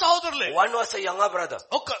 ఇద్దరు కూడా సహోదరులే. One was a younger brother.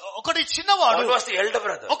 ఒకటి చిన్నవాడు. One was the elder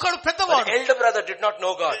brother. ఒకడు పెద్దవాడు. The elder brother did not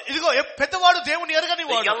know God. ఇదిగో పెద్దవాడు దేవుని ఎరగని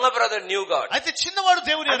The వాడు. younger brother knew God. అయితే చిన్నవాడు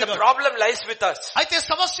దేవుని And the ఎరగడు. problem lies with us. అయితే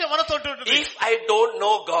సమస్య మనతో ఉంటుంది. If I don't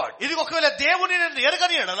know God, ఇది ఒకవేళ దేవుని నేను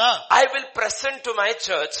ఎరగని ఎడలా I will present to my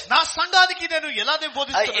church నా సంఘానికి నేను ఎలా an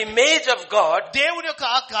బోధిస్తాను? image of God దేవుని యొక్క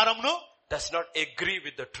ఆకారమును does not agree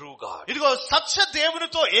with the true God. ఇదిగో సత్య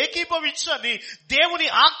దేవునితో ఏకీభవించని దేవుని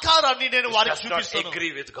ఆకారాన్ని నేను వారికి Does not చూపిస్తాను.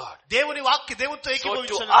 agree with God. దేవుని వాక్య దేవునితో So to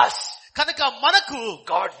ఏకీభవించని us, కనుక మనకు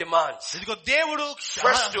God demands, ఇదిగో దేవుడు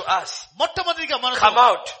first to us, మొట్టమొదటిగా come మనకు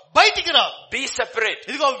out, బయటికి రా. be separate,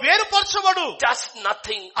 ఇదిగో వేరుపరచబడు. just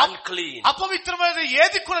nothing unclean. అపవిత్రమైనది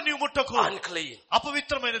ఏది కూడా నీవు ముట్టకు. Unclean.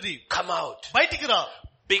 అపవిత్రమైనది Come out. బయటికి రా.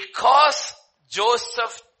 Because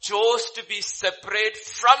Joseph chose to be separate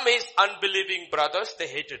from his unbelieving brothers, they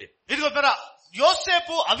hated him. ఇదిగో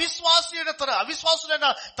యోసేపు అవిశ్వాసులైన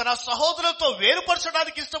తన సహోదరులతో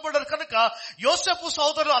వేరుపరచడానికి ఇష్టపడ్డారు కనుక యోసేపు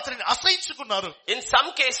సహోదరులు అతనిని అసహించుకున్నారు. In some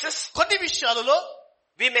cases, కొన్ని విషయాలలో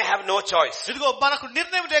we may have no choice. ఇదిగో మనకు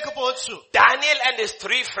నిర్ణయం లేకపోవచ్చు. Daniel and his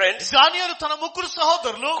 3 friends దానియేలు తన ముగ్గురు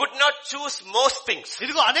సహోదరులు could not choose most things.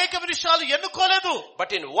 ఇదిగో అనేక విషయాలు ఎన్నుకోలేదు.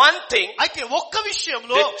 But in one thing, అయితే ఒక్క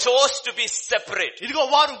విషయంలో they chose to be separate. ఇదిగో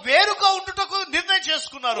వారు వేరుగా ఉండుటకు నిర్ణయం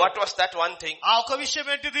చేసుకున్నారు. What was that one thing? ఆ ఒక విషయం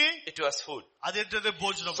ఏంటిది? It was food. అదేంటది?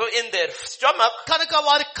 భోజనం. So in their stomach, కనుక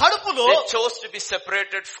వారి కడుపులో they chose to be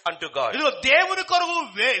separated unto God. ఇదిగో దేవుని కొరకు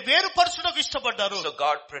వేరుపరచుటకు ఇష్టపడ్డారు. So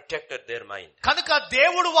God protected their mind. కనుక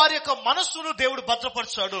దేవుడు వారి యొక్క మనస్సును దేవుడు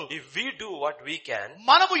భద్రపరిచాడు. If we do what we can,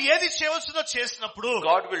 మనము ఏది చేయవలసిందో చేసినప్పుడు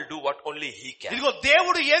God will do what only He can. ఇదిగో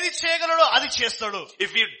దేవుడు ఏది చేయగలడో అది చేస్తాడు.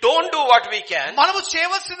 If we don't do what we can, మనము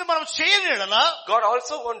చేయవలసింది మనం చేయలేడలా God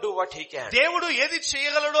also won't do what He can. దేవుడు ఏది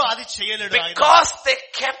చేయగలడో అది చేయలేడు. Because they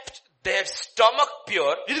kept their stomach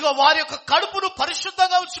pure, ఇదిగో వారి యొక్క కడుపును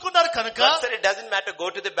పరిశుద్ధంగా ఉంచుకున్నారు కనుక God said it doesn't matter, go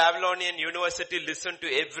to the Babylonian university, listen to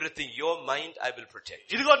everything, your mind I will protect.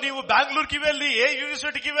 ఇదిగో నీవు బెంగళూరుకి వెళ్ళి ఏ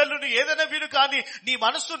యూనివర్సిటీకి వెళ్ళు, నువ్వు ఏదైనా విను, కానీ నీ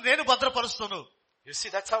మనస్సు నేను భద్రపరుస్తాను. You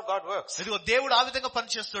see, that's how God works. ఇదిగో దేవుడు ఆ విధంగా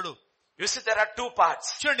పనిచేస్తాడు. You see, there are 2 parts.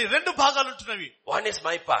 చూడండి, 2 భాగాలు ఉంటున్నవి. One is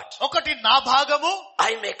my part. ఒకటి నా భాగము,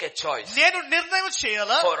 I make a choice నేను నిర్ణయం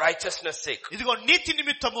చేయాలా for righteousness sake. ఇదిగో నీతి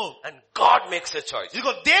నిమిత్తము. And God makes a choice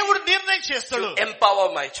ఇదిగో దేవుడు నిర్ణయం చేస్తాడు. to empower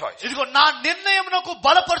my choice. ఇదిగో నా నిర్ణయమునకు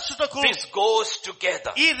బలపరచుటకు. This goes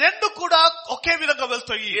together. ఈ 2 కూడా ఒకే విధంగా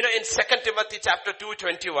వెళ్తాయి. You know, in 2 Timothy chapter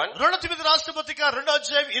 2:21, 2 తిమోతి రాసిన పత్రిక 2వ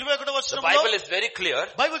అధ్యాయం 21వ the వచనంలో Bible is very clear.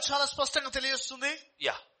 Bible చాలా స్పష్టంగా తెలియజేస్తుంది.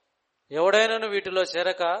 Yeah. ఎవడైనను వీటిలో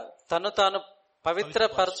చేరక తన్ను తాను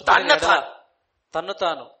పవిత్రపరచుకుని తన్ను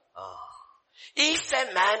తాను. If a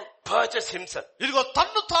man purges himself, ఇదిగో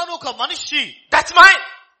తన్ను తాను ఒక మనిషి, that's mine.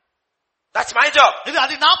 That's my job. ఇది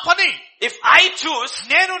అది నా పని. If I choose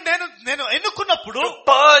నేను ఎన్నుకున్నప్పుడు to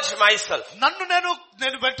purge myself, నన్ను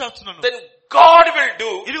నేను వెంటాడుతున్నాను. then God will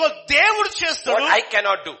do ఇదిగో దేవుడు చేస్తాడు, what I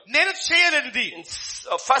cannot do. నేను చేయలేనిది. In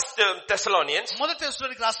 1 Thessalonians మొదటి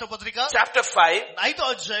తెస్సలోనికీ రాసిన పత్రిక chapter 5, 5వ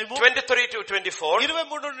అధ్యాయము 23-24,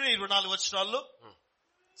 23 నుండి 24 వచనాల్లో,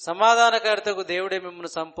 సమాధానకర్తకు దేవుడే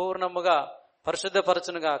మిమ్మల్ని సంపూర్ణముగా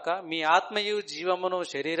పరిశుద్ధపరచునుగాక, మీ ఆత్మయు జీవమును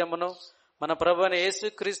శరీరమును మన ప్రభువైన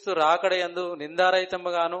యేసుక్రీస్తు రాకడయందు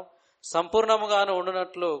నిందారహితముగాను సంపూర్ణముగాను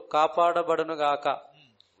ఉండునట్లు కాపాడబడునుగాక.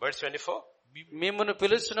 verse 24. మిమ్మును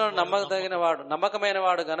పిలుచున్న నమ్మకమైన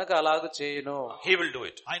వాడు గనక అలాగు చేయును. He will do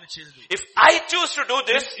it. ఆయన చేయును. If I choose to do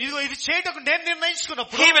this, ఇదిగో ఇది చేయటకు నేను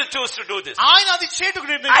నిర్ణయించుకున్నప్పుడు He will choose to do this. ఆయన అది చేయటకు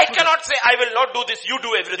I నిర్ణయించుకున్నాడు. cannot say I will not do this, you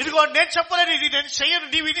do everything. ఇదిగో నేను చెప్పలేను, ఇది నేను చేయను,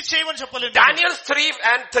 నీవు ఇది చేయమని చెప్పలేను. Daniel's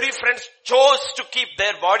three friends chose to keep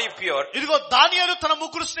their body pure. ఇదిగో దానియేలు తన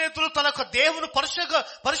ముగ్గురు స్నేహితులు తన యొక్క దేవుని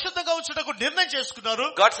పరిశుద్ధంగా ఉంచుటకు నిర్ణయం చేసుకున్నారు.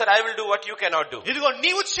 God said, I will do what you cannot do. ఇదిగో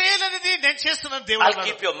నీవు చేయలేనిది నేను చేస్తున్నాను దేవుడు I'll అన్నాడు.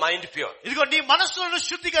 keep your mind pure. ఇదిగో నీ మనస్సులను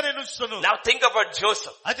శుద్ధిగా నేను ఉంచుతాను. Now think about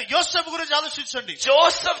Joseph. అయితే యోసేపు గురించి ఆలోచించండి.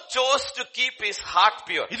 Joseph chose to keep his heart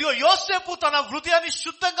pure. ఇదిగో యోసేపు తన హృదయాన్ని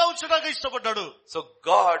శుద్ధంగా ఉంచడానికి ఇష్టపడ్డాడు. So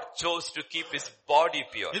God chose to keep his body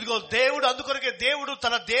pure. ఇదిగో దేవుడు అందుకొరకే దేవుడు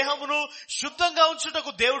తన దేహమును శుద్ధంగా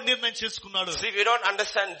ఉంచుటకు దేవుడు నిర్ణయం చేసుకున్నాడు. See, we don't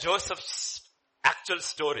understand Joseph's actual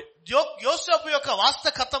story. యోసేపు యొక్క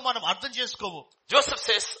వాస్తవ కథ మనం అర్థం చేసుకోము. Joseph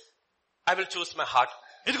says, I will choose my heart.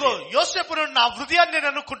 ఇదిగో యోసేపును నా హృదయాన్ని నేను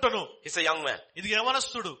అనుకుంటాను. He's a young man. ఇది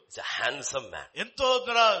యవనస్తుడు. He's a handsome man. ఎంతో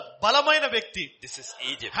బలమైన వ్యక్తి. This is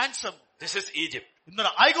Egypt. Handsome. This is Egypt.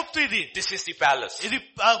 ఐగుప్తు ఇది. This is the palace. ఇది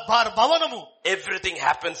భవనము. Everything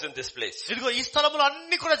happens in this place. ఇదిగో ఈ స్థలములో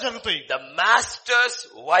అన్ని కూడా జరుగుతాయి. The master's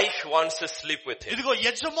wife wants to sleep with him. ఇదిగో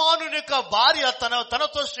యజమానుని యొక్క భార్య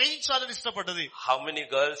తనతో శ్రేయించాలని ఇష్టపడ్డది. How many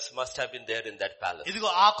girls must have been there in that palace? ఇదిగో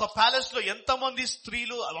ఆ ప్యాలెస్ లో ఎంతమంది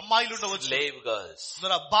స్త్రీలు అమ్మాయిలు ఉండవచ్చు. Slave girls.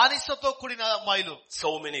 బానిసతో కూడిన అమ్మాయిలు.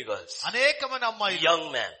 So many girls. అనేకమైన అమ్మాయిలు. Young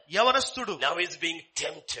man. యవనస్తుడు. Now he's being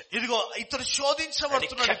tempted. ఇదిగో ఇతడు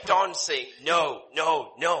శోధించబడుతున్నాడు. And he kept on saying, no, no,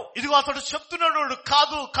 no. ఇదిగో అతడు చెప్తున్నాడు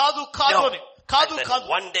కాదు కాదు కాదు అని. కాదు కాదు.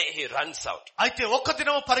 One day he runs out. అయితే ఒక్క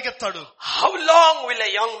దినము పరిగెత్తాడు. How long will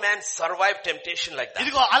a young man survive temptation like that?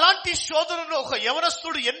 ఇదిగో అలాంటి శోధనను ఒక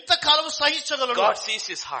యవనస్తుడు ఎంత కాలం సహించగలడు? God sees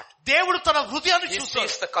his heart. దేవుడు తన హృదయాన్ని He చూస్తాడు.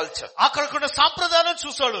 sees the culture. అక్కడకున్న సాంప్రదాయాలను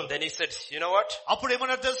చూస్తాడు. Then he said, you know what? అప్పుడు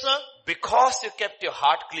ఏమన్నాడు తెలుసా? Because you kept your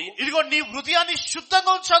heart clean, ఇదిగో నీ హృదయాన్ని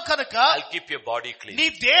శుద్ధంగా ఉంచావు కనుక I'll keep your body clean. నీ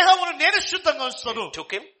దేహమును నేను శుద్ధంగా ఉంచుతాను.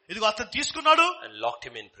 Took him ఇదిగో అతను తీసుకున్నాడు. and locked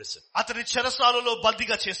him in prison, అతని చెరసాలలో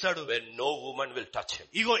బందీగా చేశాడు. where no woman will touch him.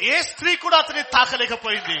 ఇగో ఏ స్త్రీ కూడా అతన్ని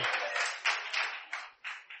తాకలేకపోయింది.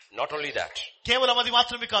 Not only that, కేవలం అది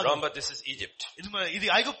మాత్రమే కాదు. remember this is Egypt. ఇది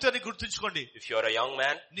ఐగుప్తు అని గుర్తుంచుకోండి. If you are a young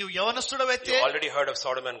man, నీవు యవనస్తుడవైతే, you already heard of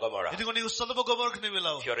Sodom and Gomorrah. ఇదిగో నీవు సొదొమ గొమొరకు నీవు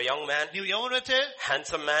వెళ్ళావు. If you are a young man, నీవు యవనమైతే,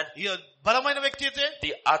 handsome man, బలమైన వ్యక్తి అయితే,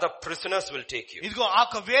 the other prisoners will take you. ఇదిగో ఆ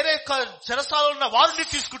వేరే చెరసాలలో ఉన్న వారిని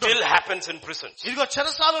తీసుకుంటారు. Still happens in prisons. ఇదిగో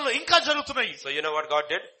చెరసాలలో ఇంకా జరుగుతున్నాయి. So you know what God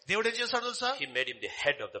did? దేవుడు ఏం చేశాడు తెలుసా? He made him the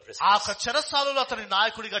head of the ఆ prisoners. చెరసాలలో అతని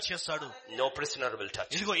నాయకుడిగా చేశాడు. No prisoner will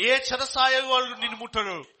touch you. ఇదిగో ఏ చెరసాయ వాళ్ళు నిన్ను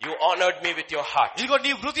ముట్టరు. You honored me with your heart. ఇదిగో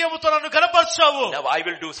నీ హృదయముతో నన్ను గణపరిచావు. Now I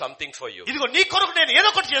will do something for you. ఇదిగో నీ కొరకు నేను ఏదో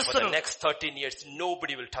ఒకటి For the చేస్తాను. next 13 years,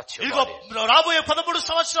 nobody will touch your ఇదిగో body. రాబోయే 13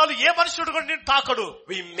 సంవత్సరాలు ఏ మనుషుడు కూడా నేను తాకడు.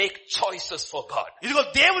 We make choices for God. ఇదిగో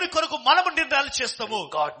దేవుని కొరకు మనము నిర్ణయాలు చేస్తాము.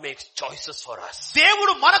 God makes choices for us.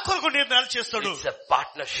 దేవుడు మన కొరకు నిర్ణయాలు చేస్తాడు. It's a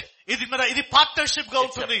partnership. ఇది పార్ట్నర్షిప్ గా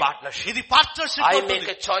ఉంటుంది. It's a partnership. ఇది పార్ట్నర్షిప్ I ఉంటుంది.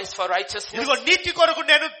 make a choice for righteousness. ఇదిగో నీతి కొరకు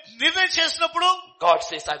నేను నిర్ణయం చేసినప్పుడు God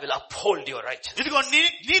says, I will uphold your righteousness. ఇదిగో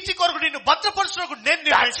నీతి కొరకు నిన్ను భద్రపరచుటకు నేను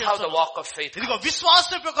నిర్ణయం That's how the చేస్తాను. walk of faith ఇదిగో comes.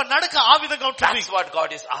 విశ్వాసం యొక్క నడక ఆ విధంగా ఉంటుంది. That's what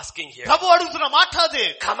God is asking here. ప్రభు అడుగుతున్న మాట అదే.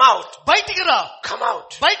 Come out. బయటికి రా. Come out.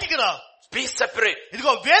 బయటికి రా. Be separate.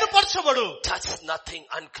 ఇదిగో వేరుపరచబడు. Touch nothing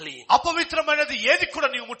unclean. అపవిత్రమైనది ఏది కూడా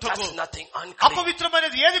నీవు ముట్టకు. Touch nothing unclean.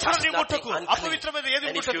 అపవిత్రమైనది ఏది కూడా Touch నీవు nothing ముట్టకు. unclean. అపవిత్రమైనది ఏది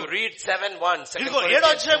And if you ముట్టకు. read 7:1, ఇదిగో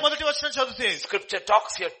 7వ అధ్యాయం మొదటి వచనం చదివితే Scripture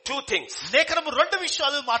talks here two things. లేఖనము రెండు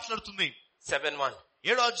విషయాలు మాట్లాడుతుంది. 7:1.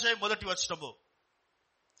 7వ అధ్యాయం మొదటి వచనము.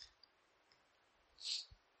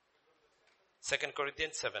 2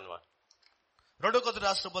 Corinthians 7:1. 2 కొరింథీయులకు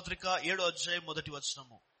రాసిన పత్రిక 7వ అధ్యాయం మొదటి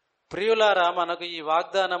వచనము. ప్రియులారా, మనకు ఈ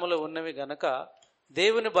వాగ్దానములు ఉన్నవి గనక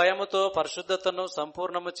దేవుని భయముతో పరిశుద్ధతను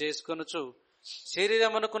సంపూర్ణము చేసుకొనుచు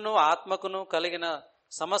శరీరమునకును ఆత్మకును కలిగిన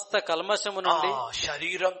సమస్త కల్మషము నుండి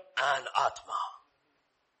Shariram and Atma.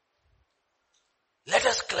 Let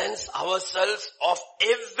us cleanse ourselves of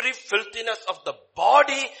every filthiness of the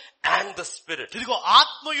body and the spirit. ఇదిగో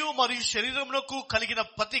ఆత్మయు మరియు శరీరమునకు కలిగిన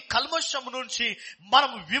ప్రతి కల్మషము నుంచి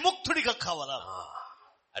మనం విముక్తుడిగా కావాలా.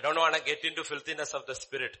 I don't want to get into filthiness of the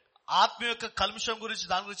spirit. ఆత్మ యొక్క కల్మషం గురించి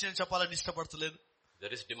దాని గురించి నేను చెప్పాలని ఇష్టపడతలేదు.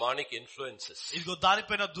 There is demonic influences. ఇదిగో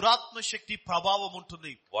దానిపైన దురాత్మ శక్తి ప్రభావం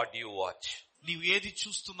ఉంటుంది. What do you watch? నీవు ఏది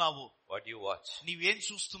చూస్తున్నావు? What do you watch? నీవేం Do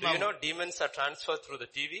చూస్తున్నావు? you know demons are transferred through the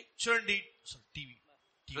TV? చూడండి, టీవీ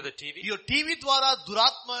Through the TV? ఈ టీవీ ద్వారా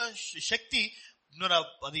దురాత్మ శక్తి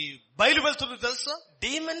అది బయలు వెళ్తుంది తెలుసా?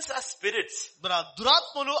 Demons are spirits.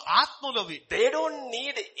 దురాత్మలు ఆత్మలు అవి. They don't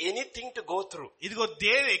need anything to go through. ఇదిగో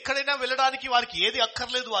ఎక్కడైనా వెళ్ళడానికి వారికి ఏది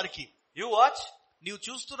అక్కర్లేదు. వారికి You watch? నీవు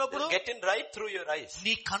చూస్తున్నప్పుడు They'll get in right through your eyes.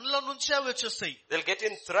 నీ కళ్ళ నుంచే అవి వచ్చేస్తాయి. They'll get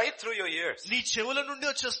in right through your ears. నీ చెవుల నుండి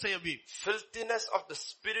వచ్చేస్తాయి అవి. Filthiness of the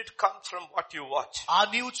spirit comes from what you watch. ఆ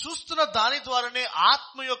నీవు చూస్తున్న దాని ద్వారానే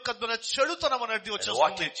ఆత్మ యొక్క చెడుతనం అనేది And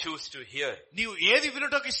what వచ్చేస్తుంది. you choose to hear. నీవు ఏది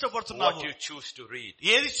వినడానికి ఇష్టపడుతున్నావు, What you choose to read.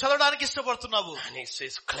 ఏది చదవడానికి ఇష్టపడుతున్నావు. And he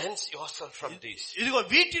says, cleanse yourself from these. ఇదిగో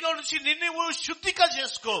వీటిలో నుంచి నిన్ను శుద్ధిగా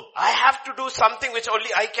చేసుకో. I have to do something which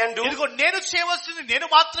only I can do. ఇదిగో నేను చేయవలసింది నేను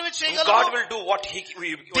మాత్రమే God చేయగలను. will do what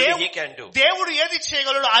only he can do. దేవుడు ఏది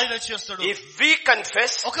చేయగలడు ఆయన చేస్తాడు. If we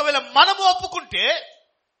confess, ఒకవేళ మనము ఒప్పుకుంటే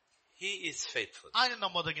he is faithful. ఆయన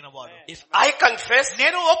నమ్మదగిన వాడు. If I confess,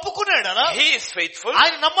 నేను ఒప్పుకున్నాడా he is faithful.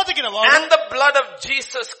 ఆయన నమ్మదగిన వాడు. And the blood of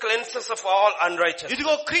Jesus cleanses of all unrighteousness.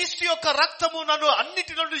 ఇదిగో క్రీస్తు యొక్క రక్తము నన్ను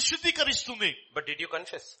అన్నిటి నుండి శుద్ధీకరిస్తుంది. But did you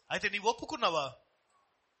confess? అయితే నీవు ఒప్పుకున్నావా?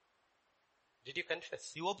 Did you confess?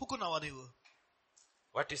 నీవు ఒప్పుకున్నావా? నీవు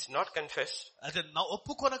What is not confessed అయితే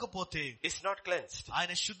ఒప్పుకోనకపోతే is not cleansed.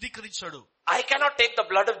 ఆయన శుద్ధీకరించాడు. I cannot take the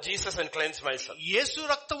blood of Jesus and cleanse myself. యేసు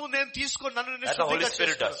రక్తము నేను తీసుకొని నన్ను That the Holy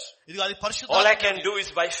Spirit శుద్ధీకరిస్తాను. does. ఇది అది పరిశుద్ధ. All I can do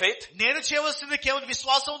is by faith నేను చేయవలసింది కేవలం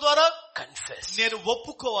విశ్వాసం ద్వారా confess. నేను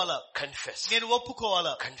ఒప్పుకోవాలా. Confess. నేను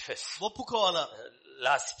ఒప్పుకోవాలా. Confess. ఒప్పుకోవాలా.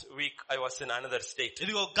 Last week I was in another state.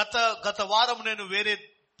 ఇదిగో గత వారం నేను వేరే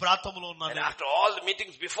ప్రాంతంలో And ఉన్నాను. after all the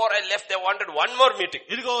meetings, before I left, they wanted one more meeting.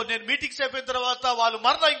 ఇదిగో నేను మీటింగ్స్ అయిపోయిన తర్వాత వాళ్ళు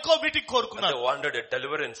మరలా ఇంకో మీటింగ్ And కోరుకున్నారు. they wanted a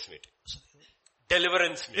deliverance meeting.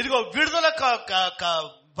 Deliverance meeting. ఇదిగో విడుదల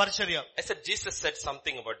పరిచర్య. I said, Jesus said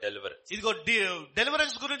something about deliverance. ఇదిగో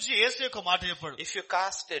డెలివరెన్స్ గురించి యేసు యొక్క మాట చెప్పాడు. If you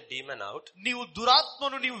cast a demon out, నీవు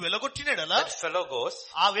దురాత్మను నీవు వెలగొట్టినాడలా that fellow goes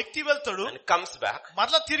ఆ వ్యక్తి వెళ్తాడు, and comes back,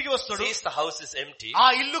 మరలా తిరిగి వస్తాడు, sees the house is empty. ఆ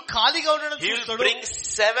ఇల్లు ఖాళీగా ఉండడం He will చూస్తాడు. bring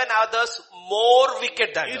 7 others more wicked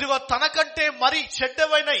than him. ఇదిగో తనకంటే మరి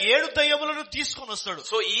చెడ్డవైన 7 దయ్యములను తీసుకొని వస్తాడు.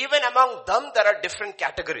 So even among them there are different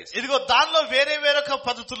categories. ఇదిగో దానిలో వేరే వేరొక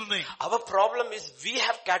పద్ధతులు ఉన్నాయి. Our problem is we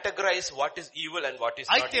have categorized what is evil and what is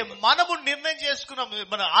not అయితే evil. మనము నిర్ణయం చేసుకున్నాం,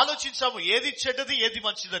 మనం ఆలోచించాము ఏది చెడ్డది ఏది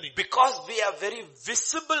మంచిదని. Because we are very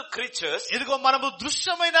visible creatures. ఇదిగో మనము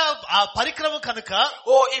దృశ్యమైన ఆ పరిక్రమ కనుక,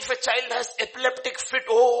 Oh, if a child has epileptic fit,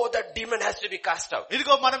 oh, that demon has to be cast out.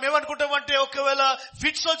 ఇదిగో మనం ఏమనుకుంటామంటే ఒకవేళ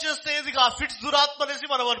ఫిట్స్ వచ్చేస్తే ఇదిగో ఆ ఫిట్స్ దురాత్మ అనేసి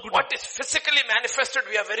మనం అనుకుంటాం. What is physically manifested,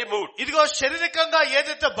 we are very moved. ఇదిగో శారీరకంగా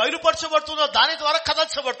ఏదైతే బయలుపరచబడుతుందో దాని ద్వారా But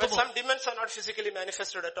కదల్చబడుతుంది. some demons are not physically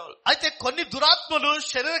manifested at all. అయితే కొన్ని దురాత్మలు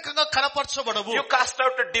శారీరకంగా కనపరచబడవు. You cast out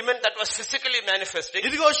a demon that was physically manifesting.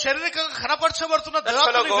 ఇదిగో శారీరకంగా కనపరచబడుతున్న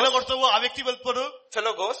దురాత్మని వెలగొడతావు. ఆ వ్యక్తి వెళ్తాడు,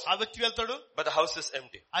 Fellow goes, ఆ వ్యక్తి వెళ్తాడు, but the house is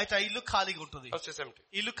empty. అయితే ఆ ఇల్లు ఖాళీగా ఉంటుంది. House is empty.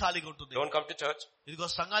 ఇల్లు ఖాళీగా ఉంటుంది. Don't come to church. ఇదిగో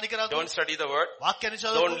సంఘానికి రాదు, Don't study the word. వాక్యాన్ని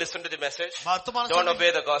Don't చదువు, listen to the message. వర్తమాన Don't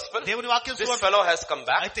obey the gospel. దేవుని వాక్యం This చూడండి. fellow has come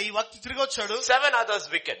back. అయితే ఈ వ్యక్తి తిరిగి వచ్చాడు, 7 others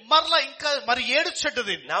wicked. మరలా ఇంకా మరి 7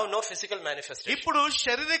 చెడ్డది. Now no physical manifestation. ఇప్పుడు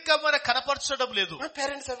శారీరకమైన కనపరచడం లేదు. My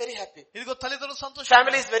parents are very happy. ఇదిగో తల్లిదండ్రులు సంతోషం,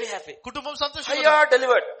 Family is very happy. కుటుంబం సంతోషం, Ayya,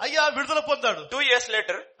 delivered. అయ్యా విడుదల పొందాడు. 2 years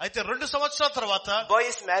later, అయితే 2 సంవత్సరాల తర్వాత boy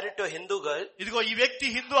is married to a Hindu girl ఇదిగో ఈ వ్యక్తి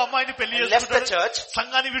హిందూ అమ్మాయిని పెళ్లి and left the చేసుకుంటాడు, church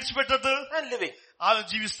సంఘాన్ని విడిచిపెట్టద్దు, and living. ఆయన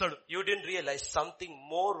జీవిస్తాడు. You didn't realize something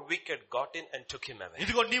more wicked got in and took him away.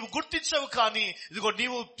 ఇదిగో నీవు గుర్తించావు, కానీ ఇదిగో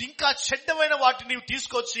నీవు ఇంకా చెడ్డమైన వాటిని నీవు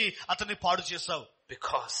తీసుకొచ్చి అతన్ని పాడు చేశావు.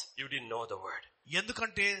 Because you didn't know the word.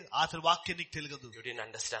 ఎందుకంటే అతని వాక్యం నీకు తెలియదు. You didn't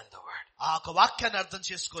understand the word. ఆ ఒక వాక్యాన్ని అర్థం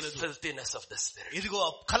చేసుకోలేదు. Filthiness of the spirit. ఇదిగో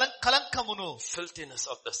కలంకమును, Filthiness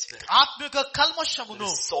of the spirit. ఆత్మిక కల్మషమును,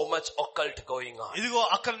 There is so much occult going on. ఇదిగో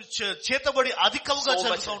అక్కడ చేతబడి అధికముగా So much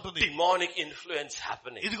జరుగుతూ ఉంటుంది. demonic influence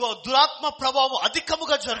happening. ఇదిగో దురాత్మ ప్రభావం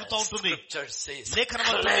అధికముగా జరుగుతూ ఉంటుంది. Scripture says, లేఖనం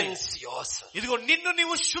అంటుంది, cleanse yourself. ఇదిగో నిన్ను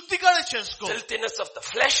నీవు శుద్ధిగానే చేసుకో. Filthiness of the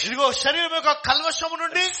flesh. ఇదిగో శరీరం యొక్క కల్మషము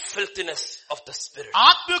నుండి, Filthiness of the spirit.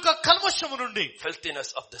 ఆత్మ యొక్క కల్మషము నుండి, Filthiness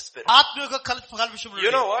of the spirit. ఆత్మ యొక్క కల్మషము You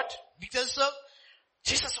నుండి. know what? మీకు తెలుసా,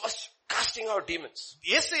 Jesus was casting out demons.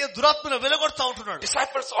 యేసయ్య దురాత్మను వెలగొడతా ఉంటున్నాడు.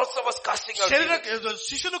 Disciples also was casting out శరీర demons.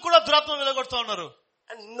 శిష్యులు కూడా దురాత్మను వెలగొడతా ఉన్నారు.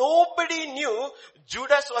 And nobody knew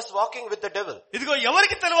Judas was walking with the devil. ఇదిగో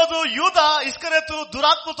ఎవరికి తెలియదు, యూదా ఇస్కరేతు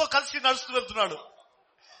దురాత్మతో కలిసి నడుస్తూ వెళ్తున్నాడు,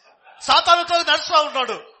 సాతానుతో నడుస్తూ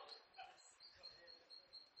ఉన్నాడు.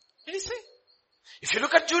 Did he say? If you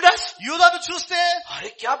look at Judas, యూదాను చూస్తే, अरे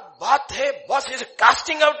क्या बात है, boss is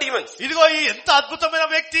casting out demons. ఇదిగో ఈ ఎంత అద్భుతమైన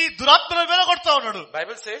వ్యక్తి దురాత్మను వెలగొడతా ఉన్నాడు.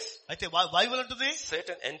 Bible says, అయితే బైబిల్ అంటుంది,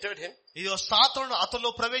 Satan entered him, ఇదిగో సాతాను అతనిలో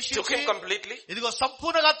took ప్రవేశించి him completely, ఇదిగో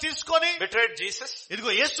సంపూర్ణంగా తీసుకొని betrayed Jesus,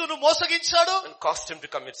 ఇదిగో యేసును మోసగించాడు. and caused him to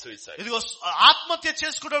commit suicide. ఇదిగో ఆత్మహత్య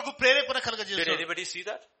చేసుకున్నకు ప్రేరేపణ Did కలగజేశాడు. anybody see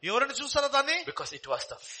that? ఎవరైనా చూసారా దాన్ని? Because it was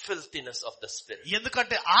the filthiness of the spirit.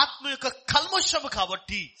 ఎందుకంటే ఆత్మ యొక్క కల్మషము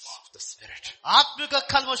కాబట్టి, Of the spirit. ఆత్మ ఆత్మిక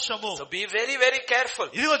కల్మషము. So be very, very careful.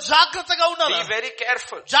 ఇదిగో జాగ్రత్తగా ఉండాలి. Be very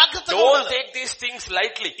careful. జాగ్రత్తగా Don't ఉండాలి. take these things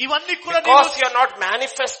lightly. ఇవన్నీ కూడా Because you are not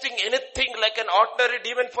manifesting anything like an ordinary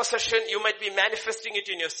demon possession, you might be manifesting it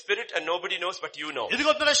in your spirit and nobody knows but you know.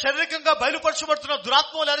 ఇదిగో శారీరకంగా బయలుపరచబడుతున్న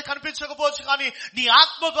దురాత్మ లేదు కనిపించకపోవచ్చు, కానీ నీ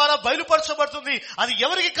ఆత్మ ద్వారా బయలుపరచబడుతుంది. అది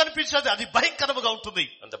ఎవరికి కనిపించదు, అది భయంకరముగా ఉంటుంది.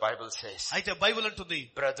 And the Bible says, అయితే బైబిల్ అంటుంది,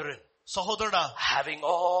 brethren, సహోదరుడా, having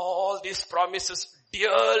all these promises,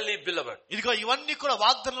 dearly beloved, ఇదిగో ఇవన్నీ కూడా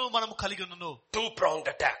వాగ్దానాలు మనం కలిగి ఉన్నాను. two-pronged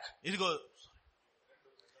attack. ఇదిగో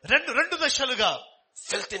రెండు దశలుగా,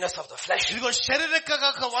 filthiness of the flesh, ఇదిగో శారీరకంగా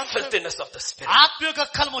filthiness of the spirit, ఆత్మిక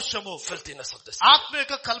కల్మషము, filthiness of the spirit,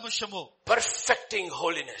 ఆత్మిక కల్మషము, perfecting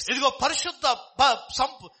holiness ఇదిగో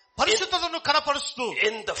పరిశుద్ధతను కనపరుస్తూ,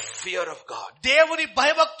 in the fear of God. దేవుని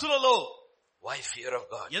భయభక్తులలో. Why fear of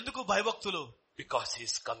God? ఎందుకు భయభక్తులు? Because he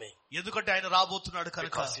is coming. ఎందుకంటే ఆయన రాబోతున్నాడు కనుక.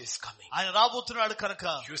 Because he is coming. ఆయన రాబోతున్నాడు కనుక.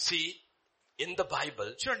 You see, in the Bible,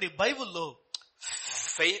 చూడండి, బైబిల్లో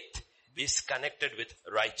faith is connected with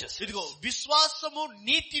righteousness. ఇదిగో విశ్వాసము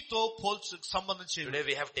నీతితో సంబంధించి. Today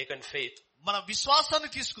we have taken faith, మన విశ్వాసాన్ని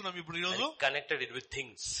తీసుకున్నాం ఇప్పుడు ఈ రోజు, connected it with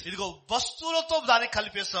things. ఇదిగో వస్తువులతో దాన్ని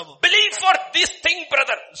కలిపేస్తాము. Believe for this thing,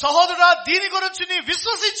 brother. సహోదరుడా, దీని గురించి నీ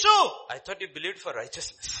విశ్వసించు. I thought you believed for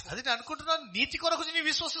righteousness. అది నేను అనుకుంటున్నాను, నీతి కొరకు నీ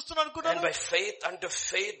విశ్వసిస్తున్నాను And అనుకుంటున్నాను. by faith unto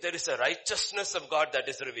faith there is a righteousness of God that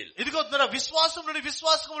is revealed. ఇదిగో విశ్వాసం నుండి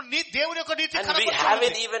విశ్వాసం నీ దేవుని యొక్క నీతి And we కనపడుతుంది.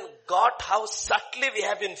 haven't even got how subtly we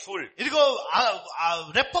have been fooled. ఇదిగో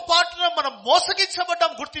రెప్పపాటున మనం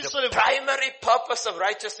మోసగించబడ్డాం, గుర్తించలేము. Primary purpose of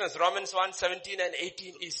righteousness, Romans 1:17 and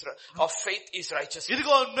 18 is of faith is righteousness.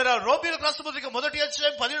 ఇదిగో మీరు రోమీయులకు రాసిన పత్రిక 1వ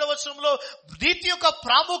అధ్యాయం 17వ వచనంలో నీతి యొక్క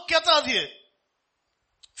ప్రాముఖ్యత అది.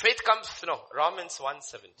 Faith comes, Romans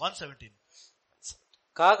 1:17.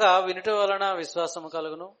 కాగా వినుట వలన విశ్వాసము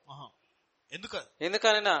కలుగును.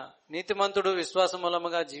 ఎందుకనైనా నీతిమంతుడు విశ్వాస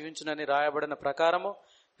మూలముగా జీవించునని రాయబడిన ప్రకారము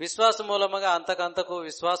విశ్వాస మూలముగా అంతకంతకు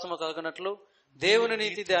విశ్వాసము కలుగునట్లు దేవుని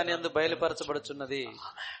నీతి దాని యందు బయలుపరచబడుచున్నది.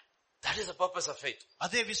 That is the purpose of faith.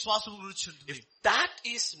 అదే విశ్వాసం గురించి ఉంటుంది. If that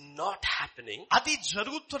is not happening, అది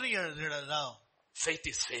జరుగుతున్న faith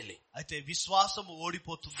is failing. అయితే విశ్వాసము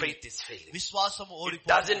ఓడిపోతుంది. Faith is failing. విశ్వాసము It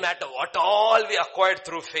ఓడిపోతుంది. doesn't matter what all we acquired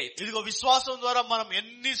through faith. ఇదిగో విశ్వాసం ద్వారా మనం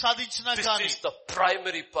ఎన్ని సాధించినా This కానీ is the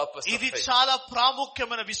primary purpose of ఇది faith. చాలా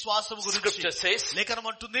ప్రాముఖ్యమైన విశ్వాసం గురించి. Scripture says, లేఖనం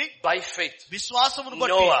అంటుంది, by faith, విశ్వాసమును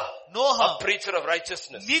బట్టి నోహ, a preacher of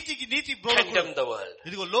righteousness, NITI condemned the world.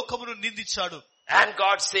 ఇదిగో లోకమును నిందించాడు. And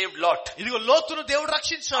God saved Lot ఇదిగో లోతును దేవుడు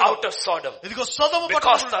రక్షించాడు out of Sodom. ఇదిగో సొదొమ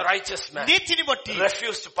Because the righteous man నీతిని బట్టి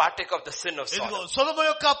refused to partake of the sin of ఇదిగో Sodom. సొదొమ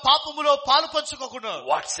యొక్క పాపములో పాలు పంచుకోకుండా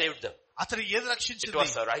What saved them? అతను ఏది It రక్షించింది?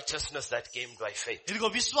 was the righteousness that came by faith. ఇదిగో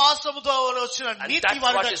విశ్వాసముతో వచ్చిన నీతి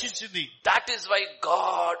వారిని రక్షించింది. That is why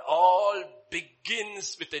God all begins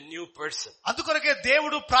with a new person. అందుకొరకే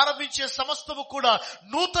దేవుడు ప్రారంభించే సమస్తము కూడా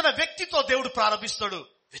నూతన వ్యక్తితో దేవుడు ప్రారంభిస్తాడు.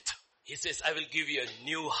 He says, I will give you a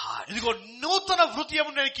new heart. ఇదిగో నూతన హృదయం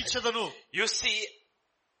నేను ఇచ్చేదను. You see,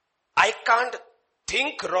 I can't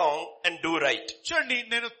think wrong and do right. చూడండి,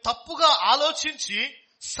 నేను తప్పుగా ఆలోచించి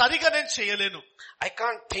సరిగా నేను చేయలేను. I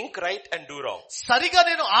can't think right and do wrong. సరిగా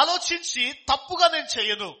నేను ఆలోచించి తప్పుగా నేను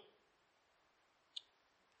చేయను.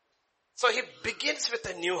 So he begins with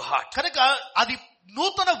a new heart. కనుక అది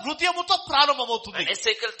నూతన హృదయముతో ప్రారంభమవుతుంది.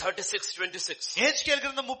 Ezekiel 36:26. హెజ్కేలు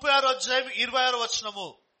గ్రంథం 36వ అధ్యాయం 26వ వచనము.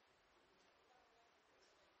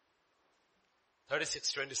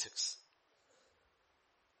 36:26.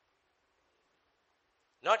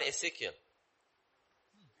 Not Ezekiel.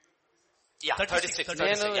 Yeah, 36.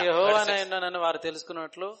 నేను యెహోవానైన వారు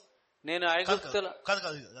తెలుసుకున్నట్లు నేను ఐగుప్తుల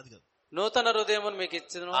కాదు నూతన హృదయమును మీకు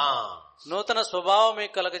ఇచ్చెదను, నూతన స్వభావం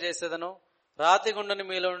మీకు కలగజేసేదను, రాతి గుండెని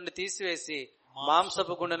మీలో నుండి తీసివేసి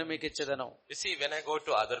మాంసపు గుండెని మీకు ఇచ్చేదను. You see, when I go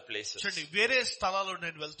to other places, చూడండి, వేరే స్థలాల్లో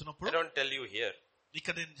నేను వెళ్తున్నప్పుడు I don't tell you here.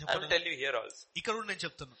 ఇక్కడ నేను I will tell you here also. ఇక్కడ నేను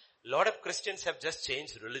చెప్తాను. Lot of Christians have just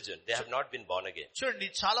changed religion. They have not been born again. చూడండి,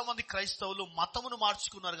 చాలా మంది క్రైస్తవులు మతమును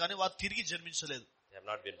మార్చుకున్నారు కానీ వారు తిరిగి జన్మించలేదు. They have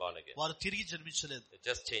not been born again. వారు తిరిగి జన్మించలేదు. They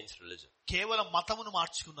just changed religion. కేవలం మతమును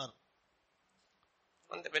మార్చుకున్నారు.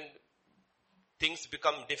 And when things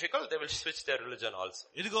become difficult, they will switch their religion also.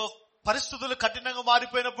 ఇదిగో పరిస్థితులు కఠినంగా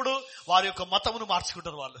మారిపోయినప్పుడు వారి యొక్క మతమును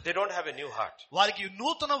మార్చుకుంటారు. వాళ్ళు They don't have a new heart. వారికి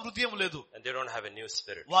నూతన హృదయం లేదు. And they don't have a new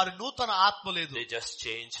spirit. వారి నూతన ఆత్మ లేదు. They just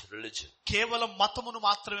change religion. కేవలం మతమును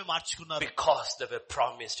మాత్రమే మార్చుకున్నారు. Because they were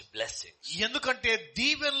promised blessings. ఎందుకంటే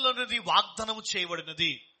దీవెనలోనిది వాగ్దానము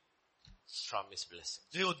చేయబడినది. Promised blessings.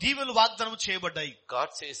 దీవెనలు వాగ్దానము చేయబడ్డాయి. God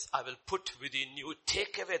says, I will put within you,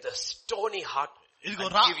 take away the stony heart. ఇదిగో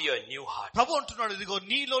and give you a new heart. ప్రభు అంటున్నాడు, ఇదిగో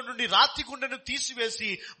నీలో నుండి రాతి గుండెను తీసివేసి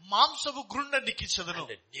మాంసపు గుండె నిక్కించదను,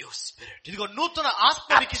 And a new spirit. ఇదిగో నూతన ఆత్మ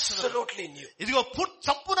నిక్కించదను. Absolutely new. ఇదిగో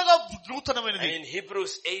సంపూర్ణంగా నూతనమైనది. And in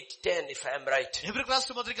Hebrews 8:10, if I am right. హెబ్రీయులకు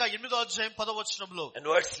రాసిన పత్రిక 8వ అధ్యాయం 10వ వచనంలో And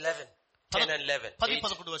verse 11, 10 and 11.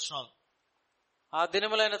 10-11 వచనాలు. ఆ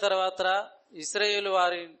దినములైన తర్వాత ఇశ్రాయేలు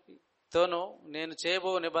వారితోనూ నేను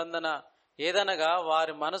చేయబో నిబంధన ఏదనగా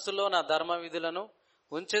వారి మనసులో నా ధర్మ విధులను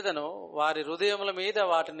ఉంచెదను, వారి హృదయముల మీద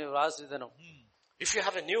వాటిని వ్రాసిదను. If you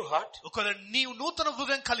have a new heart, ఒకవేళ నీవు నూతన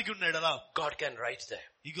హృదయం కలిగి ఉన్నాడలా, God can write there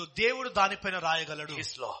ఇదిగో దేవుడు దానిపైన రాయగలడు.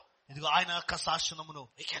 His law. ఇదిగో ఆయన యొక్క శాసనమును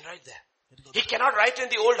He can write there. He cannot write in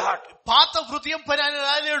the old heart పాత హృదయం పైన ఆయన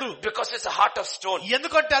రాయలేడు, because it's a heart of stone.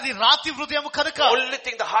 ఎందుకంటే అది రాతి హృదయం కనుక. Only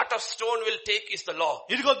thing the heart of stone will take is the law.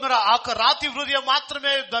 ఇదిగో మరి ఆ రాతి హృదయం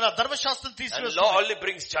మాత్రమే ధర్మశాస్త్రం And తీసివేస్తుంది. law only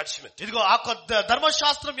brings judgment. ఇదిగో ఆ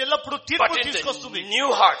ధర్మశాస్త్రం ఎల్లప్పుడూ But తీర్పు in తీసుకొస్తుంది. the new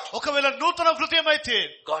heart, ఒకవేళ నూతన హృదయం అయితే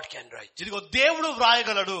God can write. ఇదిగో దేవుడు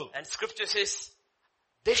వ్రాయగలడు. And scripture says,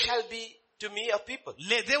 they shall be to me a people.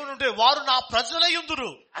 దేవుడు ఉంటే వారు నా ప్రజలయుందురు.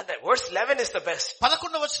 And that verse 11 is the best.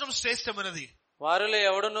 11వ వచనం శ్రేష్టమైనది. వారిలో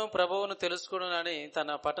ఎవడును ప్రభువును తెలుసుకునని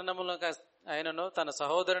తన పట్టణములకు అయినను తన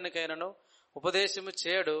సహోదరునికైనను ఉపదేశము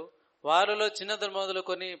చేయడు, వారిలో చిన్న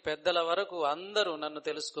మొదలుకొని పెద్దల వరకు అందరూ నన్ను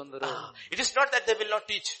తెలుసుకుందురు. It is not that they will not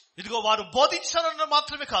teach. ఇదిగో వారు బోధించారన్న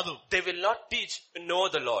మాత్రమే కాదు, They will not teach, know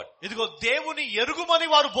the Lord. ఇదిగో దేవుని ఎరుగుమని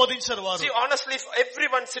వారు బోధించరు. వారు See, honestly, if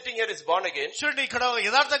everyone sitting here is born again, చూడండి, ఇక్కడ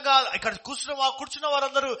యథార్థంగా ఇక్కడ కూర్చున్న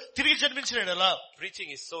వారందరూ తిరిగి జన్మించినాడు ఎలా, preaching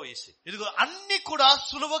is so easy. ఇదిగో అన్ని కూడా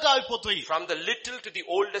సులువుగా అయిపోతాయి. From the little to the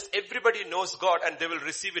oldest, everybody knows God and they will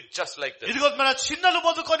receive it just like this. ఇదిగో మన చిన్నలు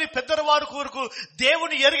మొదలుకొని పెద్దల వారి వరకు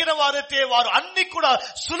దేవుని ఎరిగిన వారైతే వారు అన్ని కూడా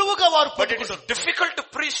సులువుగా వారు But it is పొందుకుంటారు. difficult to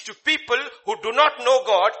preach to people who do not know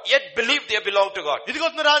God yet believe they belong to God. ఇదిగో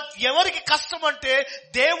ఎవరికి కష్టం అంటే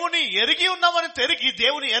దేవుని ఎరిగి ఉన్నామని తెరిగి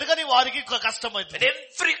దేవుని ఎరగని వారికి కష్టం In అవుతుంది.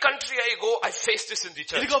 every country I go, I face this in the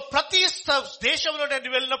church. ఇదిగో ప్రతి దేశంలో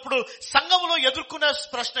నేను వెళ్ళినప్పుడు సంఘములో ఎదుర్కొన్న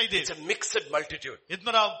ప్రశ్న ఇది. It's a mixed multitude. ఇది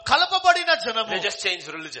మన కలపబడిన జనము, They just change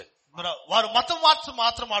religion. వారు మతం మాత్రం They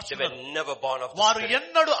were మార్చున్నారు. never born of the వారు Spirit.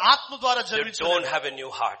 ఎన్నడూ ఆత్మ ద్వారా They జన్మించారు. don't have a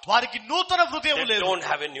new heart. వారికి నూతన హృదయం They లేదు, don't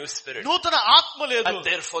have a new spirit. నూతన ఆత్మ లేదు. And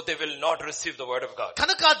therefore they will not receive the word of God.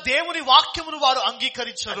 కనుక దేవుని వాక్యమును వారు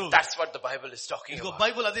అంగీకరించరు. And that's what the Bible is talking ఇదిగో about.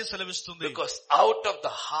 బైబిల్ అదే సెలవిస్తుంది. Because out of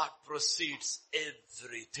the heart proceeds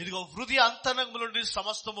everything. ఇదిగో హృదయ అంతరంగం నుండి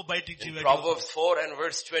సమస్తము బయటికి In Proverbs 4 and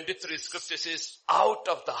verse 23, scripture says, out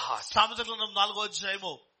of the heart. సామెతల గ్రంథం 4వ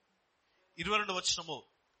అధ్యాయము 22వ వచనము,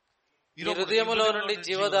 నీ హృదయములో నుండి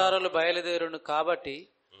జీవధారలు బయలుదేరును కాబట్టి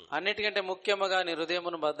అన్నిటికంటే ముఖ్యముగా నీ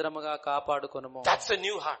హృదయమును భద్రముగా కాపాడుకొనుము. That's a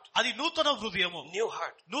new heart. అది నూతన హృదయము. New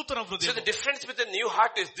heart. నూతన So హృదయం. the difference with the new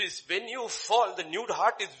heart is this. When you fall, the new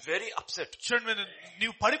heart is very upset. చూడండి,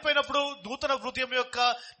 నీవు పడిపోయినప్పుడు నూతన హృదయం యొక్క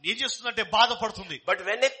ఏం చేస్తుందంటే బాధపడుతుంది. But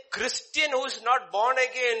when a Christian who is not born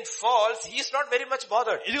again falls, he is not very much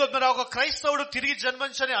bothered. ఇదిగో మరి ఒక క్రైస్తవుడు తిరిగి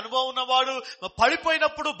జన్మించని అనుభవం ఉన్నవాడు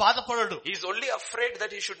పడిపోయినప్పుడు బాధపడడు. He is only afraid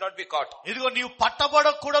that he should not be caught. ఇదిగో నీవు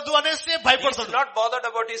పట్టబడకూడదు అనేసి He is భయపడతాడు. not bothered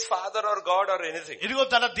about his father or God or anything. ఇదిగో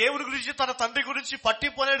తన దేవుడి గురించి తన తండ్రి గురించి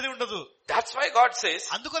పట్టిపోనేది ఉండదు. That's why God says,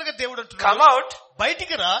 అందుకొరకే దేవుడు come అంటున్నాడు, out,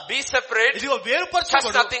 బయటికి రా, be separate, ఇదిగో touch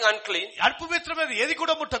వేరుపరచబడు, nothing unclean. అల్పమిత్రమైన ఏది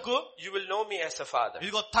కూడా ముట్టకు, You will know me as a father.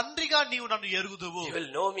 ఇదిగో తండ్రిగా నీవు నన్ను ఎరుగుదువు, You will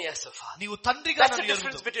know me as a father. నీవు తండ్రిగా That's the నన్ను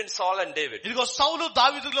difference ఎరుగుదువు. between Saul and David. ఇదిగో సౌలు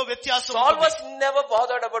దావీదులో వ్యత్యాసం Saul ఉంటుంది. was never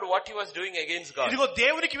bothered about what he was doing against God. ఇదిగో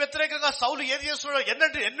దేవునికి వ్యతిరేకంగా సౌలు ఏది చేస్తున్నాడో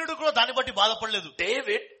ఎన్నడూ కూడా దాన్ని బట్టి బాధపడలేదు.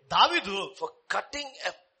 David, దావీదు for cutting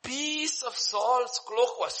a piece of Saul's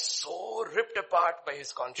cloak, was so ripped apart by his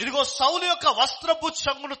conscience. ఇదిగో సౌలు యొక్క వస్త్రపు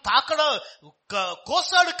చెంగును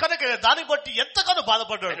కోసాడు కనుక దాన్ని బట్టి ఎంతగానో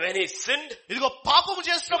బాధపడ్డాడు. And when he sinned, ఇదిగో పాపము he was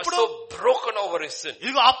చేసినప్పుడు so broken over his sin.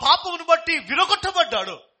 ఇదిగో ఆ పాపమును బట్టి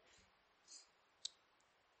విరగొట్టబడ్డాడు.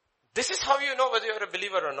 This is how you know whether you are a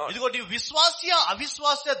believer or not. ఇదిగో నీవు విశ్వాసియా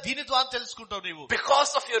అవిశ్వాసియా దీని ద్వారా తెలుసుకుంటావు. నీవు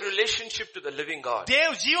Because of your relationship to the living God.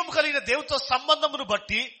 జీవం కలిగిన దేవునితో సంబంధమును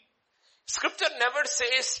బట్టి. Scripture never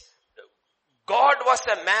says God was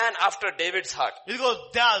a man after David's heart. ఇదిగో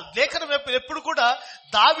లేఖనం ఎప్పుడు కూడా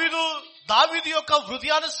దావీదు యొక్క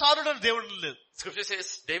హృదయానుసారుడని దేవుడు లేదు. Scripture says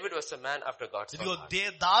David was a man after God's ఇదిగో heart.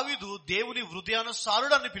 దావీదు దేవుని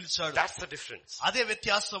హృదయానుసారుడని పిలిచాడు. That's the difference. అదే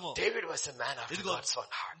వ్యత్యాసము. David was a man after God's own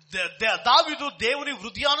heart. దావీదు దేవుని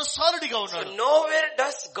హృదయానుసారుడిగా So ఉన్నాడు. nowhere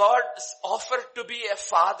does God offer to be a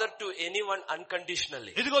father to anyone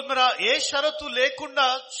unconditionally. ఇదిగో మరి ఏ షరతు లేకుండా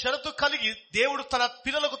షరతు కలిగి దేవుడు తన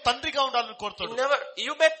పిల్లలకు తండ్రిగా ఉండాలని కోరుతాడు. Never.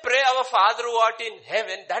 You may pray our Father who art in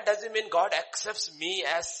heaven. That doesn't mean God accepts me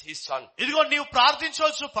as his son. ఇదిగో నీవు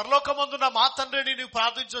ప్రార్థించవచ్చు, పరలోకమందున్న మా తండ్రి తండ్రిని నువ్వు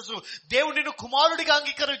ప్రార్థించవచ్చు. దేవుడు నిన్ను కుమారుడిగా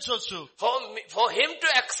అంగీకరించవచ్చు. For him to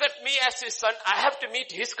accept me as his son, I have to meet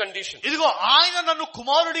his condition. ఇదిగో ఆయన నన్ను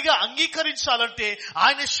కుమారుడిగా అంగీకరించాలంటే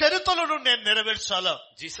ఆయన షరతులను నేను నెరవేర్చాలా.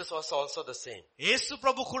 Jesus was also the same. యేసు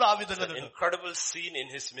ప్రభు కూడా ఆ విధంగా Incredible scene in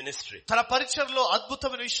his ministry. తన పరిచర్యలో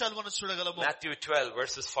అద్భుతమైన విషయాలు మనం చూడగలము. Matthew 12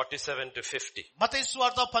 verses 47 to 50. మత్తయి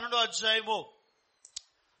సువార్త 12వ అధ్యాయము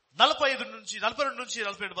 42 నుంచి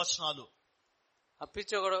 47 వచనాలు.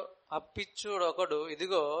 అప్పిచ్చుడు ఒకడు,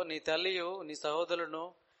 ఇదిగో నీ తల్లియు నీ సహోదరులను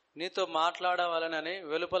నీతో మాట్లాడవాలని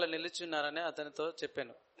వెలుపల నిలుచున్నారని అతనితో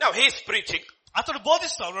చెప్పాను. Now he is preaching. అతడు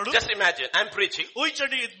బోధిస్తా ఉన్నాడు. Just imagine, I am preaching.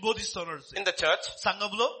 ఊహించండి, బోధిస్తా ఉన్నాడు. In the church,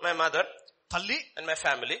 సంఘంలో my mother, తల్లి and my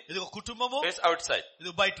family, ఇదిగో కుటుంబము is outside.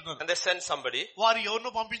 ఇది బయట ఉన్నారు. And they send somebody, వారు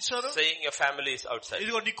ఎవరినో పంపించారు, saying your family is outside.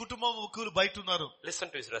 ఇదిగో నీ కుటుంబం బయట ఉన్నారు. Listen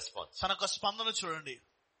to his response. తన యొక్క స్పందన చూడండి.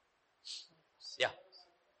 Yeah.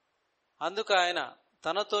 అందుకు ఆయన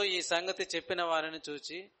తనతో ఈ సంగతి చెప్పిన వారిని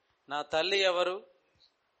చూచి, నా తల్లి ఎవరు,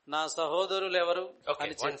 నా సహోదరులు ఎవరు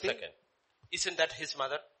అని చెప్పి. Isn't that his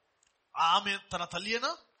mother? ఆమె తన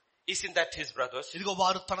తల్లియేనా? Isn't that his brothers? ఇదిగో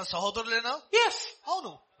వారు తన సహోదరులేనా? Yes.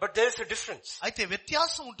 అవును. But there is a difference. అయితే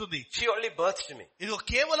వ్యత్యాసం ఉంటుంది. She only birthed me. ఇదిగో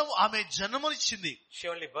కేవలం ఆమె జన్మనిచ్చింది. She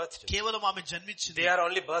only birthed me. కేవలం ఆమె జన్మించింది. They are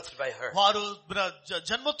only birthed by her. వారు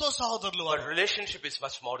జన్మతో సహోదరులు. But relationship is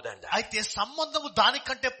much more than that. అయితే సంబంధము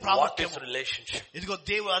దానికంటే ప్రాముఖ్యం. What is relationship? ఇదిగో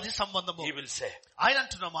దేవుడు అది సంబంధము. He will say. ఆయన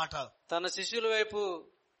అంటున్న మాట, తన శిష్యుల వైపు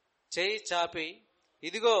చేయి చాపి,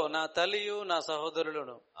 ఇదిగో నా తల్లియు నా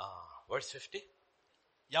సహోదరులను. Verse 50.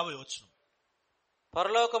 50 వచనం.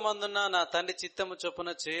 పరలోకమందున్న నా తండ్రి చిత్తము చొప్పున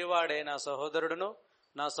చేయువాడే నా సహోదరుడును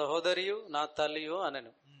నా సహోదరియు నా తల్లియు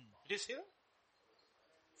అనెను.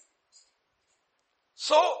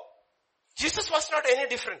 So Jesus was not any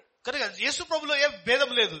different. కనుక యేసు ప్రభులో ఏ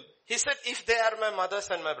భేదం లేదు. He said, if they are my mothers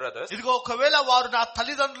and my brothers, ఇదిగో ఒకవేళ వారు నా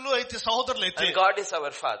తల్లిదండ్రులు అయితే, సహోదరులు అయితే, and God is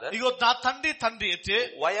our father, ఇదిగో నా తండ్రి అయితే,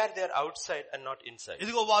 why are they outside and not inside?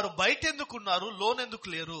 ఇదిగో వారు బయట ఎందుకున్నారు, లోనెందుకు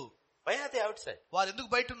లేరు? Why are they outside? వారు ఎందుకు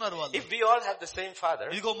బయట ఉన్నారు? వాళ్ళు if we all have the same father,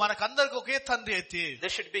 ఇదిగో మనకందరికి ఒకే తండ్రి అయితే,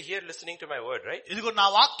 they should be here listening to my word, right? ఇదిగో నా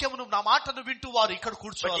వాక్యమును నా మాటను వింటూ వారు ఇక్కడ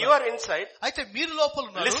కూర్చోవాలి. But you are inside, అయితే మీరు లోపల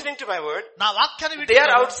ఉన్నారు, listening to my word, నా వాక్యాన్ని వింటూ, they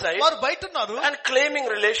are outside, వారు బయట ఉన్నారు and claiming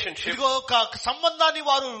relationship. ఇదిగో ఒక సంబంధాన్ని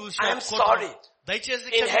వారు, I am sorry, దయచేసి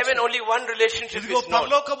in heaven only one relationship ఇదిగో is known.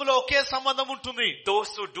 పరలోకములో ఒకే సంబంధం ఉంటుంది, those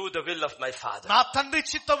who do the will of my father. నా తండ్రి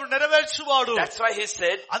చిత్తము నెరవేర్చువాడు. That's why he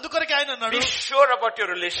said, అందుకొరకే ఆయన అన్నాడు, be sure about your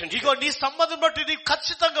relationship. ఇదిగో నీ సంబంధం బట్టి నీవు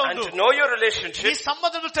ఖచ్చితంగా and ఉండు. to know your relationship, నీ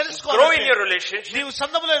సంబంధం తెలుసుకోవాలి. grow in your relationship. నీవు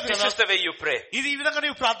సంబంధం లేదు This is the way you pray. ఇది ఈ విధంగా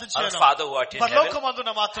నీవు ప్రార్థించాలి. Our Father who art in heaven,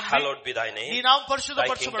 పరలోకమందున్న మా తండ్రి, hallowed be thy నీ name. నామం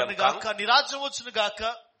పరిశుద్ధపరచబడును గాక, నీ రాజ్యం వచ్చును గాక,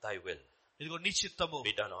 Thy will ఇదిగో నీ చిత్తము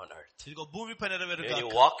be done on earth. ఇదిగో భూమిపై నెరవేరు When you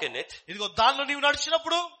గాక. walk in it, ఇదిగో దానిలో నీవు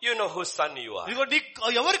నడిచినప్పుడు you know whose son you are. ఇదిగో నీ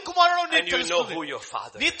ఎవరి కుమారుడో And నీకు you know తెలుస్తుంది. who your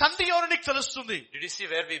father నీ is. తండ్రి ఎవరో నీకు తెలుస్తుంది. Did you see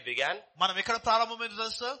where we began? మనం ఎక్కడ ప్రారంభమైంది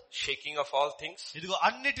తెలుసా? Shaking of all things ఇదిగో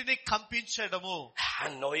అన్నిటినీ కంపించడము,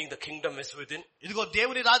 and knowing the kingdom is within. ఇదిగో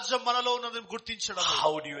దేవుని రాజ్యం మనలో ఉన్నదని గుర్తించడము.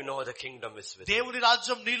 How do you know the kingdom is within? దేవుని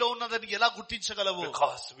రాజ్యం నీలో ఉన్నదని ఎలా గుర్తించగలవు?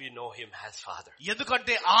 Because we know him as father.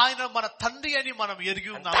 ఎందుకంటే ఆయన మన తండ్రి అని మనం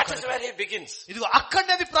ఎరిగి And ఉన్నాం. that is where he begins. ఇదిగో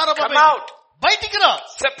అక్కడనే అది Come ప్రారంభమైంది. out. బయటికి రా,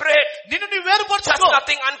 Separate. నిన్ను నీ Touch వేరుపరచుకో.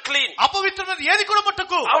 nothing unclean. అపవిత్రమైన ఏది కూడా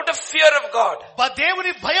ముట్టకు. Out of fear of God.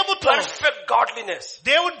 దేవుని భయముతో, Perfect godliness.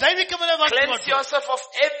 దేవుని దైవికమైన Cleanse వాక్యం. yourself of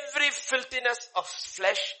every filthiness of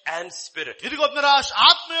flesh and spirit. ఇదిగో మీరు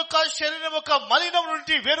ఆత్మ యొక్క శరీరం యొక్క మలినం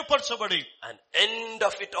నుండి వేరుపరచబడి, And end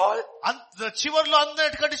of it all, చివరిలో,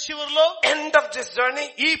 అందరికంటే చివరిలో, end of this journey,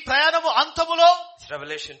 ఈ ప్రయాణము అంతములో,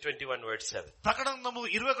 Revelation 21 verse 7. ప్రకటనము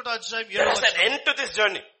 21వ అధ్యాయం There 7వ is an వచనం. end to this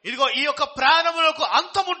journey. ఇదిగో ఈ యొక్క ప్రయాణములకు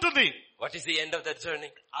అంతం ఉంటుంది. What is the end of that journey?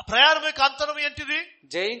 ఆ ప్రయాణం యొక్క అంతరం ఏంటిది?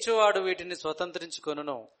 జయించువాడు వీటిని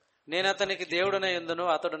స్వతంత్రించుకొనును, నేను అతనికి దేవుడనై యందును,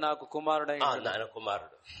 అతడు నాకు కుమారుడై యుండును. Nana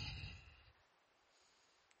Kumarudu.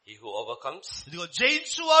 He who overcomes ఇదిగో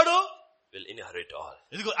జయించువాడు will inherit all.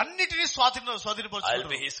 ఇదిగో అన్నిటినీ I'll be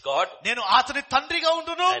స్వాధీనపరచుకుంటాడు. his God, నేను అతని తండ్రిగా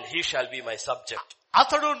ఉండును, and he shall be my subject.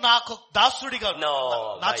 అతడు నాకు దాసుడిగా, No,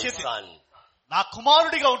 నా my చేతి, son. నా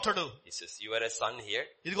కుమారుడిగా ఉంటాడు. He says, you are a son here.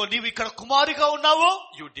 ఇదిగో నీవు ఇక్కడ కుమారుడిగా ఉన్నావు.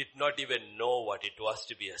 You did not even know what it was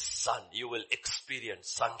to be a son. You will experience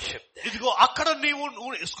sonship there. ఇదిగో అక్కడ నీవు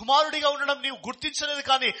కుమారుడిగా ఉండడం నీవు గుర్తించలేదు,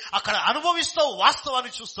 కానీ అక్కడ అనుభవిస్తావు,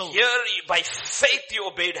 వాస్తవాన్ని చూస్తావు. Here, by faith you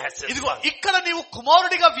obeyed as a ఇదిగో son. ఇక్కడ నీవు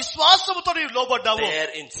కుమారుడిగా విశ్వాసముతో నీవు లోబడ్డావు.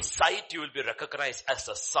 There in sight you will be recognized as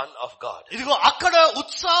the son of God. ఇదిగో అక్కడ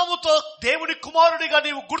ఉత్సాహముతో దేవుని కుమారుడిగా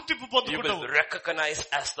నీవు గుర్తింపు You will పొందుకుంటావు. be recognized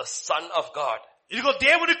as the son of God. ఇదిగో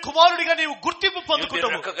దేవుని కుమారుడిగా నీవు గుర్తింపు You'll be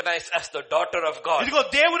పొందుకుంటావు. recognized as the daughter of God. ఇదిగో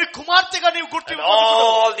దేవుని కుమార్తెగా నీవు And గుర్తింపు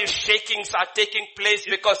పొందుకుంటావు. all these shakings are taking place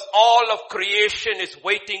because all of creation is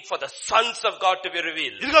waiting for the sons of God to be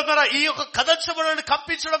revealed. ఇదిగో మన ఈ యొక్క కదల్చబడని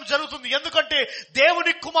కంపించడం జరుగుతుంది. ఎందుకంటే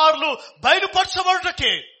దేవుని కుమారులు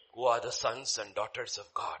బయలుపరచబడుటకే. Who are the sons and daughters of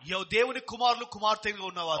God? దేవుని కుమారులు కుమార్తెగా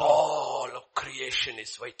ఉన్నవారు. All of creation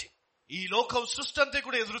is waiting. ఈ లోకం సృష్టి అంతా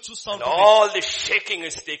కూడా ఎదురు చూస్తా And ఉంటుంది. all the shaking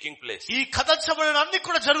is taking place. ఈ కదల్చబడిన అన్ని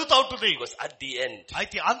కూడా జరుగుతూ ఉంటుంది. Because at the end,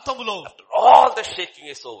 అయితే అంతములో after all the shaking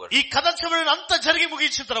is over, ఈ కదల్చబడిన అంతా జరిగి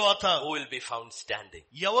ముగించిన తర్వాత who will be found standing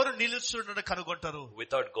ఎవరు నిలుచుండని కనుగొంటారు?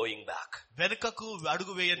 without going back, వెనుకకు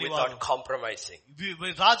అడుగు వేయని వారు, without compromising,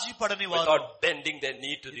 రాజీ పడని వారు, without bending their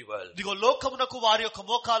knee to the world? ఇదిగో లోకమునకు వారి యొక్క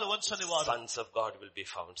మోకాలు వంచని వారు, Sons of God will be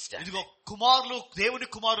found standing. ఇదిగో కుమారులు దేవుని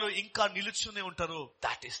కుమారులు ఇంకా నిలుచునే ఉంటారు.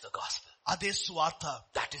 That is the gospel. అదే సువార్త.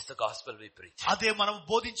 That is the gospel we preach. అదే మనం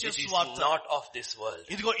బోధించే It is సువార్త. not of this world.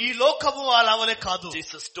 ఇదిగో ఈ లోకము అలావలే కాదు.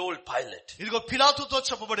 Jesus told Pilate, ఇదిగో పిలాతుతో my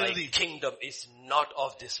చెప్పబడినది, kingdom is not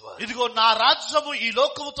of this world. ఇదిగో నా రాజ్యము ఈ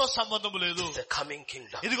లోకముతో సంబంధము లేదు. It's a coming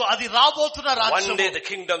kingdom. ఇదిగో అది రాబోతున్న One రాజ్యము. day the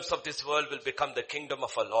kingdoms of this world will become the kingdom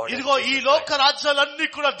of our Lord. and ఇదిగో ఈ Jesus లోక Christ. రాజ్యాలన్నీ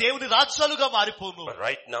కూడా దేవుని రాజ్యాలుగా మారిపోను. But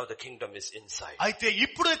right now the kingdom is inside. అయితే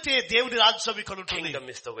ఇప్పుడైతే దేవుని రాజ్యం ఇక్కడ ఉంటుంది. Kingdom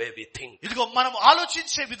is the way we think, ఇదిగో మనం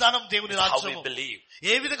ఆలోచించే విధానం దేవుని how we రాజ్యము. believe,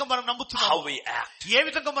 ఏ విధంగా మనం how నమ్ముతున్నాము, we act, ఏ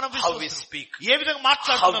విధంగా మనం how we విశ్వసిస్తున్నాము, speak. ఏ విధంగా How we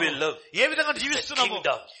మాట్లాడుతున్నాము, live. ఏ విధంగా జీవిస్తున్నాము.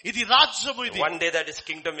 kingdom. ఇది రాజ్యము. ఇది One day that is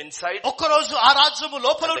kingdom inside, ఒక్కరోజు ఆ రాజ్యము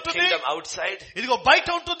లోపల and the ఉంటుంది, kingdom outside ఇదిగో బయట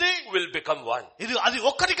ఉంటుంది. will become one. ఇది అది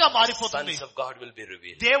ఒక్కటిగా మారిపోతుంది. Sons of God will be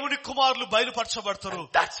revealed. దేవుని కుమారులు బయలుపరచబడతారు.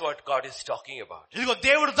 That's what God is talking about. ఇదిగో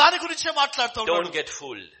దేవుడు దాని గురించే మాట్లాడుతూ Don't ఉన్నాడు. get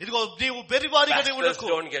fooled. ఇదిగో నీవు వెర్రివారిగా నీవు Pastors,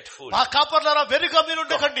 ఉండకు. don't get fooled. ఆ కాపర్లారా వెర్రిగా మీరు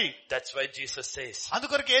ఉండకండి. That's why Jesus says,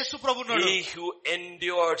 అందుకొరకు యేసు ప్రభు ఉన్నాడు, he who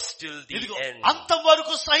endures till the ఇదిగో end, అంతం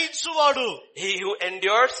వరకు సహించువాడు, he who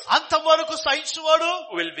endures అంతం వరకు సహించువాడు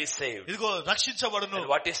will be saved. ఇదిగో రక్షించబడును. And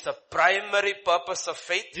what is the primary purpose of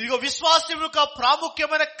faith? ఇదిగో విశ్వాసం యొక్క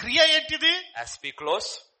ప్రాముఖ్యమైన క్రియ ఏంటిది? As we close,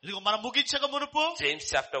 ఇదిగో మనం ముగించక మునుపు James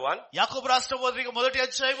chapter 1, యాకోబు రాష్ట్ర పత్రిక మొదటి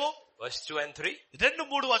అధ్యాయము verse 2 and 3.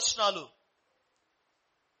 2-3 వచనాలు.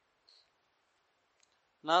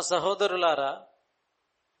 నా సహోదరులారా,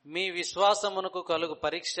 మీ విశ్వాసమునకు కలుగు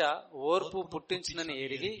పరీక్ష ఓర్పు పుట్టించునని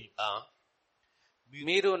ఎరిగి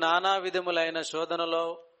మీరు నానా విధములైన శోధనలో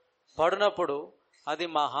పడినప్పుడు అది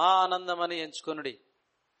మహా ఆనందమని ఎంచుకొనుడి.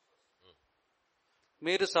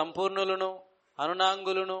 మీరు సంపూర్ణులను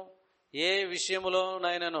అనునాంగులను ఏ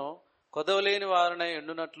విషయములోనైనను కొదవలేని వారినై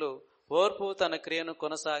ఉండునట్లు ఓర్పు తన క్రియను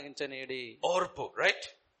కొనసాగించనీడి. Orpu, right?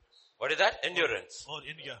 What is that? Endurance. Or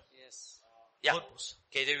India. Yeah.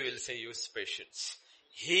 KJV will say use patience.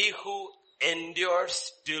 He who endures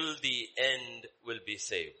till the end will be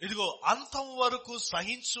saved. ఇదిగో అంతం వరకు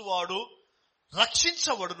సహించువాడు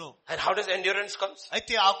రక్షించబడును. And how does endurance come?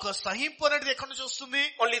 అయితే ఆ యొక్క సహింపు అనేది ఎక్కడి నుంచి వస్తుంది?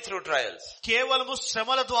 Only through trials. కేవలము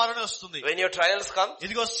శ్రమల ద్వారానే వస్తుంది. When your trials come,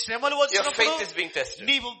 ఇదిగో శ్రమలు your వచ్చినప్పుడు faith is being tested.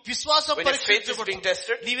 నీ విశ్వాసం When your faith is being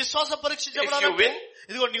tested, నీ విశ్వాసం if you పరీక్షించబడాలంటే win,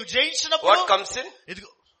 ఇదిగో నీవు జయించినప్పుడు what comes in? ఇదిగో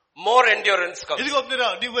More endurance comes. ఇదిగో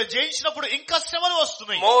నువ్వు జయించినప్పుడు ఇంకా శ్రమలు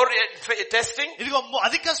వస్తున్నాయి. More testing, ఇదిగో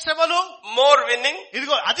అధిక శ్రమలు, more winning,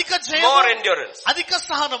 ఇదిగో అధిక more జయము, endurance. అధిక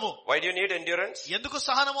సహనము. Why do you need endurance? ఎందుకు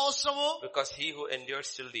సహనం అవసరము? Because he who endures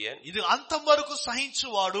till the end ఇది అంతం వరకు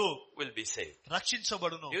సహించువాడు will be saved.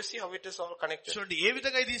 రక్షించబడును. You see how it is all connected? చూడండి ఏ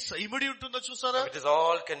విధంగా ఇది ఇమిడి ఉంటుందో చూసారా? It is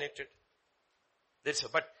all connected.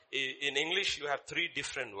 But in English you have 3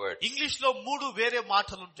 different words. English లో 3 వేరే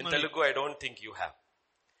మాటలు In ఉంటున్నాయి. Telugu I don't think you have.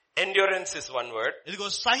 Endurance is one word. ఇదిగో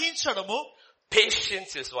సహించడము,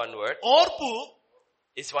 Patience is one word. ఓర్పు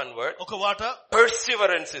Is one word. ఒక మాట,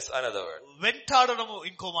 Perseverance is another word. వెంటాడడము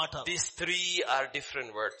ఇంకో మాట. These 3 are different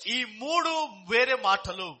words. ఈ 3 వేరే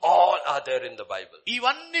మాటలు All are there in the Bible.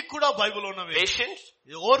 ఇవన్నీ కూడా బైబిల్ ఉన్నవి. Patience,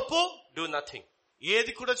 ఓర్పు, do nothing.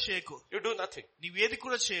 ఏది కూడా చేయకు, You do nothing. నీవేది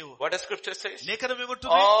కూడా చేయవు. What does scripture say? లేఖనం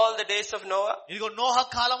ఏమంటుంది? All the days of Noah, ఇదిగో నోహ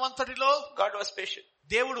కాలం అంతటిలో God was patient.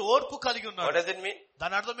 దేవుడు ఓర్పు కలిగి What ఉన్నాడు. does it mean?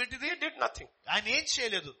 దాని అర్థం ఏంటిది? He did nothing. ఆయన ఏం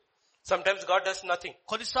చేయలేదు. Sometimes God does nothing.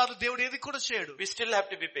 కొన్నిసార్లు దేవుడు ఏది కూడా చేయడు. We still have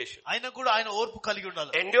to be patient. ఆయన కూడా ఆయన ఓర్పు కలిగి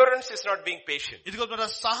ఉండాలి. Endurance is not being patient. ఇదిగో మన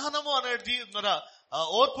సహనము అనేది మన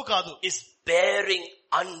ఓర్పు కాదు. Is bearing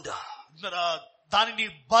under. మన దానిని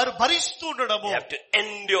భరిస్తూ ఉండడము. You have to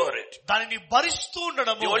endure it. దానిని భరిస్తూ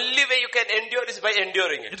ఉండడము. The only way you can endure is by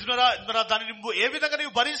enduring it. మన దానిని ఏ విధంగా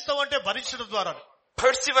నీవు భరిస్తావు అంటే భరించడం ద్వారా.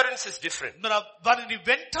 perseverance is different. వారిని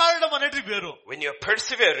వెంటాడడం అనేది వేరు. When you are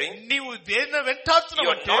persevering, నీవు దేన్ని వెంటాడుతున్నావు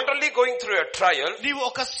you are అంటే not only going through a trial, నీవు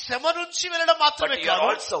ఒక శ్రమ నుంచి వెళ్ళడం మాత్రమే but you are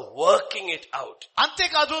కాదు, also working it out.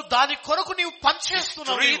 అంతేకాదు దాని కొరకు నీవు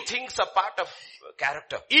పనిచేస్తున్నావు. 3 things are part of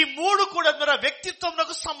character. ఈ 3 కూడా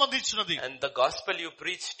వ్యక్తిత్వంకు సంబంధించినది. And the gospel you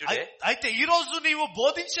preach today, అయితే ఈ రోజు నీవు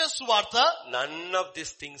బోధించే సువార్త none of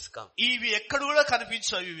these things come. ఇవి ఎక్కడ కూడా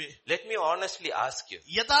కనిపించవు. ఇవి Let me honestly ask you,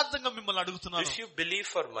 యథార్థంగా మిమ్మల్ని అడుగుతున్నాను, if you believe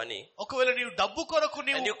for money, ఒకవేళ నీవు డబ్బు కొరకు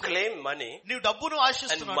and you claim money, నీవు డబ్బును and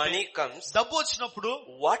ఆశిస్తున్నావు, money comes, డబ్బు వచ్చినప్పుడు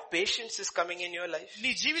what patience is coming in your life?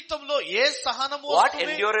 నీ జీవితంలో ఏ సహనము What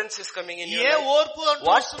వస్తుంది, endurance is coming in your A life? ఓర్పు అంటూ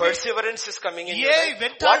What వస్తుంది, perseverance is coming in A your life?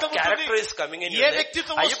 వెంటాడడం What character is coming in A your life?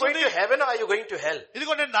 వ్యక్తిత్వం Are you going వస్తుంది? to heaven or are you going to hell?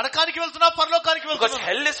 ఇదిగో నేను నరకానికి వెళ్తున్నా, పరలోకానికి Because వెళ్తున్నా.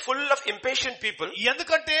 hell is full of impatient people.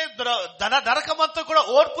 ఎందుకంటే నరకమంతా కూడా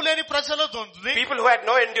ఓర్పు లేని ప్రజలతో ఉంటుంది. People who had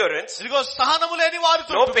no endurance, ఇదిగో సహనము లేని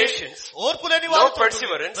వారితో no ఉంటుంది, patience, ఓర్పు లేని no వారితో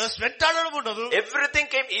perseverance. ఉంటుంది, వెంటాడడం ఉండదు. Everything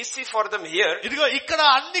came easy for them here, ఇదిగో ఇక్కడ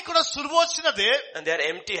అన్ని కూడా సులువొచ్చినదే, and they are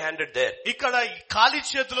empty handed there. ఇక్కడ ఖాళీ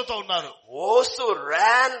చేతులతో ఉన్నారు. Those who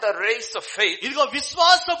ran the race of faith, ఇదిగో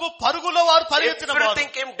విశ్వాసపు పరుగులో వారు పరిగెత్తిన వారు,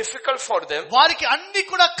 everything came difficult for them, వారికి అన్ని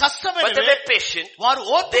కూడా but they కష్టమైనవి. were patient, వారు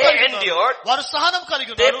ఓర్పు they కలిగి ఉన్నారు, endured, వారు సహనం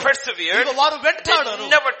కలిగి they ఉన్నారు, persevered, ఇదిగో వారు వెంటాడారు,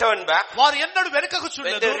 they never turned back. వారు ఎన్నడూ వెనుకకు When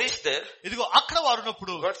చూడలేదు. they reached there, ఇదిగో అక్కడ వారు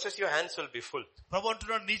ఉన్నప్పుడు God says your hands will be full. ప్రభు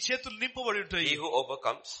అంటున్నాడు, నీ చేతులు నింపబడి ఉంటాయి. He who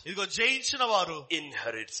overcomes ఇదిగో జయించిన వారు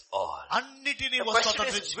inherits all. అన్నిటినీ The question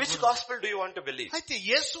is, which gospel do you want to believe? అయితే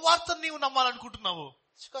ఏ సువార్తను నీవు నమ్మాలనుకుంటున్నావు?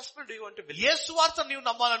 Which gospel do you want to believe? ఏ సువార్తను నీవు Which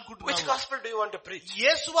నమ్మాలనుకుంటున్నావు? gospel do you want to preach?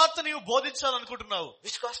 ఏ సువార్త నీవు బోధించాలనుకుంటున్నావు?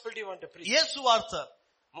 Which gospel do you want to preach? ఏ సువార్త?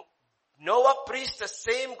 Noah preached the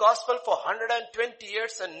same gospel for 120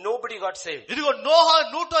 years and nobody got saved. ఇదిగో నోహా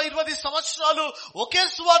 120 సంవత్సరాలు ఒకే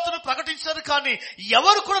సువార్తను ప్రకటించారు, కానీ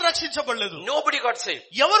ఎవరు కూడా రక్షించబడలేదు. Nobody got saved.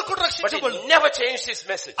 ఎవరు కూడా But రక్షించబడలేదు. he never changed his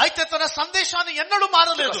message. అయితే తన సందేశాన్ని ఎన్నడూ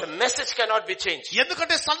మారలేదు. Because a message cannot be changed.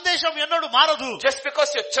 ఎందుకంటే సందేశం ఎన్నడూ మారదు. Just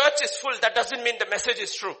because your church is full, that doesn't mean the message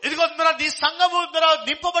is true. ఇదిగో నీ సంఘము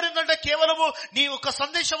నింపబడిందంటే కేవలము నీ యొక్క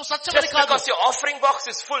సందేశం సత్యమని Just కాదు. because your offering box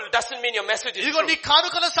is full, doesn't mean your message is ఇదిగో true. నీ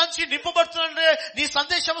కానుకల సంచి నింపబడుతుందంటే నీ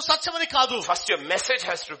సందేశము సత్యమని కాదు. First your message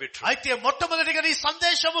has to be true. అయితే మొట్టమొదటిగా నీ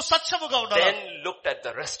సందేశము సత్యముగా ఉండాలి. Then look at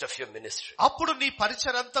the rest of your ministry. అప్పుడు నీ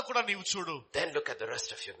పరిచయం అంతా కూడా నీవు చూడు. Then look at the rest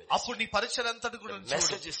of your ministry. అప్పుడు నీ పరిచయం అంతా కూడా The చూడు.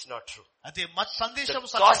 message is not true. అయితే సందేశం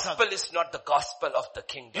The సత్యం కాదు. gospel is not the gospel of the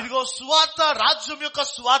kingdom. ఇదిగో సువార్త రాజ్యం యొక్క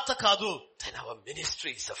సువార్త కాదు. Then our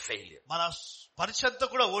ministry is a failure. మన పరిచయంతో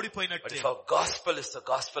కూడా But ఓడిపోయినట్టే. if our gospel is the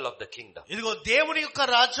gospel of the kingdom, ఇదిగో దేవుని యొక్క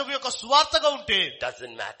రాజ్యం యొక్క సువార్తగా ఉంటే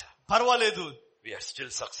doesn't matter. పర్వాలేదు, We are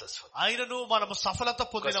still successful. ఆయనను మనము సఫలత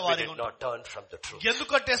పొందిన Because we వారి did not turn from the truth.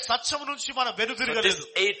 ఎందుకంటే సత్యం నుంచి మనం So వెనుదిరగలేదు. this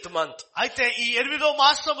 8th month, అయితే ఈ 8వ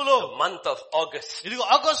మాసములో, the month of August, ఇదిగో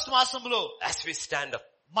ఆగస్టు మాసములో as we stand up,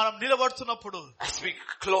 మనం నిలబడుతున్నప్పుడు, as we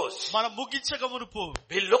close, మనం ముగించక మునుపు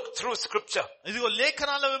we look through scripture. ఇదిగో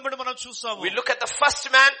లేఖనాల వెంబడి మనం చూస్తాము. We look at the first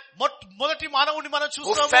man మొదటి మానవుని మనం who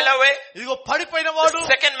చూస్తాము. fell away, ఇదిగో పడిపోయిన వాడు.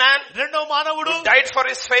 the second man రెండవ మానవుడు who died for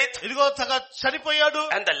his faith, ఇదిగో చనిపోయాడు.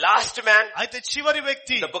 and the last man, అయితే చివరి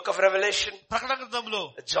వ్యక్తి the book of Revelation, ప్రకటన గ్రంథంలో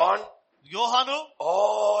John, యోహాను,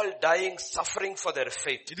 all dying, suffering for their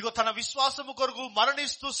faith. ఇదిగో తన విశ్వాసము కొరకు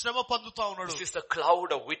మరణిస్తూ శ్రమ పొందుతా ఉన్నాడు. This is the cloud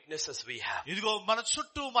of witnesses we have. ఇదిగో మన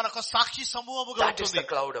చుట్టూ మనకు సాక్షి సమూహముగా That is ఉంటుంది. the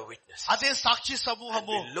cloud of witnesses. అదే సాక్షి And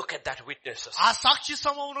సమూహము. we look at that witnesses. ఆ సాక్షి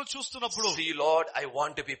సమూహమును చూస్తున్నప్పుడు, See, Lord, I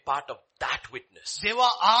want to be part of that witness. దేవా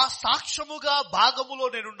ఆ సాక్ష్యముగా భాగములో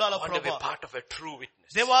నేను ఉండాలి I want to be ప్రభా. part of a true witness.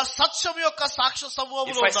 దేవా సత్యం యొక్క సాక్ష్య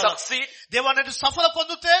సమూహములో If I ఉండాలి. succeed, దేవా నేను సఫల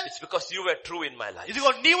పొందితే, it's because you were true in my life. ఇదిగో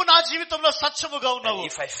నీవు నా జీవితంలో సత్యముగా And ఉన్నావు.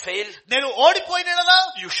 if I fail, నేను ఓడిపోయినలా,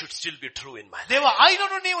 you should still be true in my life. దేవా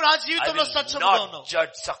అయినను నీవు నా I జీవితంలో will సత్యముగా not ఉన్నావు.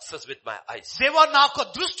 judge success with my eyes. దేవా నా యొక్క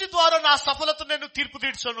దృష్టి ద్వారా నా సఫలత నేను తీర్పు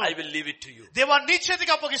తీర్చను. I will leave it to you. దేవా నీ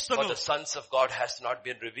చేతికి For అప్పగిస్తాను. the sons of God has not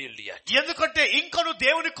been revealed yet. ఎందుకంటే ఇంకను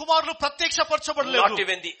దేవుని కుమారులు ప్రత్యక్షపరచబడలేదు. Not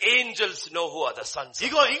even the angels know who are the sons of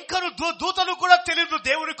ego God. ఇంకను దూతలు కూడా తెలియదు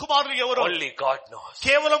దేవుని కుమారులు ఎవరో. Only God knows.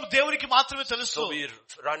 కేవలం దేవునికి మాత్రమే తెలుసు. So we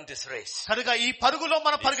run this race. కనుక ఈ పరుగులో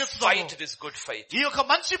మనం We పరిగెత్తుదాము. fight this good fight. ఈ యొక్క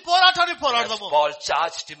మంచి పోరాటాన్ని As పోరాడదాము. Paul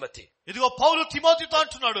charged Timothy. ఇదిగో పౌలు తిమోతితో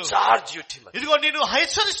అంటున్నాడు, Charge you, Timothy. ఇదిగో నేను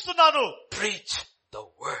హెచ్చరిస్తున్నాను, Preach the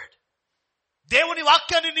word. దేవుని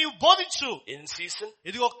వాక్యాన్ని నీవు బోధించు. In season,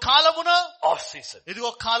 ఇదిగో కాలమున, off season.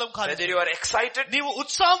 ఇదిగో కాలం Whether column. you are excited, నీవు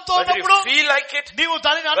ఉత్సాహంతో whether you ఉన్నప్పుడు, feel like it, నీవు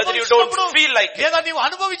దానిని whether you అనుభవించినప్పుడు, don't feel like it, లేదా నీవు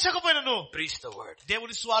అనుభవించకపోయినను, preach the word.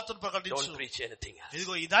 దేవుని స్వార్థను ప్రకటించు. Don't preach anything else.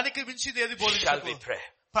 ఇదిగో ఈ దానికి మించింది ఏది Shall we బోధించు. pray?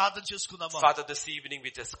 ప్రార్థన చేసుకుందామా? Father, this evening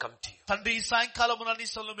we just come to you. తండ్రి, ఈ సాయంకాలమున నీ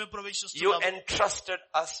సన్నిధిలో మేము You ప్రవేశిస్తున్నాము. entrusted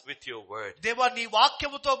us with your word. దేవా, నీ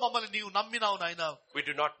వాక్యముతో మమ్మల్ని నీవు నమ్మినావు నాయనా. We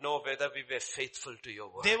do not know whether we were faithful to your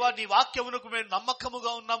word. దేవా, నీ వాక్యమునకు మేము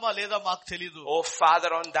నమ్మకముగా ఉన్నామా లేదా మాకు తెలియదు. Oh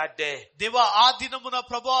Father, on that day, దేవా, ఆ దినమున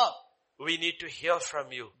ప్రభువా, we need to hear from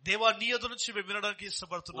you. దేవా, నీ యొద్ద నుంచి మేము వినడానికి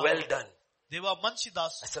ఇష్టపడుతున్నాము. Well done. దేవా, మంచి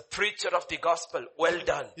Dasu. As a preacher of the gospel, well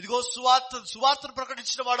done. ఇదిగో సువార్తను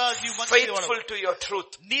ప్రకటించిన వాడా, నీవు మంచి Faithful to your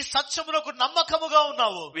truth. నీ సత్యమునకు నమ్మకముగా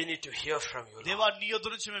ఉన్నావు. We need to hear from you, Lord. దేవా, నీ యొద్ద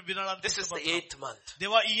నుంచి మేము వినడానికి This is the 8th month.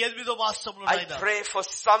 దేవా, ఈ 8వ మాసంలో I pray for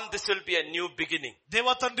some this will be a new beginning.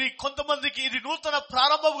 దేవా తండ్రి, కొంతమందికి ఇది నూతన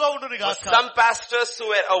ప్రారంభముగా ఉండును For గాక. some pastors who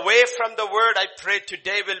are away from the word, I pray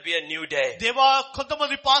today will be a new day. దేవా,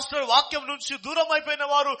 కొంతమంది పాస్టర్ వాక్యం నుంచి దూరం అయిపోయిన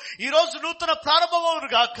వారు ఈ రోజు నూతన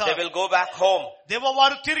ప్రారంభమవును గాక. They will go back home. దేవా,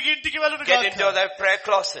 వారు తిరిగి ఇంటికి వెళ్ళును Get into గాక. their prayer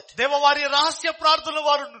closet. దేవా, వారి రహస్య ప్రార్థనలు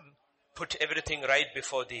వారు Put everything right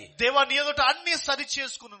before thee. దేవా, నీ ఎదుట అన్ని సరి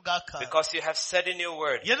చేసుకును గాక. Because you have said in your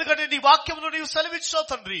word, ఎందుకంటే నీ వాక్యమును నీవు సెలవిచ్చావు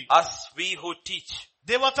తండ్రి. us, we who teach,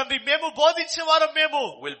 దేవా తండ్రి, మేము బోధించే వారం మేము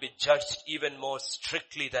will be judged even more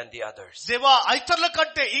strictly than the others. దేవా, ఇతరుల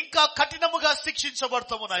కంటే ఇంకా కఠినముగా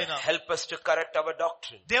శిక్షించబడతాము నాయన. Help us to correct our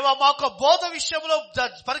doctrine. దేవా, మాకు బోధ విషయంలో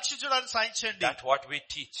పరీక్షించడానికి సాయం చేయండి. That what we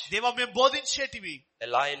teach దేవా, మేము బోధించేటివి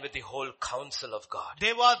align with the whole counsel of God.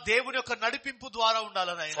 దేవా, దేవుని యొక్క నడిపింపు ద్వారా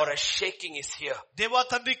ఉండాలని For a shaking is here. దేవా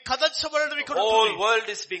తండ్రి, కదల్చబడడం ఇక్కడ The whole ఉంటుంది. world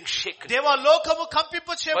is being shaken. దేవా, లోకము కంపింప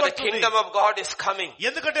For the చేయబడుతుంది. kingdom of God is coming.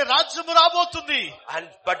 ఎందుకంటే రాజ్యము రాబోతుంది.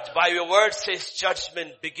 But by your word says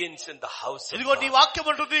judgment begins in the house of ఇదిగో నీ God. వాక్యం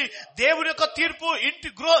అంటుంది, దేవుని యొక్క తీర్పు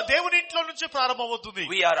దేవుని ఇంట్లో నుంచి ప్రారంభమవుతుంది.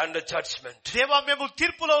 We are under judgment. దేవా, మేము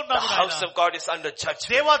తీర్పులో The ఉన్నాము house నాయనా. of God is under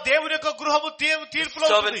judgment. దేవా, దేవుని యొక్క గృహము తీర్పులో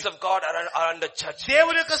Servants ఉంది. of God are under judgment.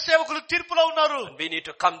 దేవుని యొక్క సేవకులు తీర్పులో ఉన్నారు. And we need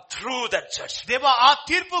to come through that judgment. దేవా, ఆ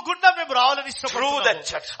తీర్పు గుండా మేము రావాలని Through that ఇష్టపడుతున్నాము.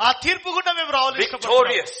 judgment. ఆ తీర్పు గుండా మేము రావాలని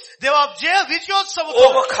Victorious. ఇష్టపడుతున్నాము. దేవా, విజయోత్సవం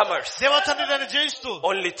Overcomers. దేవా తండ్రి, నేను జయిస్తూ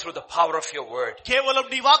Only through the power of your word. కేవలం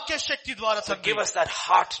నీ వాక్య శక్తి ద్వారా So తండ్రి. give us that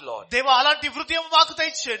heart, Lord. దేవా, అలాంటి హృదయం మాకు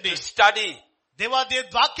దయచేయండి. To study దేవా,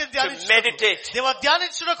 వాక్యం to ధ్యానించుటకు, meditate. దేవా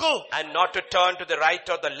ధ్యానించుటకు, And not to turn to the right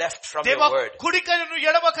or the left from దేవా your word. కుడికైన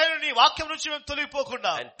ఎడమకైన నీ వాక్యం నుంచి మేము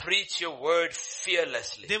తొలగిపోకుండా, And preach your word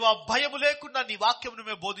fearlessly. దేవా భయము లేకుండా నీ వాక్యమును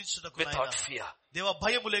మేము బోధించుటకు Without నాయనా. fear. దేవా,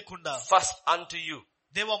 భయము లేకుండా, First unto you.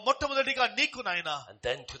 దేవా మొట్టమొదటిగా నీకు నాయనా, And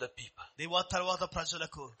then to the people. దేవా తర్వాత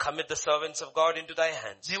ప్రజలకు. Commit the servants of God into thy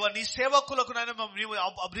hands. దేవా, నీ సేవకులకు నాయన నీవు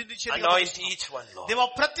అభివృద్ధి Anoint each one, Lord. దేవా,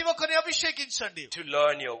 ప్రతి ఒక్కరిని అభిషేకించండి. To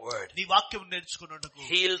learn your word. నీ వాక్యం నేర్చుకున్నట్టుకు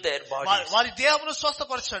Heal their bodies. వారి దేహమును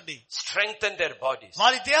స్వస్థపరచండి. Strengthen their bodies.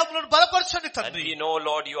 వారి దేహములను బలపరచండి And తండ్రి. we know,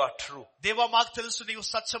 Lord, you are true. దేవా, మాకు తెలుసు నీవు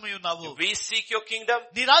సత్యమై ఉన్నావు. If we seek your kingdom,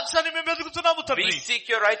 నీ రాజ్యాన్ని మేము ఎదుగుతున్నాము we తండ్రి. seek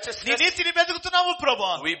your నీ righteousness, నీతిని ఎదుగుతున్నాము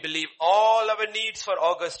ప్రభా. we believe all our needs for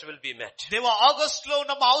August will be met. దేవా, ఆగస్టు లో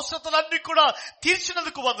ఉన్న మా అవసరతలన్నీ కూడా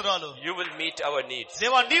తీర్చినందుకు వందనాలు. You will meet our needs.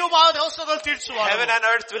 దేవా, నీవు మా అవసరాలు తీర్చువాడు. Heaven and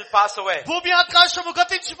earth will pass away. భూమి ఆకాశము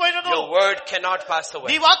గతించిపోయినను Your word cannot pass నీ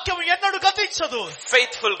away. వాక్యం ఎన్నడూ గతించదు.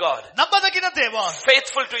 Faithful God, నమ్మదగిన దేవా,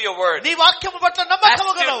 faithful to your word. నీ వాక్యము పట్ల As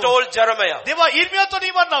నమ్మకము you గలవు. told Jeremiah, దేవా, ఇర్మియాతో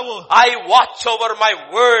నీవన్నావు, I watch over my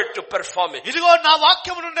word to perform it. ఇదిగో నా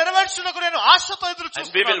వాక్యమును నెరవేర్చుటకు నేను ఆశతో ఎదురు And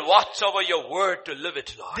we will చూస్తున్నాను. watch over your word to live it,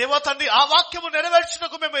 Lord. దేవా తండ్రి, ఆ వాక్యము నెరవేర్చుటకు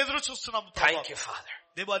మేము ఎదురు చూస్తున్నాము ప్రభా. Thank you, Father.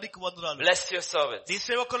 దేవా, నీకు వందనాలు. Bless your servants. నీ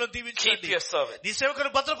సేవకులను Keep దీవించండి. your servants. నీ సేవకులను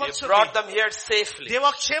You భద్రపరచండి. brought them here safely. దేవా,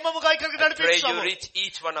 క్షేమముగా ఇక్కడికి I pray you నడిపించాము. reach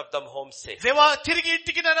each one of them home safe. దేవా, తిరిగి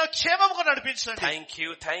ఇంటికి నేను క్షేమముగా నడిపించండి. Thank you,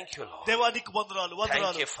 Lord. దేవా, నీకు వందనాలు, Thank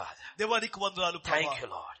వందనాలు. you, Father. దేవా, నీకు వందనాలు Thank ప్రభా. you,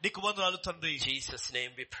 Lord. నీకు వందనాలు తండ్రి. In Jesus'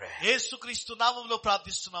 name we pray. యేసుక్రీస్తు నామములో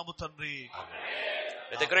ప్రార్థిస్తున్నాము తండ్రి.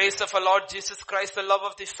 With the grace of our Lord Jesus Christ, the love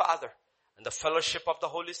of the Father, and the fellowship of the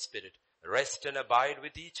Holy Spirit, rest and abide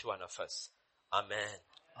with each one of us. Amen.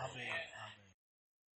 Amen.